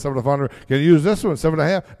 half. 7.5 on him here. Can you use this one?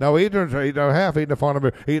 7.5. Now 8.5. 8.5 on him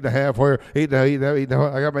here. 8.5 where?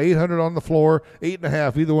 8.5. I got my 800 on the floor.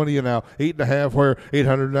 8.5. Either one of you now. 8.5 where?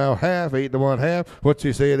 800 now half. 8 to 1 half. What's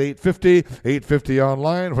he say at 850? 850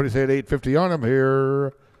 online. What do you say at 850 on him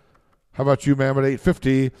here? How about you, ma'am, at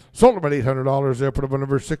 $850? Sold them at $800 there. Put up a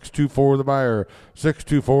number 624, the buyer.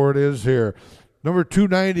 624 it is here. Number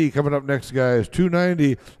 290 coming up next, guys.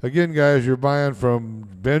 290. Again, guys, you're buying from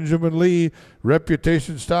Benjamin Lee.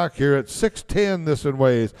 Reputation stock here at 610 this and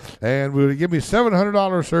weighs. And will you give me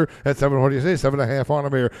 $700, sir? At 7, what do you say? 7.5 on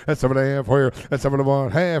them here. At 7.5 here. At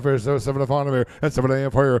 7.5 here. 7.5 on them here. At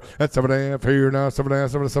 7.5 here. At 7.5 here now.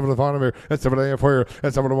 7.5, 7.5 on them here. At 7.5 here.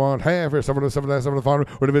 At 7.1 half here. 7.5 on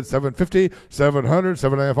them. Would have been 750, 700,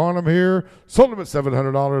 7.5 on them here. Sold them at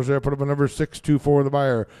 $700 there. Put up a number 624 the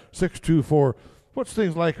buyer. 624. What's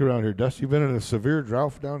things like around here, Dusty? You been in a severe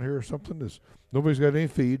drought down here or something? Nobody's got any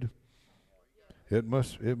feed. It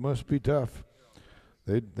must be tough.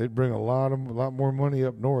 They'd bring a lot more money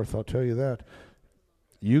up north. I'll tell you that.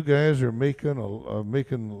 You guys are making a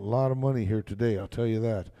lot of money here today. I'll tell you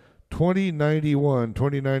that. 2091,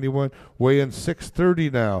 weighing 630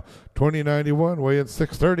 now. 2091, weighing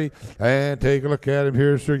 630. And take a look at him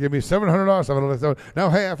here, sir. Give me $700. 700. Now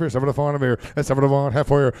half here. 7 on him here. At 7 on half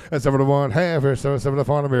here. At 7 on half here. 7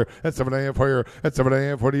 on him here. At 7.5 here. At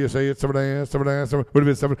 7.5. What do you say? It's 7.5. 7.5. Would have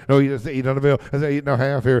been 7. No, it's 8 on the bill. That's 8 and a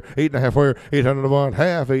half here. 8 and a half here. 800 on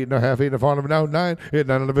half. 8 and a half. 8 on him. Now 9. 8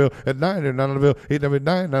 9 on the bill. At 9 here. 9 on the bill. 8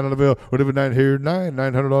 9 9 on the bill. Would have been 9 here. 9.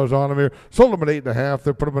 $900 on him here. Sold him at 8 and a half.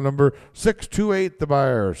 They put him a number 628 the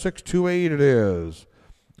buyer. 628 it is.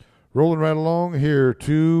 Rolling right along here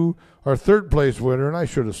to our third place winner, and I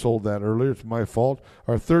should have sold that earlier. It's my fault.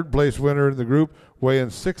 Our third place winner in the group, weighing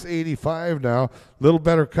 685 now. Little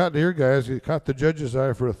better cut here, guys. You caught the judge's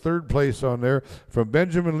eye for a third place on there from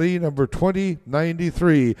Benjamin Lee, number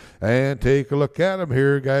 2093. And take a look at him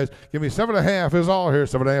here, guys. Give me 7.5 is all here.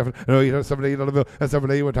 7.5. No, you have 7.8 on the bill. That's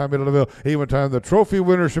 7.8 one time, 8 on the bill. 8 one time. The trophy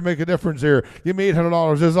winner should make a difference here. Give me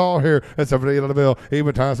 $800 is all here. That's 7.8 on the bill. 8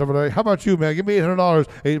 one time, 7.8. How about you, man? Give me $800.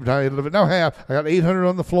 8 one time, 8 on the bill. Now half. I got 800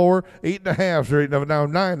 on the floor. 8.5. Sir, 8 now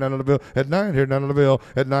 9 on the bill. At 9 here, 9 on the bill.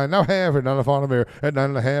 At 9 now half here, 9 on the here. At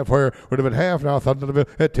 9.5 where would have been half now. 10 on the bill.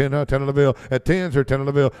 At 10 now 10 on the bill. At 10 sir, 10 on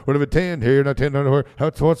the bill. Would have been 10 here now 10 on the where.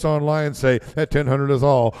 What's online say? At 1000 is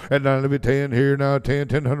all. At 9 be 10 here now 10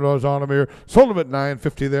 $100 on them here. Sold them at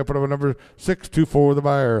 950 there. Put up a number 624 the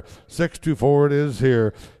buyer. 624 it is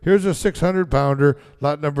here. Here's a 600 pounder.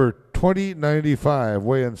 Lot number 2095,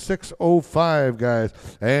 weighing 605, guys.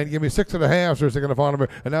 And give me 6.5, sir, 6 on him.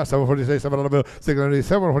 And now 7, what do you say? 7 on the bill.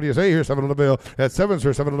 6.7, what do you say here? 7 on the bill. At 7,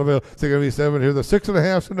 sir, 7 on the bill. 6.7 here. The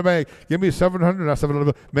 6.5 in the bank. Give me 700. Now 7 on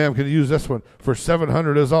the bill. Ma'am, can you use this one for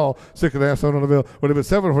 700 is all. 6.5, 7 on the bill. Would have been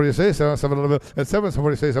 7, what do you say? 7 on the bill. At 7, so what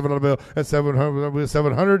do you say? 7 on the bill. At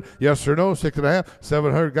 700, yes or no? 6.5,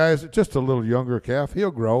 700, guys. Just a little younger calf. He'll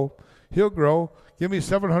grow. Give me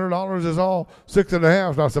 $700 is all.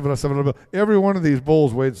 6.5, now 7 Every one of these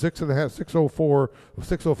bulls weighed 6.5, 604,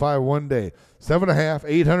 605 one day. 7.5,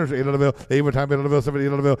 800, 8 on the bill, 8 one time, 8 on the bill, 7, 8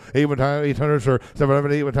 on the bill, 8 one time, 800, sir,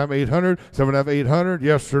 7, 8 one time, 800, 7.5, 800,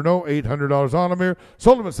 yes or no, $800 on them here.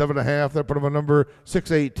 Sold them at 7.5, that put them a number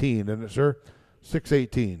 618, isn't it, sir?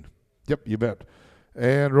 618. Yep, you bet.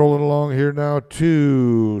 And rolling along here now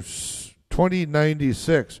to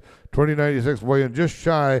 2096. 2096, weighing just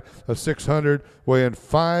shy of 600, weighing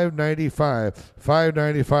 595.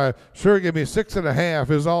 595. Sure, give me 6.5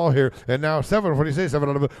 is all here. And now 7, what do you say? 7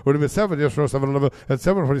 on the bill. Would have been 7, yes or no, 7 on the bill. At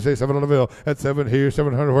 7, what do you say? 7 on the bill. At 7 here,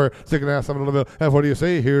 700 where? 6.5, 7 on the bill. And what do you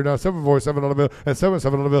say here? Now 7 for 7 on the bill. At 7,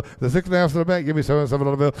 7 on the bill. The 6.5 in the bank, give me 7, 7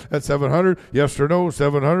 on the bill. At 700, yes or no,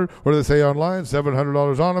 700. What do they say online?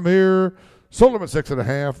 $700 on them here. Sold them at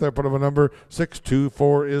 6.5. They put them a number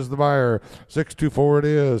 624 is the buyer. 624 it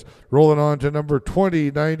is. Rolling on to number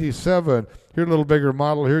 2097. Here, a little bigger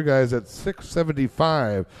model here, guys, at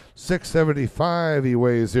 675. 675 he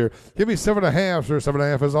weighs here. Give me 7.5, sir.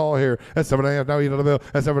 7.5 is all here. At 7.5, now 8 on the bill.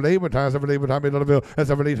 At 7.8 one time, 7.8 one time, 8 on the bill. At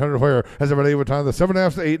 7.800 where? At 7.8 one time, the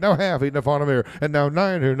 7.5 to 8, now half, 8.5 on him here. And now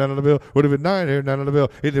 9 here, 9 on the bill. Would have been 9 here, 9 on the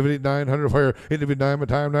bill. 8 to 900 where? 8 to 9 one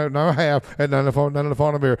time, now half. At 9 on the phone, 9 on the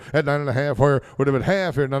phone him here. At 9.5 where? Would have been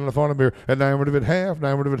half here, 9 on the phone him here. At 9 would have been half,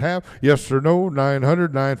 9 would have been half. Yes or no,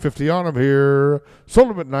 900, 950 on him here.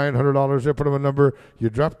 Sold him at $900. They put him a number. You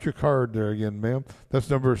dropped your card there again, ma'am. That's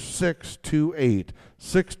number 628.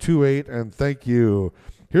 628, and thank you.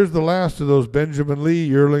 Here's the last of those Benjamin Lee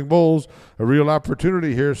yearling bulls. A real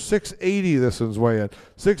opportunity here. 680 this one's weighing.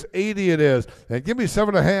 680 it is. And give me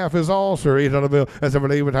 7.5 is all, sir. 8 on the bill. That's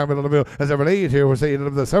 7.8 one time, 8 on the bill. That's 7.8 here. We'll say 8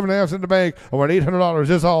 on the 7.5's in the bank. I want $800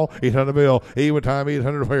 is all. 8 on the bill. 8 one time,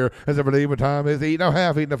 800 where? That's 7.8 one time. It's 8 now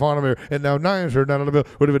half, 8 in the phone here. And now 9, sir, 9 on the bill.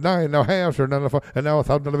 Would have been 9, now half, sir, 9 on the phone. And now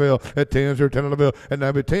 1,000 on the bill. At 10, sir, 10 on the bill. And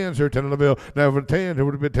now be 10, sir, 10 on the bill. Now for 10, it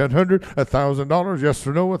would have been $1,000. $1,000, yes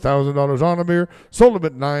or no, $1,000 on them here. Sold them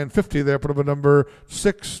at 950 there. Put up a number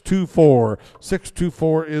 624.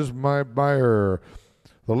 624 is my buyer.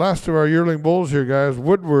 The last of our yearling bulls here, guys,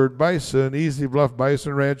 Woodward Bison, Easy Bluff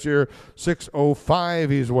Bison Ranch here, 605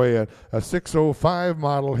 he's weighing. A 605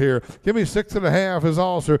 model here. Give me 6.5 is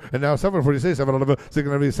all, sir. And now 7, what do you say? 7 on the bill.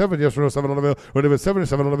 6.7, yes or no, 7 on the bill. What if it's 7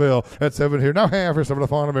 on the bill? At 7 here. Now half or 7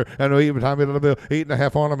 on him here. And no, even time on the bill.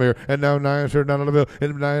 8.5 on him here. And now 9, sir, 9 on the bill.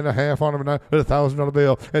 And 9.5 on him. 9, 1,000 on the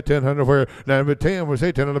bill. At 10 where? Now be 10, we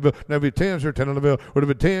say 10 on the bill. Now be 10, sir, 10 on the bill. Would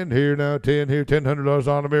have been 10 here now, 10 here, $1,000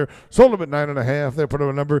 on him here. Sold him at 9.5. There, put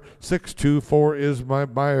him a number 624 is my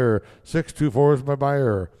buyer. 624 is my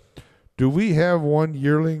buyer. Do we have one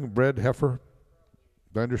yearling bred heifer?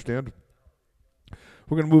 Do I understand?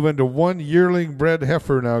 We're going to move into one yearling bred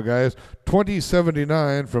heifer now, guys.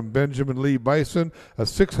 2079 from Benjamin Lee Bison, a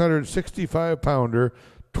 665-pounder.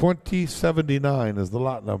 2079 is the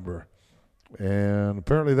lot number. And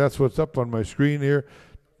apparently that's what's up on my screen here.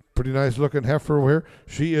 Pretty nice looking heifer here.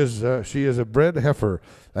 She is a bred heifer.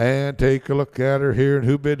 And take a look at her here. And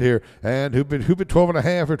who bid here? And who bid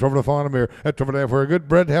 12.5 or 12 on him here? At 12.5 for a good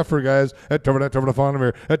bred heifer, guys. At 12 on him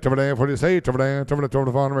here. At 12.5, what do you say? 12 on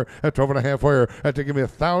him here. At 12.5 where? At to give me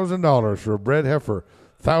 $1,000 for a bred heifer.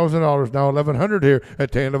 $1,000 now, 1,100 here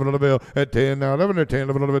at 10, 11 on the bill at 10 now, 11 at 10,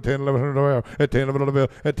 11 on the bill, 10, 1100 at 10, 11 on the bill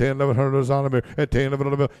at 10, 1100 is on the bill at 10, 11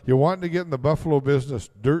 on the bill. You want to get in the buffalo business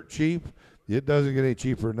dirt cheap? It doesn't get any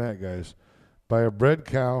cheaper than that, guys. Buy a bred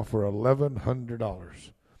cow for $1,100.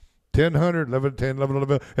 1,000, 11, 10, 11 on the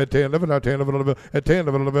bill at 10, 11 now, 10, 11 on the bill at 10,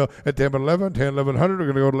 11 on the bill at 10, 11, 10, 1100. We're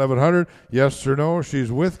going to go to 1,100. Yes or no?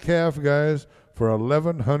 She's with calf, guys, for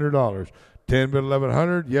 $1,100. 10 bid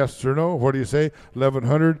 1,100. Yes or no? What do you say?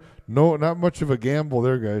 1,100. No, not much of a gamble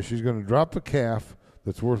there, guys. She's going to drop a calf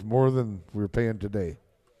that's worth more than we're paying today.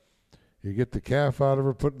 You get the calf out of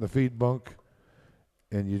her, put in the feed bunk,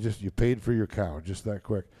 and you paid for your cow just that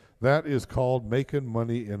quick. That is called making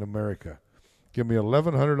money in America. Give me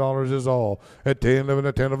 $1,100 is all. At 10, 11,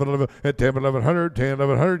 at 10, 11, 11, at 10, 1100, 10,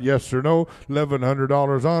 1100, yes or no?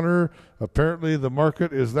 $1,100 on her. Apparently the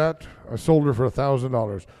market is that. I sold her for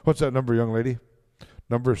 $1,000. What's that number, young lady?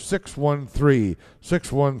 Number 613.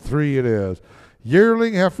 613 it is.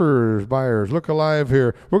 Yearling heifers, buyers, look alive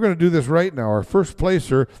here. We're going to do this right now. Our first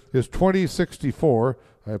placer is 2064.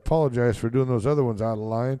 I apologize for doing those other ones out of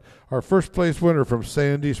line. Our first place winner from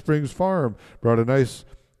Sandy Springs Farm brought a nice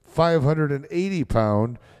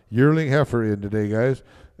 580-pound yearling heifer in today, guys.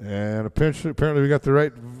 And apparently we got the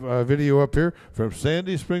right video up here from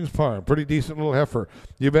Sandy Springs Farm. Pretty decent little heifer.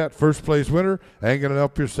 You bet. First place winner. Ain't going to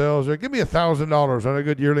help yourselves there. Give me $1,000 on a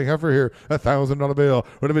good yearling heifer here. $1,000 on the bill.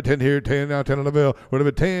 Would have been 10 here, 10 now, 10 on the bill. Would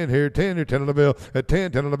have been 10 here, 10 here, 10 on the bill. At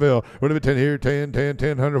 10, 10 on the bill. Would have been 10 here, 10, 10,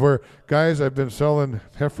 10, 100 where. Guys, I've been selling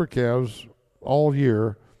heifer calves all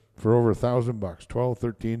year for over $1,000, $1,200,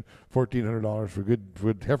 $1,300, $1,400 for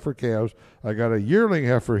good heifer calves. I got a yearling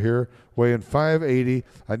heifer here weighing 580.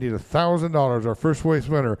 I need $1,000. Our first place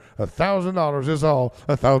winner, $1,000 is all.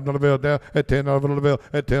 $1,000 on the bill down at 10, 11 on the bill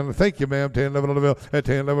at 10. Thank you, ma'am. 10, 11 on the bill at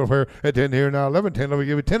 10, 11 where at 10 here now. 11, 10, 11.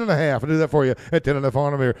 Give me 10 and a half. I'll do that for you at 10 and a half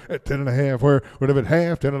on them here at 10 and a half where would have been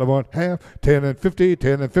half, 10 and a half, half, 10 and 50,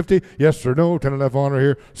 10 and 50. Yes or no? 10 and a half on her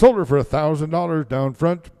here. Sold her for $1,000 down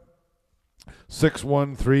front.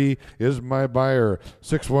 613 is my buyer.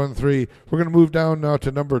 613. We're going to move down now to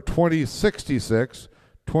number 2066.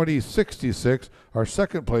 2066, our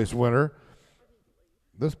second place winner.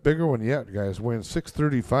 This bigger one yet, guys. Weighing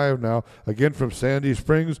 635 now. Again from Sandy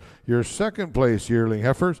Springs. Your second place yearling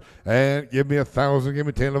heifers. And give me 1,000. Give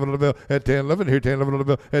me 10, 11 on the bill. At 10, 11 here. 10, 11 on the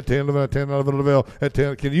bill. At 10, 11, at 10, 11 on the bill. At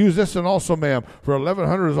 10. Can you use this one also, ma'am? For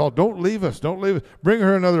 1,100 is all. Don't leave us. Don't leave us. Bring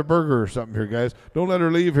her another burger or something here, guys. Don't let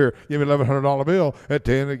her leave here. Give me $1,100 bill. At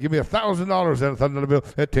 10. Give me $1,000 and $1,000 on the bill.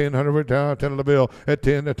 At 10, 100 down. 10 on the bill. At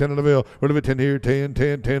 10, at 10 on the bill. What if it 10 here? 10,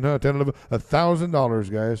 10, 10, 10 on the bill.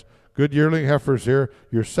 $1,000, guys. Good yearling heifers here.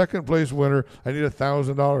 Your second place winner. I need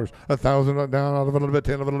 $1,000. 1,000 down out of a little bit.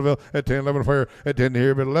 10, 11 on the bill. At 10, 11 fire. At 10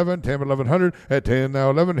 here, but 11, 10, 1100. At 10 now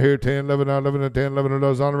 11 here. 10, 11 now 11. At 10, 11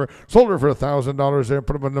 dollars on her. Sold her for $1,000 there.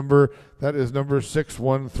 Put up a number. That is number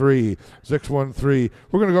 613. 613.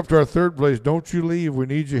 We're going to go up to our third place. Don't you leave. We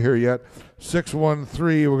need you here yet.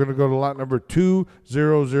 613. We're going to go to lot number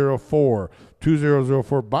 2004.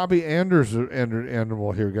 2004. Bobby Andrews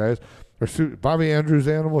animal here, guys. Bobby Andrews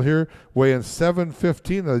animal here, weighing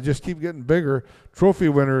 715. They just keep getting bigger. Trophy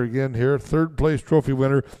winner again here, third place trophy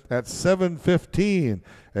winner at 715.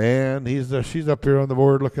 And she's up here on the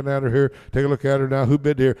board looking at her here. Take a look at her now. Who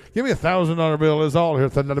bid here? Give me $1,000 bill is all here.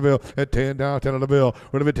 $1,000 bill at 10 down, 10 on the bill.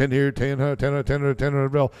 What about 10 here, 10, 10, 10, 10, 10 on the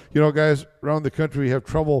bill. You know, guys, around the country we have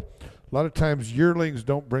trouble. A lot of times yearlings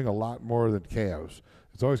don't bring a lot more than calves.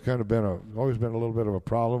 It's always kind of been a little bit of a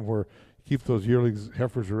problem where you keep those yearlings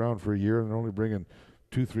heifers around for a year and they're only bringing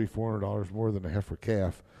 $200, $300, $400 more than a heifer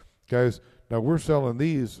calf. Guys, now we're selling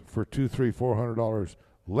these for $200, $300, $400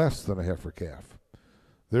 less than a heifer calf.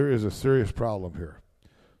 There is a serious problem here.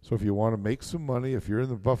 So if you want to make some money, if you're in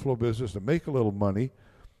the buffalo business to make a little money,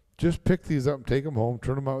 just pick these up and take them home,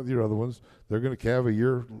 turn them out with your other ones. They're going to calve a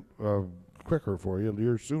year quicker for you, a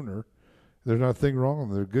year sooner. There's nothing wrong with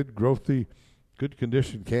them. They're good, growthy, good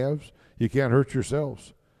conditioned calves. You can't hurt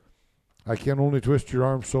yourselves. I can only twist your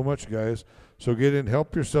arm so much, guys. So get in,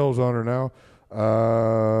 help yourselves on her now.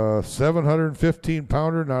 715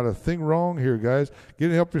 pounder, not a thing wrong here, guys. Get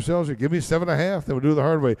in, help yourselves here. Give me 7.5, then we'll do it the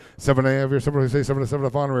hard way. 7.5 here. Somebody say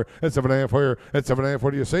 7.5 on here. At 7.5 here. At 7.5,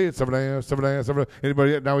 what do you say? It's 7.5, 7.5, 7.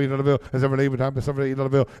 Anybody now eat on the bill? At 7.8 even time, 7.8 on the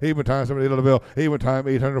bill. Even time, 7.8 on the bill. Even time,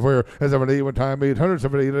 800 where? At 7.8 one time, 800.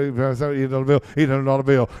 7.8 on the bill. 800 on the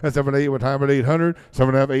bill. At 7.8 one time at 800.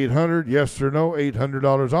 7.5, 800. Yes or no?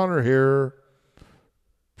 $800 on her here.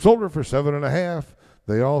 Sold her for 7.5.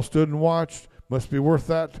 They all stood and watched. Must be worth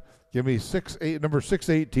that. Give me number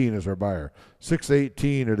 618 is our buyer.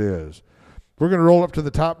 618 it is. We're going to roll up to the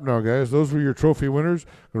top now, guys. Those were your trophy winners.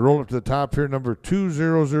 We're going to roll up to the top here. Number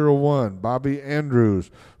 2001, Bobby Andrews.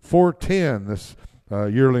 410, this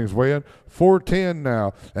yearling's weighing. 410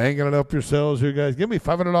 now. Hanging it up yourselves here, guys. Give me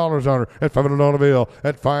 $500 on her at $500 bill.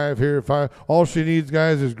 At 5 here, 5. All she needs,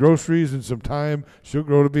 guys, is groceries and some time. She'll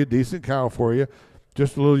grow to be a decent cow for you.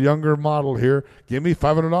 Just a little younger model here. Give me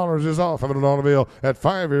 $500 is all. $500 bill. At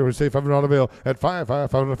 5 here, we say $500 bill. At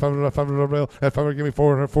 500 bill. At 500, give me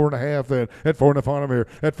 4.5 then. At 4.5 on them here.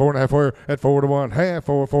 At 4.5 where? At 4 to 1 half.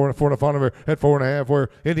 4.5 on them here. At 4.5 where?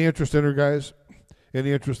 Any interest in her, guys?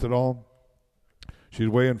 Any interest at all? She's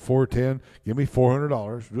weighing 410. Give me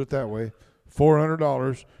 $400. Do it that way.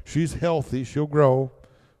 $400. She's healthy. She'll grow.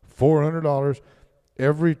 $400.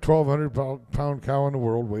 Every 1,200-pound cow in the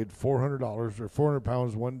world weighed $400 or 400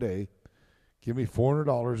 pounds one day. Give me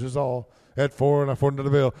 $400 is all. At 4 and a 4 to the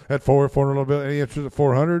bill. At 400 bill. Any interest at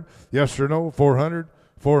 400? Yes or no? 400?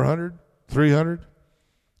 400? 300?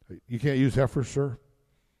 You can't use heifers, sir?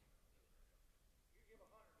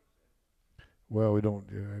 Well, we don't.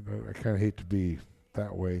 I kind of hate to be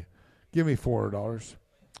that way. Give me $400.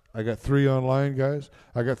 I got 3 online, guys.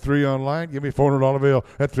 I got 3 online. Give me $400 bill.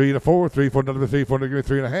 At 3 to 4, 3, 4 to 3, 4 to give me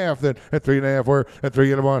 3.5. Then at 3.5, where? At 3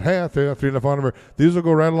 to 1 half. 3.5 on them. These will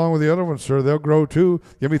go right along with the other ones, sir. They'll grow too.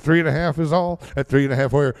 Give me 3.5 is all. At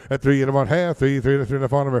 3.5, where? At 3 to 1 half.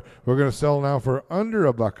 3.5 on them. We're going to sell now for under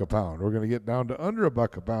 $1 a pound. We're going to get down to under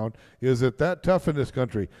 $1 a pound. Is it that tough in this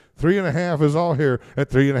country? 3.5 is all here. At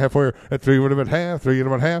 3.5, where? At 3 would have been half. 3 to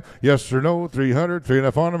 1 half. Yes or no? 300.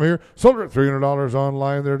 3.5 on them here. Sold her at $300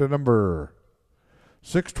 online there. The number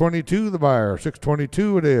 622, the buyer.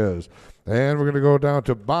 622 it is. And we're going to go down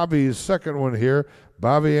to Bobby's second one here.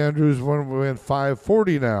 Bobby Andrews went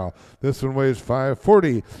 540 now. This one weighs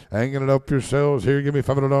 540. Hanging it up yourselves here. Give me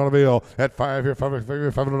 $500 bill. At 5 here,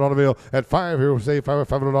 $500 bill. At 5 here, we'll say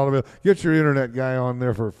 $500 bill. Get your internet guy on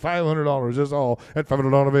there for $500 is all. At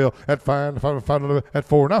 $500 bill. At 500 at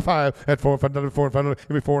 4, not 5. At 4, 500, 4, 500. Give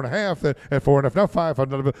me 4.5 then. At 4.5, now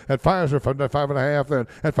 500 bill. At 5, sir, 5.5 then.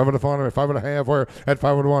 At 500, 5.5 where? At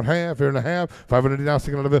 501 half, here and a half. 500 now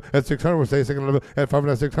 $600 bill. At 600, we'll say $600 bill. At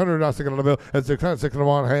 500, 600 now $600 bill. At 600,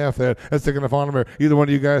 601 half then. At 600 on them here. Either one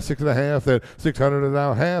of you guys, 6.5 then. 600 and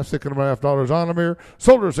now half. $6.5 on them here.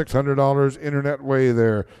 Sold her $600 internet way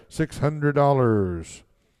there. $600.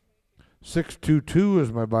 622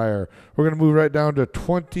 is my buyer. We're going to move right down to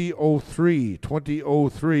 2003.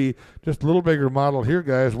 2003. Just a little bigger model here,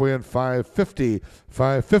 guys. Weighing 550.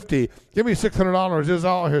 550. Give me $600 is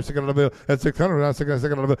all here. $600 bill. At 600 now.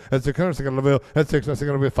 $600 bill. At 600. $600 bill. At 600.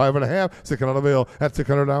 $600 bill. 5.5. $600 bill. At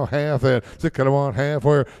 600 now half. Then 601 half.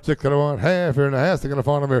 Where? 601 half. Here and a half. 600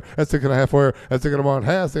 on them here. At 6.5 where? At 601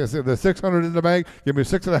 half. The 600 in the bank. Give me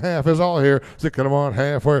 6.5 is all here. 601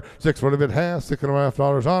 half. Where? 6 would have been half.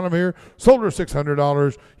 $6.5 on them here. Sold her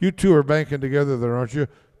 $600. You two are banking together there, aren't you?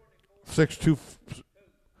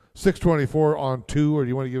 624 on 2, or do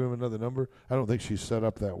you want to give him another number? I don't think she's set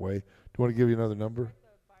up that way. Do you want to give you another number? The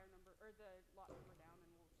buyer number or the lot number down,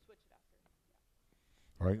 and we'll switch it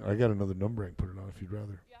after. All right, I got another number I can put it on if you'd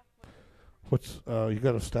rather. Yeah. What's you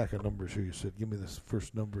got a stack of numbers here? You said give me this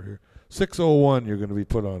first number here. 601. You're going to be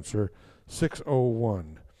put on, sir.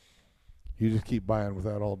 601. You just keep buying with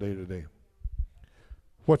that all day today.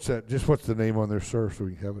 What's that? Just what's the name on there, sir, so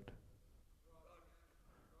we can have it?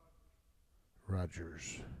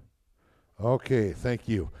 Rogers. Okay, thank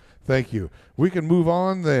you. Thank you. We can move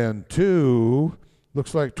on then to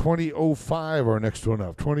Looks like 2005, our next one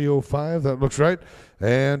up. 2005, that looks right.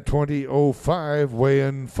 And 2005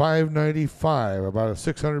 weighing 595, about a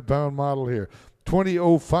 600-pound model here.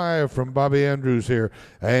 2005 from Bobby Andrews here.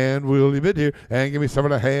 And we'll bid here. And give me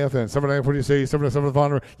 7.5. And 7.5, what do you say? 7.7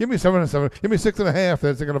 on here. Give me 7.7. Give me 6.5.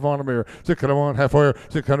 Then 6.5 on here. 6.1 half wire.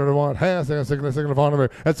 600 half. 6.6 on here.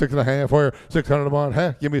 At 6.5 wire. 600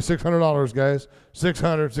 half. Give me $600, guys.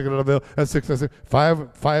 600, 600 bill. That's 6.6.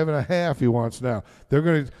 5.5 he wants now. They're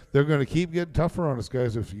gonna keep getting tougher on us,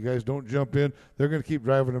 guys. If you guys don't jump in, they're gonna keep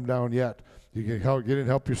driving them down yet. You can get in,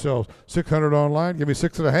 help yourselves. 600 online. Give me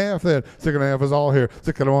 6.5. Then 6.5 is all here.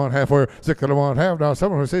 6.1 half wire. 6.1 half. Now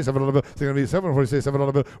 7. What do you say? 7 bill. It's gonna be 7. What do you say?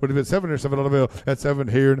 $7 bill. Would it be 7 or $7 bill? At 7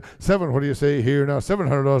 here. 7. What do you say here? Now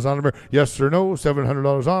 $700 on them here. Yes or no?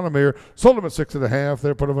 $700 on them here. Sold them at 6.5.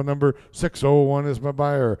 There. Put them a number 601 is my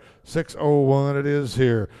buyer. 601 it is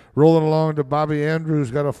here. Rolling along to Bobby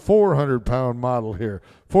Andrews. Got a 400-pound model here.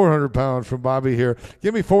 400 pounds from Bobby here.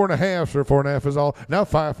 Give me 4.5, sir. 4.5 is all. Now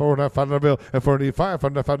 5, 4.5, $5 bill. And 4.5,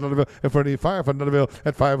 $5 bill. And 4.5, $5 bill.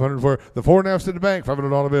 At 500 for the 4.5's in the bank.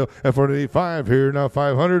 $500 bill. And 4.85 here. Now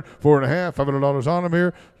 500, 4.5, $500 on them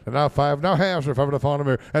here. And now 5, now halves are 5.5 on them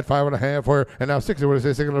here at 5.5 where, and now 60, what do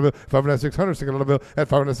you say, $600 bill, 5.5, 600, $600 bill, at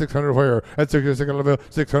 5.5, 600 where, at 60, $600 bill,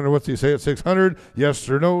 600, what's he say at 600, yes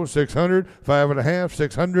or no, 600, 5.5,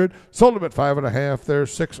 600, sold him at 5.5 there,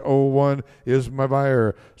 601 is my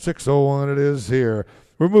buyer, 601 it is here.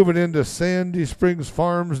 We're moving into Sandy Springs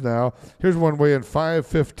Farms now. Here's one weighing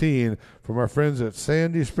 515 from our friends at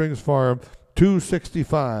Sandy Springs Farm.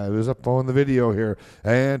 265 is up on the video here.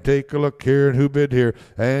 And take a look here and who bid here.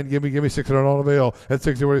 And give me $600 bill. At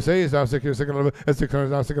 60, what do you say? It's now $600 bill. At 600,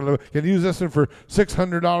 now $600 bill. Can you use this one for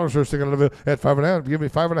 $600 or $600 bill? At 5.5, give me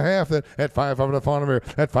 5.5. Then at 5.5 on here.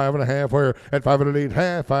 At 5.5 where? At 5.8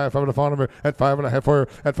 half. 5.5 on here. At 5.5 where?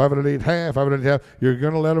 At 5.8 half. 5.8 half. You're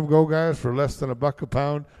gonna let them go, guys, for less than $1 a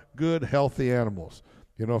pound. Good, healthy animals.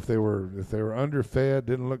 You know, if they were underfed,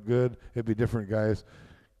 didn't look good, it'd be different, guys.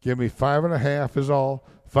 Give me 5.5 is all.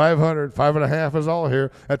 500, 5.5 is all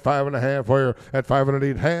here. At 5.5 where? At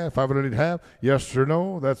 5.8 half, 5.8 half. Yes or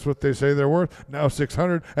no? That's what they say they're worth. Now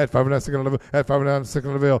 600 at 5.5, 600, at 5.9,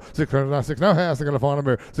 600 bill. 600 now 6 now half, 600 on them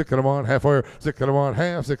here. 600 half where? 600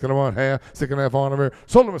 half, 600 half, 6.5 on them here.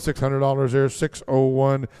 Sold them at $600 there.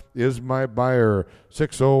 601 is my buyer.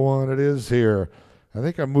 601 it is here. I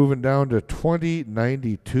think I'm moving down to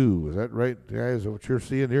 2092. Is that right, guys? Is that what you're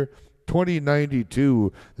seeing here?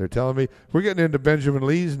 2092, they're telling me. We're getting into Benjamin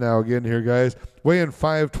Lee's now again here, guys. Weighing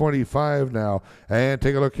 525 now. And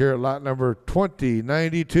take a look here at lot number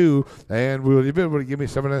 2092. And will you give me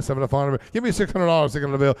 7 on it? Give me $600,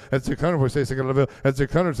 600 bill. At 600, we say 600 bill. At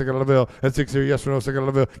 600, 600 bill. At 60, yes or no,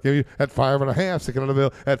 600 bill. Give you at 5.5, 600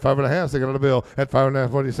 bill. At 5.5, 600 bill. At 5.5,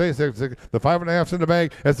 what do you say? The 5.5's in the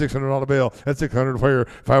bank. At $600 bill. At 600 where?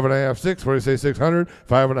 5.5, 6. What do you say? 600,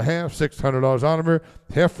 5.5, $600 on them.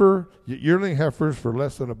 Heifer, yearling heifers for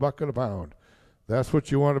less than $1 a pound. That's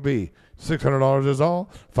what you want to be. $600 is all.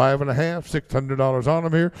 5.5, $600 on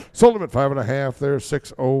them here. Sold them at 5.5 there.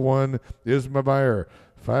 601 is my buyer.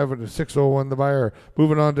 601 the buyer.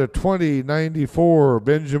 Moving on to 2094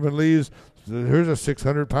 Benjamin Lee's. Here's a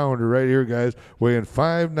 600-pounder right here, guys, weighing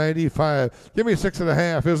 595. Give me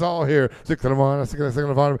 6.5 is all here. 600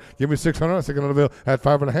 600 give me 600 600 bill at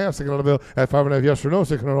 5.5 600 bill at 5.5 yes or no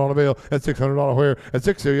 $600 bill at $600 where at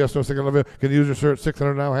 60 yes no $600 bill. Can you use your shirt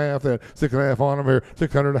 600 now half then 6.5 on them here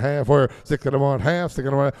 600 half where 600 half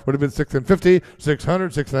 600 would have been 650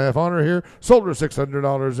 600 6.5 on her here. Sold her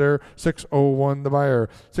 $600 there. 601 the buyer.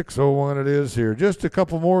 601 it is here. Just a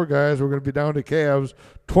couple more, guys. We're going to be down to calves.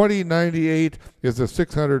 2098 is a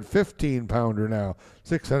 615-pounder now.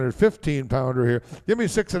 615-pounder here. Give me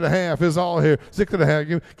 6.5 is all here.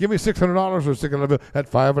 6.5. Give me $600 or 600 bill at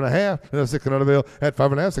 5.5 and a 600 bill at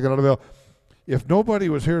 5.5 600 bill. If nobody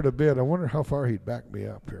was here to bid, I wonder how far he'd back me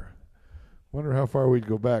up here. Wonder how far we'd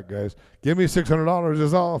go back, guys. Give me $600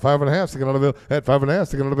 is all. 5.5 600 bill at 5.5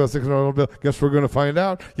 600 bill $600 bill. Guess we're going to find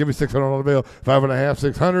out. Give me $600 bill. 5.5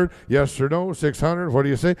 600. Yes or no? 600. What do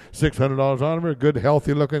you say? $600 on him. Good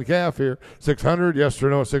healthy looking calf here. 600. Yes or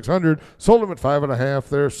no? 600. Sold him at 5.5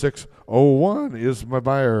 there. 601 is my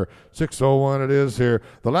buyer. 601 it is here.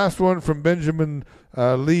 The last one from Benjamin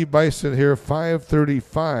Lee Bison here.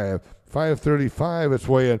 535. 535 it's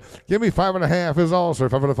weighing. Give me 5.5 is also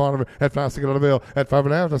 5.5 on at 5 second on the bill. At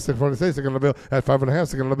 5.5, that's 646 second on the bill. At 5.5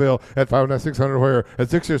 second on the bill. At 5.5, 600 where? At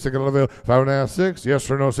 6 here second on the bill. 5.5, 6.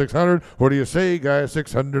 Yes or no 600. What do you say, guys?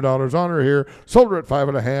 $600 on her here. Sold her at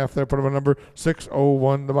 5.5. There put up a number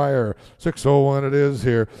 601 the buyer. 601 it is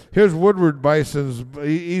here. Here's Woodward Bison's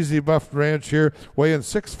Easy Buffed Ranch here, weighing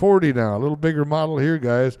 640 now. A little bigger model here,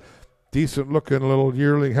 guys. Decent looking little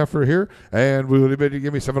yearling heifer here. And we would have been,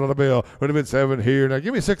 give me 7 on the bill. Would have been 7 here. Now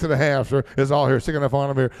give me 6.5, sir. Is all here. 6.5 on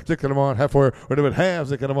them here. 6 on half where would have been half.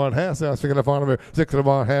 6 on half. Now 6.5 on them here. 6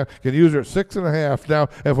 on half. Can use her at 6.5 now.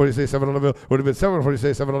 And what do you say 7 on the bill? Would have been 7. What do you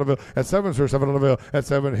say 7 on the bill? At 7, sir. 7 on the bill. At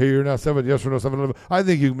 7 here. Now 7. Yes or no 7 on the bill. I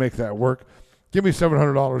think you can make that work. Give me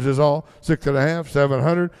 $700 is all. 6.5,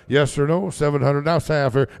 700. Yes or no? 700. Now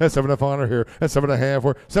half here. That's 7.5 on her here. That's 7.5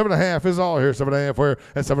 where 7.5 is all here. 7.5 where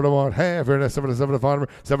that's 7.1 half here. That's 7.5 on her.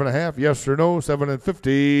 7.5. Yes or no?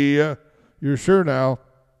 750. You're sure now?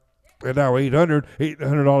 And now 800.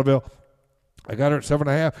 $800 bill. I got her at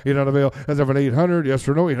 7.5. 800 bill. That's 800. Yes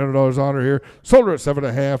or no? $800 on her here. Sold her at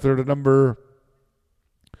 7.5. They're the number.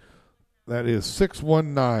 That is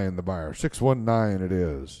 619. The buyer. 619. It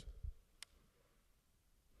is.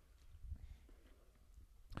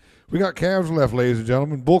 We got calves left, ladies and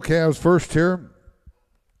gentlemen. Bull calves first here,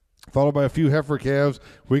 followed by a few heifer calves.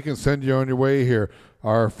 We can send you on your way here.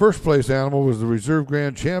 Our first place animal was the Reserve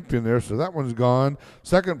Grand Champion there, so that one's gone.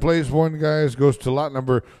 Second place one, guys, goes to lot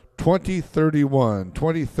number 2031.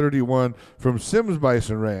 2031 from Sims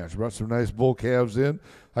Bison Ranch. Brought some nice bull calves in.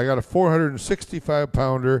 I got a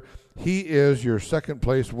 465-pounder. He is your second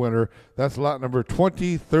place winner. That's lot number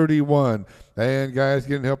 2031. And guys,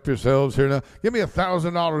 get and help yourselves here now. Give me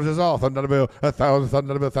 $1,000 is all. $1,000 on the bill.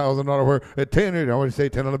 $1,000 where at 10 here. I want to say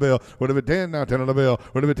 10 on the bill. Would have been 10 now. 10 on the bill.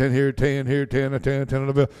 Would have been 10 here. 10 here. 10 on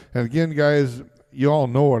the bill. And again, guys, you all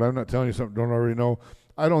know it. I'm not telling you something you don't already know.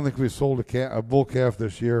 I don't think we sold a bull calf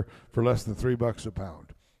this year for less than $3 a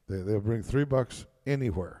pound. They'll bring $3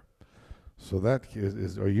 anywhere. So that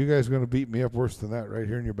is, are you guys going to beat me up worse than that right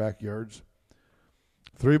here in your backyards?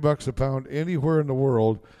 $3 a pound anywhere in the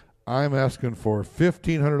world. I'm asking for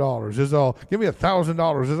 $1,500 is all. Give me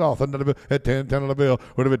 $1,000 is all. At 10 on the bill.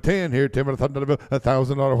 Would have been 10 here, 10 on the bill.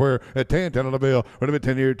 $1,000 where? At 10 on the bill. Would have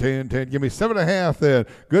been 10 here, 10. Give me 7.5 then.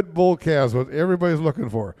 Good bull calves, what everybody's looking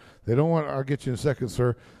for. They don't want, I'll get you in a second,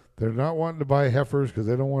 sir. They're not wanting to buy heifers because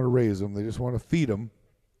they don't want to raise them. They just want to feed them.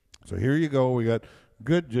 So here you go. We got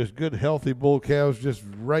good, healthy bull calves, just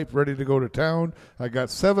ripe, ready to go to town. I got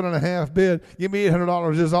 7.5 bid. Give me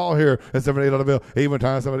 $800 is all here. That's 7.8 on the bill. 8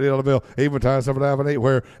 times 7.8 on the bill. 8 times 7.5 and 8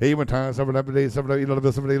 where? 8 times 7.5 8 7.8 on the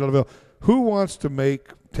bill. 7.8 on the bill. Who wants to make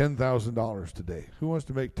 $10,000 today? Who wants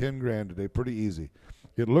to make 10 grand today? Pretty easy.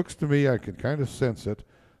 It looks to me, I can kind of sense it,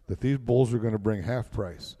 that these bulls are going to bring half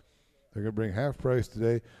price. They're going to bring half price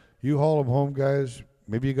today. You haul them home, guys.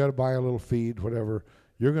 Maybe you got to buy a little feed, whatever.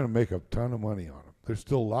 You're going to make a ton of money on them. There's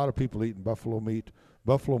still a lot of people eating buffalo meat.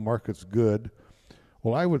 Buffalo market's good.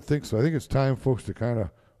 Well, I would think so. I think it's time, folks, to kind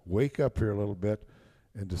of wake up here a little bit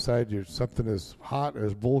and decide you're something as hot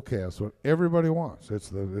as bull calves. What everybody wants. It's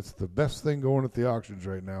the best thing going at the auctions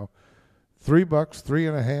right now. $3,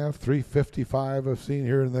 3.5, $3.55 I've seen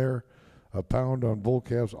here and there a pound on bull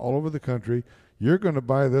calves all over the country. You're going to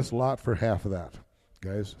buy this lot for half of that,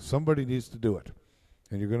 guys. Somebody needs to do it,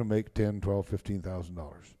 and you're going to make $10,000, $12,000,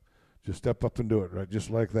 $15,000. Just step up and do it, right? Just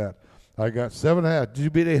like that. I got 7.5. Did you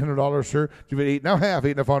beat $800, sir? Did you beat 8? Now half,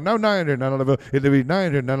 8.5. Now 9 here, 9 on the bill. It'll be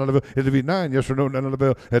 9 here, 9 on the bill. It'll be 9, yes or no, 9 on the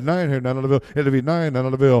bill. At 9 here, 9 on the bill. It'll be 9, 9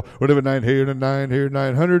 on the bill. Would have been 9 here and 9 here,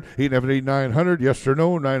 900. 8.5, 900, yes or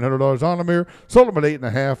no, $900 on them here. Sold them at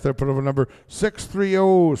 8.5. They're put over number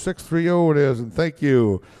 630. 630 it is, and thank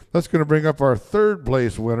you. That's going to bring up our third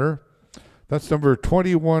place winner. That's number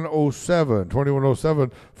 2107.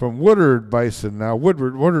 2107 from Woodward Bison. Now,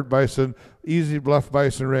 Woodward Bison, Easy Bluff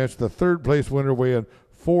Bison Ranch, the third place winner, weighing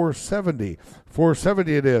 470.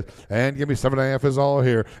 470 it is. And give me 7.5 is all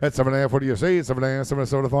here. At 7.5, what do you say? 7.5,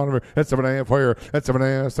 7.5 on number. At 7.5, where? At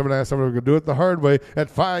 7.5, 7.5, 7. We're going to do it the hard way.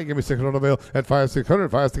 At 5, give me 600 on the bill. At 5, 600.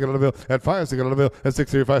 5, 600 on the bill. At 5, 600 on the bill. At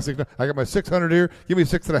 6 here, 5, 6. I got my 600 here. Give me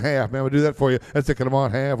 6.5. Man, we'll do that for you. At 6 them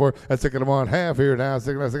on half, or at 6 them on half here now. 6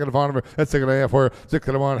 on number. At 6.5, where? 6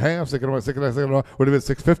 them on half. 6 on 6 on. Would have been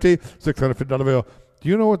 650. 650 on the bill. Do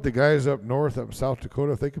you know what the guys up north, up in South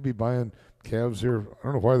Dakota, if they could be buying calves here? I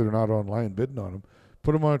don't know why they're not online bidding on them.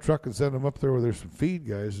 Put them on a truck and send them up there where there's some feed,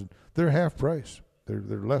 guys, and they're half price. They're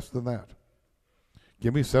less than that.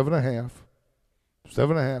 Give me 7.5.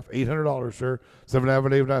 7.5, $800, sir.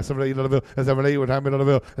 7.5, 8, 7, 8 on the bill. And 7, 8 time on the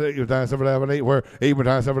bill. 8 times 7.5, 8 where 8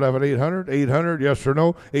 times 7.5, 800, 800, yes or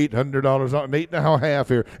no? $800 on 8.5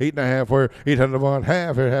 here. 8.5 where 800 on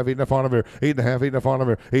half here. Half 8.5 on here. 8.5, 8.5 on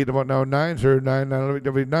here. 8 about now 9, sir. 9,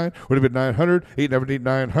 9, 9 would have been 900. 8,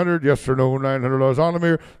 900, yes or no? $900 on them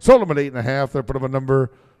here. Sold them at 8.5. They put them a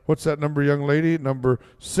number. What's that number, young lady? Number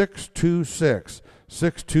 626.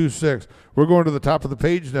 626. We're going to the top of the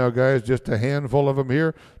page now, guys. Just a handful of them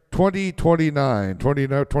here. 29. A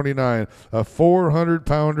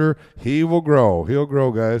 400-pounder. He will grow. He'll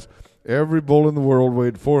grow, guys. Every bull in the world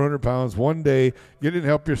weighed 400 pounds one day. Get in,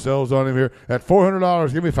 help yourselves on him here. At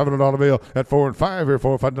 $400, give me $500 bill. At 4 and 5 here,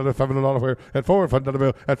 $500 here. At 4 and $500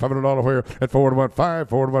 bill. At $500 here. At 4 and 1 5,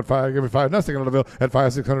 4 and 1 5, give me 5 nothing on the bill. At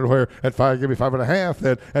 5 600 where. At 5, give me 5.5.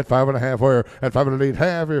 Then at 5.5 where. At 5 and 8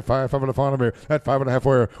 half here. 5 5 and on him here. At 5.5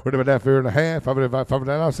 where. We're doing half here and a half. 5 and 5 5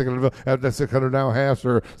 now 600 bill. At 600 now half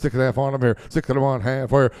or 6.5 on him here. 600 on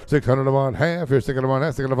half where. 600 on half here. 600 on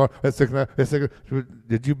half. 600 on. At 6.5.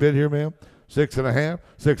 Did you bid here, ma'am? 6.5,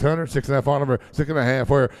 600, 6.5 on them, 6.5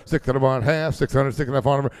 where 600 on half, 600, 6.5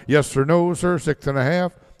 on them. Yes or no, sir?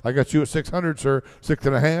 6.5. I got you at 600, sir.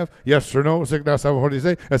 6.5. Yes or no? 6 now 7. What do you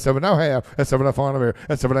say? At 7 now half. At 7.5 on them here.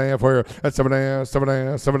 At 7.5 where? At 7.5,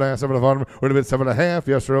 7.5, 7.5, 7.5 on them. Would have been 7.5.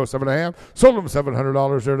 Yes or no? 7.5. Sold them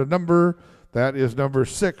 $700 there. The number that is number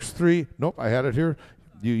 63. Nope, I had it here.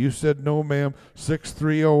 You said no, ma'am.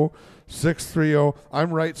 630. 630.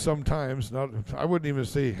 I'm right sometimes. Not, I wouldn't even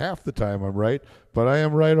say half the time I'm right, but I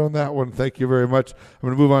am right on that one. Thank you very much. I'm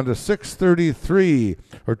going to move on to 633,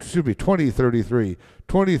 or excuse me, 2033.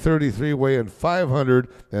 2033 weighing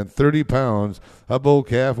 530 pounds. A bull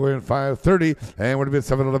calf weighing 530, and would have been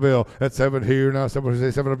 7 on the bill. At 7 here now. Someone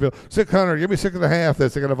say 7 on the bill. 600. Give me 6.5.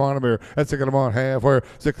 That's 6.5 on them here. That's 6.5 on half. Where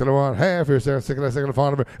 6.5 on half here. 6.5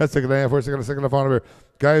 on them here. That's 6.5. Where 6.5 on them here.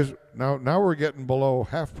 Guys, now we're getting below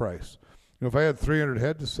half price. You know, if I had 300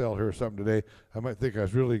 head to sell here or something today, I might think I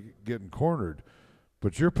was really getting cornered.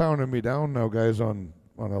 But you're pounding me down now, guys, on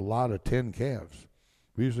a lot of 10 calves.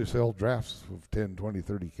 We usually sell drafts of 10, 20,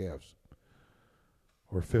 30 calves.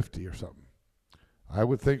 Or 50 or something. I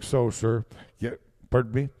would think so, sir. Yeah,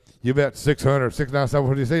 pardon me? You bet 600. 6 now 7.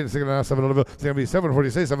 What do you say? 6 now 7 on the bill. It's going to be 7. What do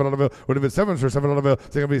you say? 7 on the bill. Would have been 7 for 7 on the bill.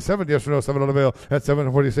 It's going to be 7. Yes or no? 7 on the bill. At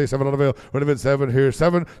 7. What do you say? 7 on the bill. Would have been 7 here.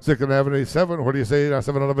 7. 6.5. 7. What do you say? Now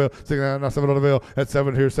 7 on the bill. 6 now 7 on the bill. At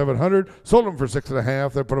 7 here. 700. Sold them for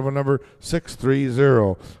 6.5. They put them on number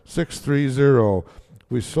 630. 630.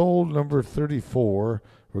 We sold number 34.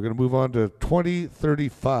 We're going to move on to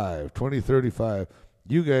 2035. 2035.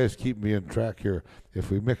 You guys keep me in track here.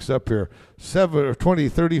 If we mix up here,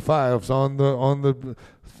 2035's on the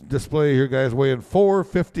display here, guys. Weighing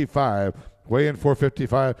 455. Weighing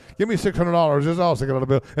 455. Give me $600. This is all 6 on the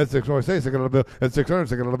bill. At 6. What do I say? 6 on the bill. At 600.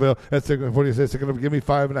 6 on the bill. At 6. What do you say? 6 on the bill. Give me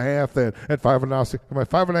 5.5. Then at 5 and now 6. Am I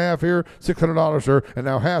 5.5 here? $600, sir. And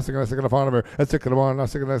now half. 6 on the here. At 6 on now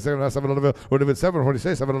 6 on 7 on the bill. Would have been 7. What do you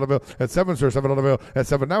say? 7 on the bill. At 7, sir. 7 on the bill. At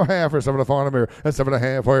 7 now half or 7 on the here. At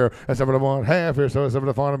 7.5 where? At 7 on half here. So 7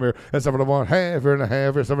 on here. At 7 on half here and a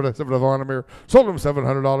half here. 7 on here. Sold him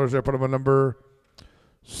 $700 there. Put him a number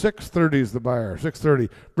 630 is the buyer.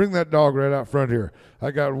 630. Bring that dog right out front here.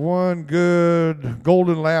 I got one good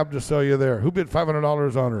golden lab to sell you there. Who bid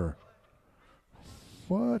 $500 on her?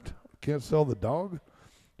 What? Can't sell the dog?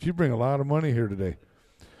 She bring a lot of money here today.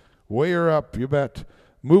 Weigh her up, you bet.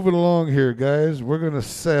 Moving along here, guys. We're going to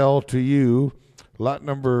sell to you lot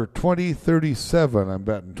number 2037. I'm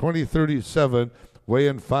betting 2037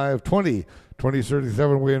 weighing 520.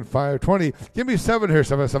 2037 weighing 520. Give me 7 here.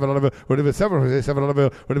 7 on the bill. Would have been 7. 7 on the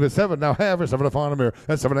bill. Would have been 7. Now half or 7 on the here.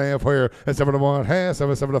 That's 7.5 where. That's 7 1 half.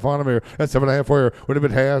 7 on the here. That's 7.5 where. Would have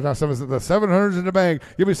been half. Now 7. The 700's in the bank.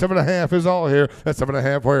 Give me 7.5 is all here. That's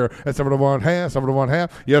 7.5 where. That's 7 1 half. 7 1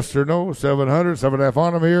 half. Yes or no? 700. 7.5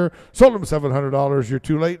 on them here. Sold them $700. You're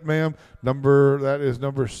too late, ma'am. That is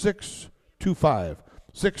number 625.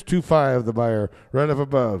 625, the buyer. Right up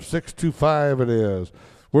above. 625 it is.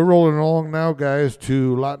 We're rolling along now, guys,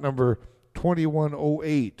 to lot number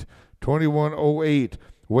 2108. 2108,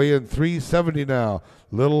 weighing 370 now.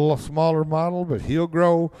 Little smaller model, but he'll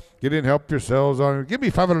grow. Get in, help yourselves on it. Give me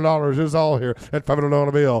 $500. It's all here at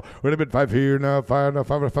 $500 bill. Would have been 5 here now,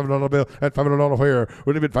 $500 bill at $500 where.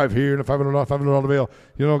 Would have been 5 here and $500 bill.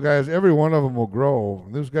 You know, guys, every one of them will grow.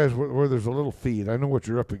 Those guys where there's a little feed. I know what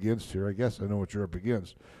you're up against here. I guess I know what you're up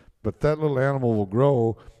against. But that little animal will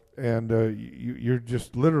grow. And you're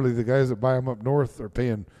just literally the guys that buy them up north are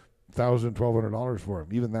paying $1,000, $1,200 for them,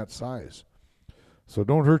 even that size. So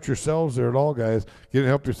don't hurt yourselves there at all, guys.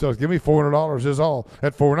 Help yourselves. Give me $400 is all.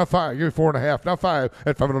 At 4, now 5. Give me 4.5. Now 5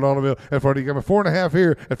 at $500 bill. At 40, give me 4.5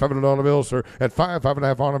 here at $500 bill, sir. At 5,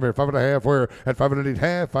 5.5 on them here. 5.5 where? At 5.5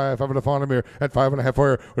 half. 5, 5.5 on them here. At 5.5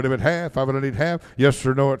 where? Would have been half. 5.5 half. Yes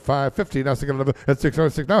or no at 5.50. Now 6.5 at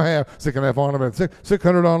 6.6. Now half. 6.5 on them. At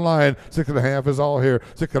 600 online. 6.5 is all here.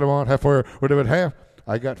 6.5 on half where? Would have been half.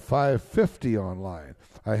 I got 550 online.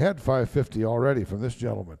 I had 550 already from this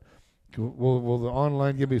gentleman. Will the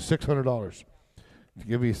online give me $600?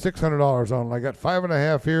 Give me $600 on. I got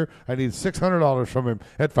 5.5 here. I need $600 from him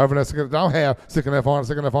at 5.5. Now half. 6.5 on.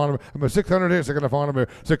 6.5 on him. I'm at 600 here. 6.5 on him here.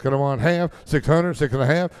 6.5 on half. 600.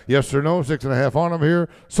 6.5. Yes or no? 6.5 on him here.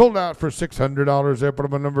 Sold out for $600. There. Put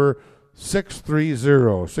him on number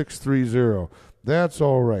 630. 630. That's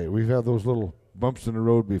all right. We've had those little bumps in the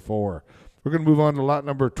road before. We're going to move on to lot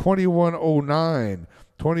number 2109.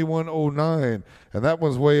 2109, and that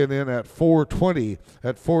one's weighing in at 420.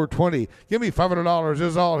 At 420, give me $500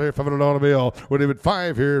 is all here. $500 bill. Would have been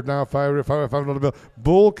 5 here now. $500 bill.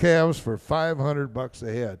 Bull calves for $500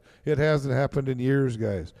 a head. It hasn't happened in years,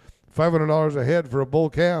 guys. $500 a head for a bull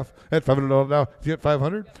calf at $500. Now, if you get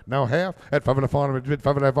 500, now half at 5.5 on them.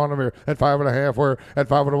 5.5 on them here at 5.5. Where at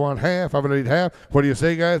 5.1 half, 5.8 half. What do you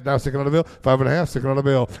say, guys? Now $6 bill, 5.5, $6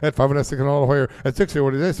 bill at 5.5, $6 where at 60.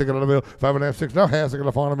 What do you say? $6 bill, 5.5, 6. Now half,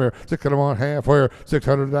 $6 on them here. $6 half. Where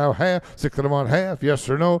 600 now half, $6 half. Yes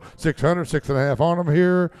or no? 600, 6.5 on them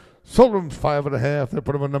here. Sold them 5.5. They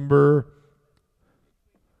put them on number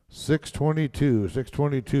 622.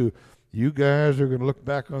 622. You guys are going to look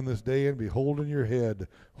back on this day and be holding your head.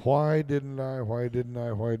 Why didn't I? Why didn't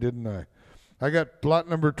I? Why didn't I? I got lot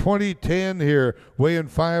number 2010 here, weighing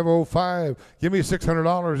 505. Give me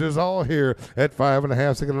 $600 is all here at 5.5,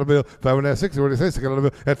 $6 bill, 5.5, 6. What do you say? $6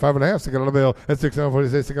 bill at 5.5, $6 bill at 600. What do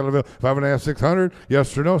you say? $6 bill, 5.5, 600.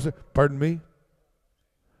 Yes or no? Pardon me?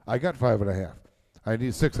 I got 5.5. I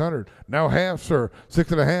need 600. Now half, sir.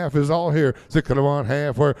 6.5 is all here. 6.5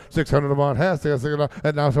 half, where 600 on half.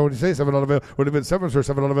 And now, so what do you say? $7 bill. Would have been 7, sir.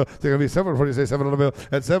 $7 bill. It's going to be 7. What do you say? $7 bill.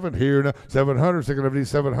 At 7 here. Now, 700. So going to be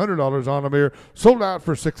 $700 on them here. Sold out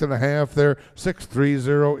for 6.5 there.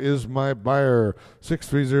 630 is my buyer.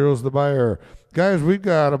 630 is the buyer. Guys, we've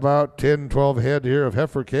got about 10, 12 head here of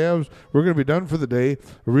heifer calves. We're going to be done for the day.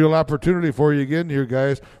 A real opportunity for you again here,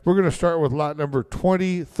 guys. We're going to start with lot number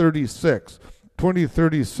 2036.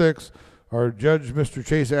 2036, our judge, Mr.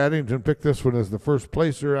 Chase Addington, picked this one as the first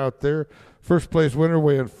placer out there. First place winner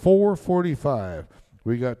weighing 445.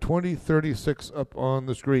 We got 2036 up on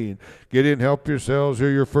the screen. Get in, help yourselves. You're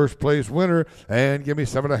your first place winner. And give me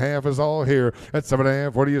 7.5 is all here. At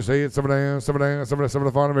 7.5, what do you say? At 7.5, 7.5,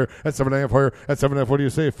 7.5 on here. At 7.5, where? At 7.5, what do you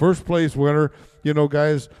say? First place winner. You know,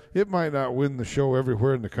 guys, it might not win the show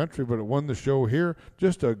everywhere in the country, but it won the show here.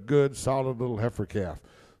 Just a good, solid little heifer calf.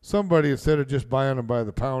 Somebody, instead of just buying them by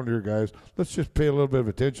the pound here, guys, let's just pay a little bit of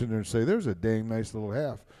attention there and say, there's a dang nice little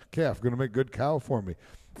calf. Going to make good cow for me.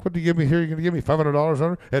 What do you give me here? You're going to give me $500 on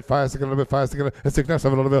her? At 5, 6, 5, 6, at 6, now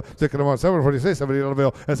 $7 bill, 6, 7, what do you say? $70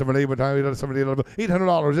 bill, at 7, 8, $70 bill,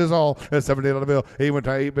 $800 is all, at $70 bill, 8,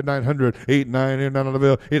 8, 900, 8, 9, here, $9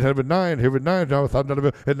 bill, 800, 9, here with 9, now $1,000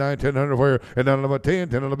 bill, at 9, 1000 where, at 9, about 10,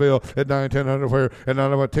 $10 bill, at 9, 1000 where, at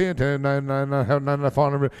 9, about 10, 10, 9, 9, 9,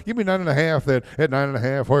 9, give me 9.5 then, at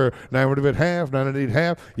 9.5 where, 9 would have been half, 9 and 8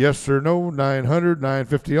 half, yes or no, 900,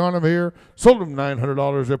 950 on them here, sold them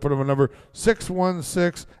 $900, they put them on number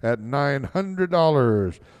 616 at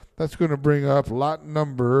 $900. That's going to bring up lot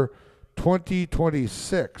number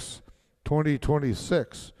 2026.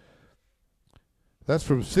 2026. That's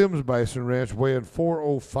from Sims Bison Ranch, weighing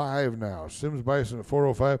 405 now. Sims Bison at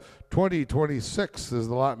 405. 2026 is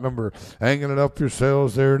the lot number. Hanging it up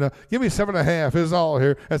yourselves there now. Give me 7.5 is all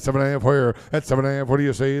here. At 7.5 where? At 7.5, what do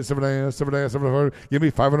you say? 7.5, 7.5, 7.5. Give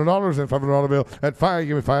me $500 and $500 bill. At 5,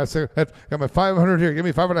 give me 5, 6. Got my 500 here. Give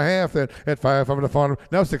me 5.5 then. At 5, $500 on.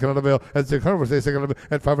 Now $600 bill. At 600, what do you say? $600 bill.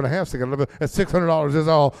 At 5.5, $600 bill. At $600 is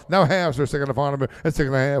all. Now halves are $600 on them. At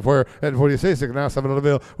 6.5 where? At what do you say? 6 now $700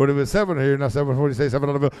 bill. Would have been 7 here. Now 7, what do you say? $7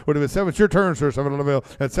 bill. Would have been 7. It's your turn, sir. $7 bill.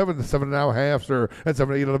 At 7, 7 now half, sir. At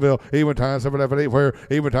 7, $8 bill. 8 times 7, 8 where?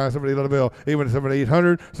 8 times 7, $8 bill. 8 7,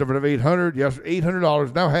 800. 7 800. Yes,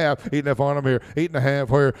 $800. Now half. 8.5 on them here. 8.5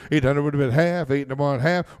 where? 800 would have been half. 8 on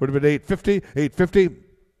half would have been 850. 850.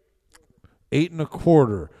 8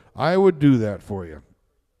 1/4. I would do that for you.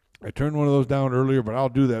 I turned one of those down earlier, but I'll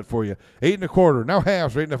do that for you. 8 1/4. Now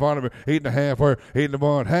halves. 8.5 on them. 8.5 where?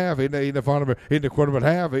 8.5 half. 8.5 on them. 8 1/4 but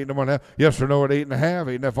half. 8.5 half. Yes or no at 8.5.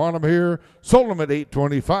 8.5 on them here. Sold them at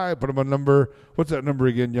 825. Put them on number. What's that number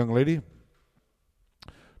again, young lady?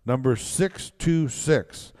 Number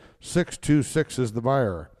 626. 626 is the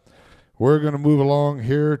buyer. We're going to move along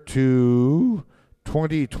here to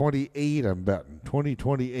 2028, I'm betting.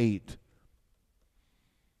 2028.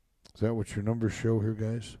 Is that what your numbers show here,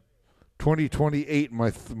 guys? 2028,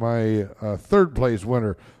 my third place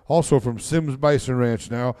winner, also from Sims Bison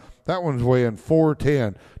Ranch now. That one's weighing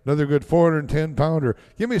 410. Another good 410-pounder.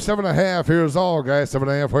 Give me 7.5. Here's all, guys.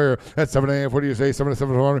 7.5 where? That's 7.5. What do you say?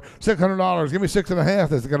 $700. $600. Give me 6.5.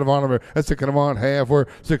 That's the kind of honor. That's the kind of on half where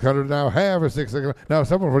 600 now half or 600 now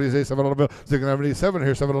 7. What do you say? $7 bill. 677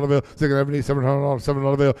 here. $7 bill. 677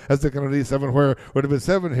 $7 bill. That's the kind of 7 where would have been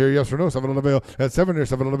 7 here. Yes or no? $7 bill. That's 7 here.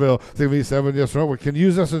 $7 bill. 6 yes or no? We can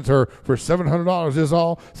use this as her for $700 is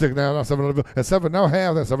all. 6 now $7 bill. That's 7 now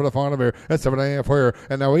half. That's 7 on here. That's 7.5 where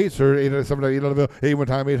and now 8 sir. 8 7 $8 bill. 8 one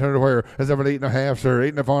time. 800 where? That's 7 8.5, sir.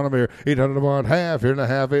 8 on them here. 800 on half. Here and a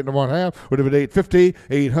half. 8 1 half. Would have been 850.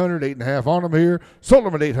 800. 8.5 on them here. Sold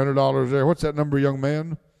them at $800 there. What's that number, young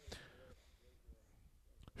man?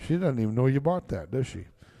 She doesn't even know you bought that, does she?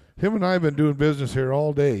 Him and I have been doing business here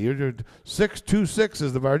all day. You're 626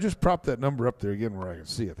 is the buyer. Just prop that number up there again where I can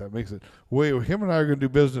see it. That makes it way. Him and I are going to do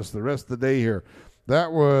business the rest of the day here.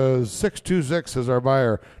 That was 626 as our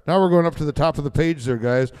buyer. Now we're going up to the top of the page there,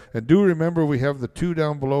 guys. And do remember we have the 2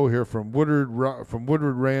 down below here from Woodward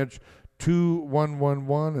Ranch,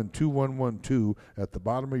 2111 and 2112 at the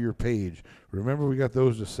bottom of your page. Remember, we got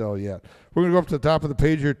those to sell yet. We're going to go up to the top of the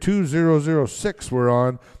page here. 2006 we're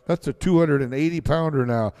on. That's a 280-pounder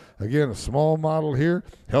now. Again, a small model here.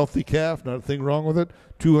 Healthy calf. Not a thing wrong with it.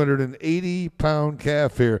 280-pound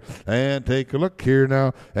calf here. And take a look here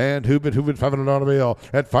now. And Hoobit, $500 bill.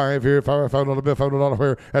 At 5 here, $500 bill, $500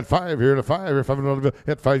 here. At 5 here, at 5 here, $500 bill.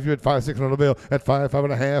 At 5 you at 5, $600 bill. At 5,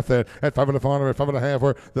 5.5 then. At 5.5 on at 5.5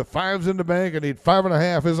 where the 5's in the bank. I need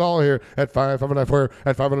 5.5 is all here. At 5, 5.5 where?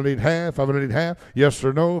 At 5 I need half, 5 I need half. Yes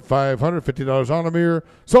or no? $550 on them here.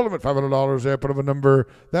 Sold them at $500 there. Put them a number.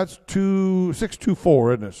 That's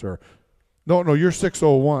 624, isn't it, sir? No, you're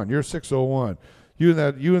 601. You're 601. You and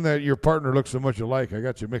that your partner look so much alike. I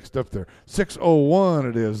got you mixed up there. 601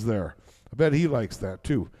 it is there. I bet he likes that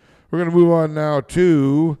too. We're going to move on now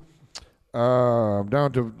to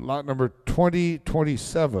down to lot number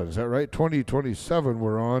 2027. Is that right? 2027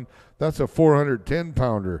 we're on. That's a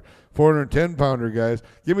 410-pounder. 410-pounder, guys.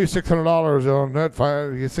 Give me $600 on that.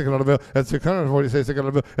 $600 bill. That's 600. What do you say?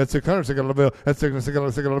 $600 bill. That's 600. $600 bill. That's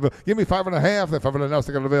 $600 bill. Give me 5.5. That 5.5 now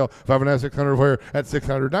 $600 bill. 5.5 600 where? At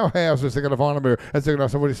 600 now halves. Or $600 on them here. That's 600.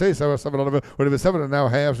 So what do you say? $700 bill. Would have been 7 now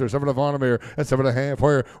halves or 7 on them here. At 7.5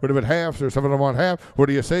 where? Would have been halves or 7 on half. What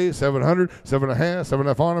do you say? 700. 7.5.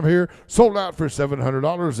 7.5 on them here. Sold out for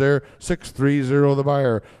 $700 there. 630 the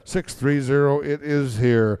buyer. 630 it is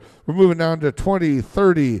here. We're moving down to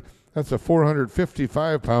 2030. That's a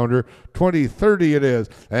 455-pounder. 2030 it is.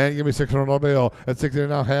 And give me $600 bill. At 60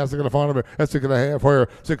 now half, 6.5 on number. At 6.5 where?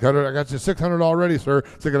 600. I got you 600 already, sir.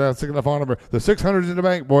 6.5 on number. The 600's in the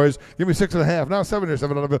bank, boys. Give me 6.5. Now 7 here,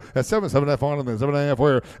 7 on the bill. At 7.5 on them. 7.5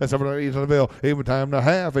 where? At 7 8 on the bill. 8 time now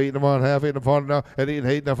half. 8 on half. 8 on now. At 8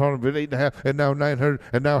 8 now on 8.5. And now 900.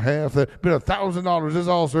 And now half. That been $1,000 is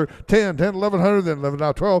all, sir. 10, 1100. Then 11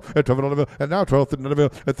 now 12. At 12 on the bill. And now 12 on the bill.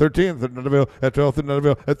 At 13 on the bill. At 12 on the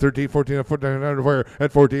bill. At 13. 14 at 1400 where?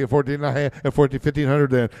 At 14 and a half. At 14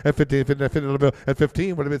 1500 then. At 15 15 a bill. At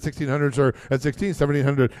 15 would have been 1600 sir. At 16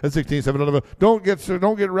 1700. At 16 700 bill. Don't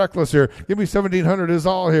get reckless here. Give me 1700 is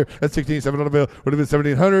all here. At 16 700 bill would have been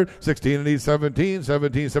 1700. 16 and need 17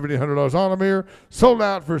 $1,700 on them here. Sold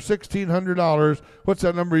out for $1,600. What's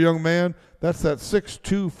that number, young man? That's that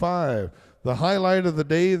 625. The highlight of the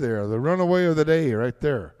day there. The runaway of the day right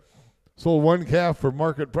there. Sold one calf for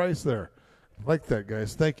market price there. Like that,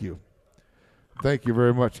 guys. Thank you. Thank you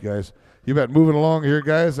very much, guys. You bet. Moving along here,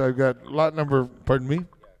 guys. I've got lot number, pardon me?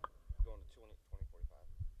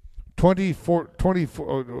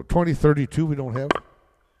 2032 we don't have?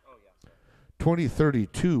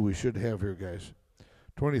 2032 we should have here, guys.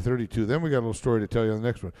 2032. Then we got a little story to tell you on the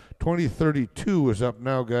next one. 2032 is up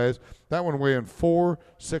now, guys. That one weighing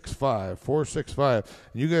 465. 465.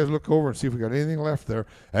 And you guys look over and see if we got anything left there.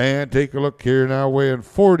 And take a look here now, weighing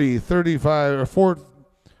 40, 35, or 4.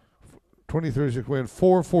 2036 weighing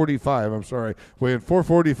 445. I'm sorry, weighing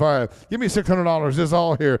 445. Give me $600. This is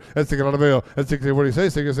all here. That's $600 bill. That's 60. What do you say?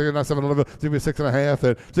 60, not $700 bill. Give me 6.5.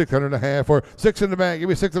 Then 600 and a half or 6 in the bank. Give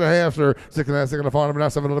me 6.5, sir. 6.5. 6.5 on him.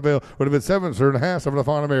 Not $700 bill. Would have been 7, sir, and a half. 7.5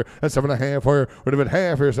 on him here. That's 7.5 where? Would have been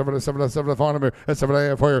half here. 7.5 on him here. That's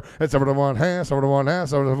 7.5 where? That's 7.1 half. 7.1 half.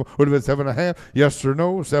 7 would have been 7.5. Yes or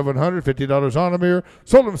no? $750 on him here.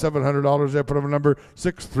 Sold him $700. There. Put him a number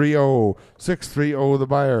 630. 630 the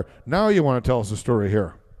buyer. Now you want to tell us a story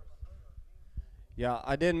here. Yeah,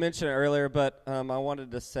 I didn't mention it earlier, but I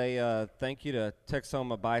wanted to say thank you to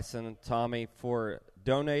Texoma Bison and Tommy for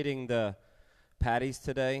donating the patties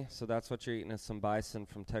today. So that's what you're eating is some bison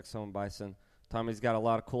from Texoma Bison. Tommy's got a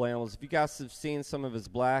lot of cool animals. If you guys have seen some of his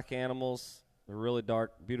black animals, they're really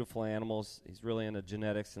dark, beautiful animals. He's really into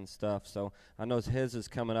genetics and stuff. So I know his is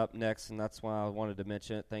coming up next, and that's why I wanted to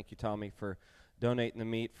mention it. Thank you, Tommy, for donating the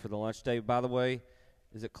meat for the lunch day. By the way,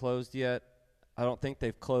 is it closed yet? I don't think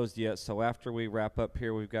they've closed yet, so after we wrap up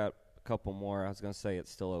here, we've got a couple more. I was going to say it's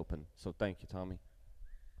still open, so thank you, Tommy.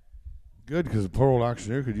 Good, because the poor old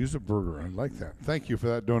auctioneer could use a burger. I like that. Thank you for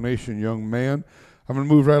that donation, young man. I'm going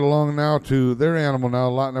to move right along now to their animal now,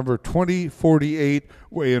 lot number 2048,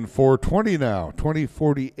 weighing 420 now.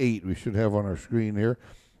 2048 we should have on our screen here.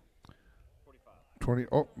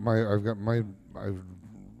 45. I've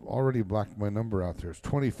already blacked my number out there. It's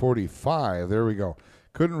 2045. There we go.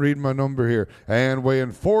 Couldn't read my number here. And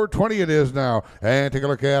weighing 420 it is now. And take a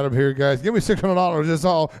look at him here, guys. Give me $600. That's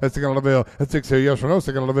all. That's $600 bill. That's $6 here. Yes or no?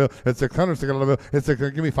 $600 bill. That's $600. $600 bill. It's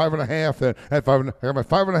 $600. Give me $5.50 then. At $5. I got my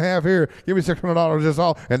 $5.50 here. Give me $600. That's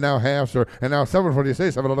all. And now half, sir. And now 7. What do you say?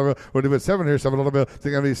 $7 bill. What do you put 7 here? $7 bill. It's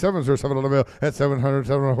going to be 7, sir. $7 bill. At 700.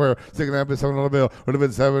 700 where? $6.50. $7 bill. Would have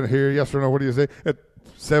been 7 here. Yes or no? What do you say? At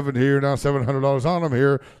 7 here, now $700 on them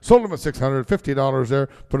here. Sold them at $650 there.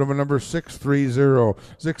 Put them at number 630.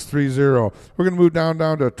 630. We're going to move down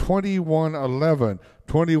to 2111.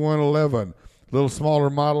 2111. Little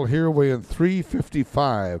smaller model here, weighing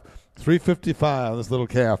 355. 355, this little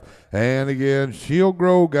calf. And again, she'll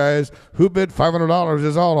grow, guys. Who bid $500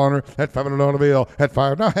 is all on her. At $500 bill. At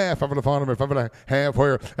 5, now half. I'm going to find them at 5.5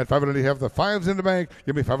 where? At 5.5, the 5's in the bank.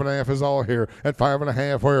 Give me 5.5 is all here. At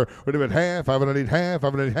 5.5 where? Would have been half. 5.5 half.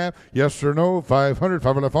 5.5 yes or no? 500.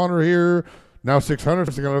 5.5 on her here. Now 600,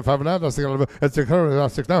 600, 5.5, now 600, at 600, now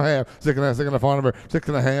 6, now half, 6.5, 6.5 on number,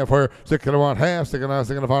 6.5, where 6.5, half, 6.5,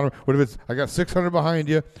 6.5 on number, what if it's, I got 600 behind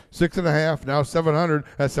you, 6.5, now 700,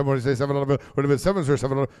 that's 7, what do you say, 700, what if it's 7, sir,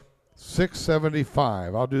 700,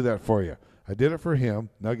 675, I'll do that for you. I did it for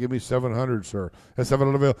him. Now give me 700, sir. That's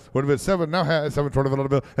 700 bill. What if it's 7? Now have 720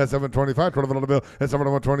 bill. That's 725. 20 bill. That's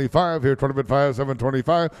 725 here. 20 bit 5.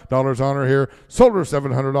 $725 on her here. Sold her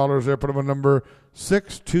 $700 there. Put them on number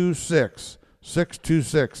 626.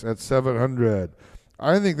 626 at 700.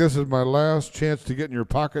 I think this is my last chance to get in your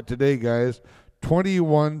pocket today, guys.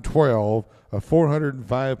 2112, a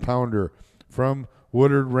 405-pounder from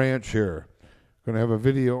Woodard Ranch here. Going to have a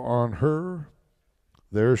video on her.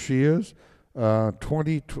 There she is.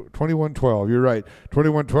 2112, you're right.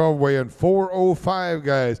 2112 weighing 405,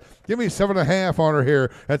 guys. Give me 7.5 on her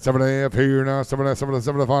here. At 7.5 here now.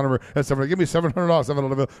 7.5 on her. At 7. Give me $700.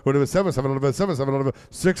 $700. What if it's 7?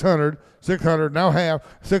 $7. 600. Now half.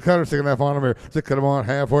 600. 6.5 on them here. 600 on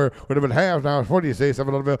half where? Would have been half now. What do you say?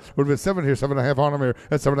 $7. Would have been 7 here. 7.5 on them here.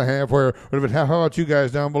 At 7.5 where? Would have been half. How about you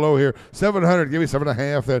guys down below here? 700. Give me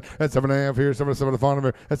 7.5 then. At 7.5 here. 7.5 on them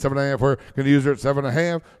here. At 7.5 where? Can you use her at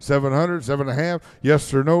 7.5? 700. 7.5.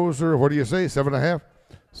 Yes or no, sir? What do you say? 7.5?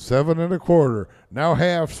 7.25. Now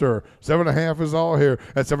half, sir. 7.5 is all here.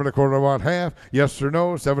 At 7.25, I want half. Yes or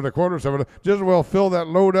no? 7.25. 7. Just well fill that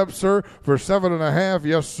load up, sir, for 7.5.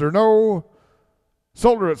 Yes or no?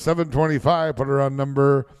 Sold her at 725. Put her on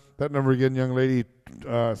number. That number again, young lady.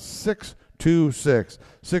 626.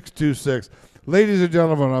 626. Ladies and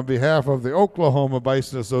gentlemen, on behalf of the Oklahoma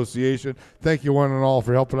Bison Association, thank you one and all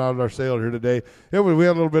for helping out at our sale here today. We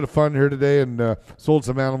had a little bit of fun here today and sold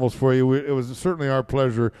some animals for you. It was certainly our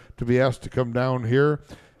pleasure to be asked to come down here.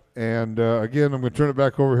 And again, I'm going to turn it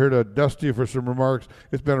back over here to Dusty for some remarks.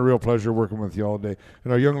 It's been a real pleasure working with you all day.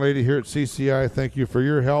 And our young lady here at CCI, thank you for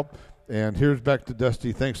your help. And here's back to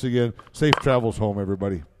Dusty. Thanks again. Safe travels home,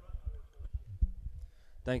 everybody.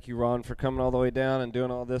 Thank you, Ron, for coming all the way down and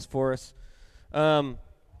doing all this for us.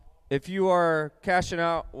 If you are cashing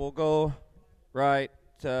out, we'll go right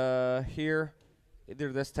here,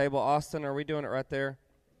 either this table. Austin, are we doing it right there?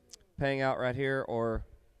 Paying out right here or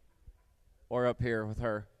up here with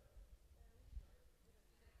her?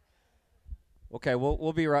 Okay,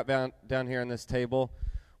 we'll be right down here on this table.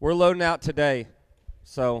 We're loading out today,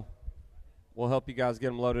 so we'll help you guys get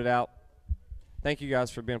them loaded out. Thank you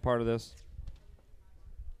guys for being part of this.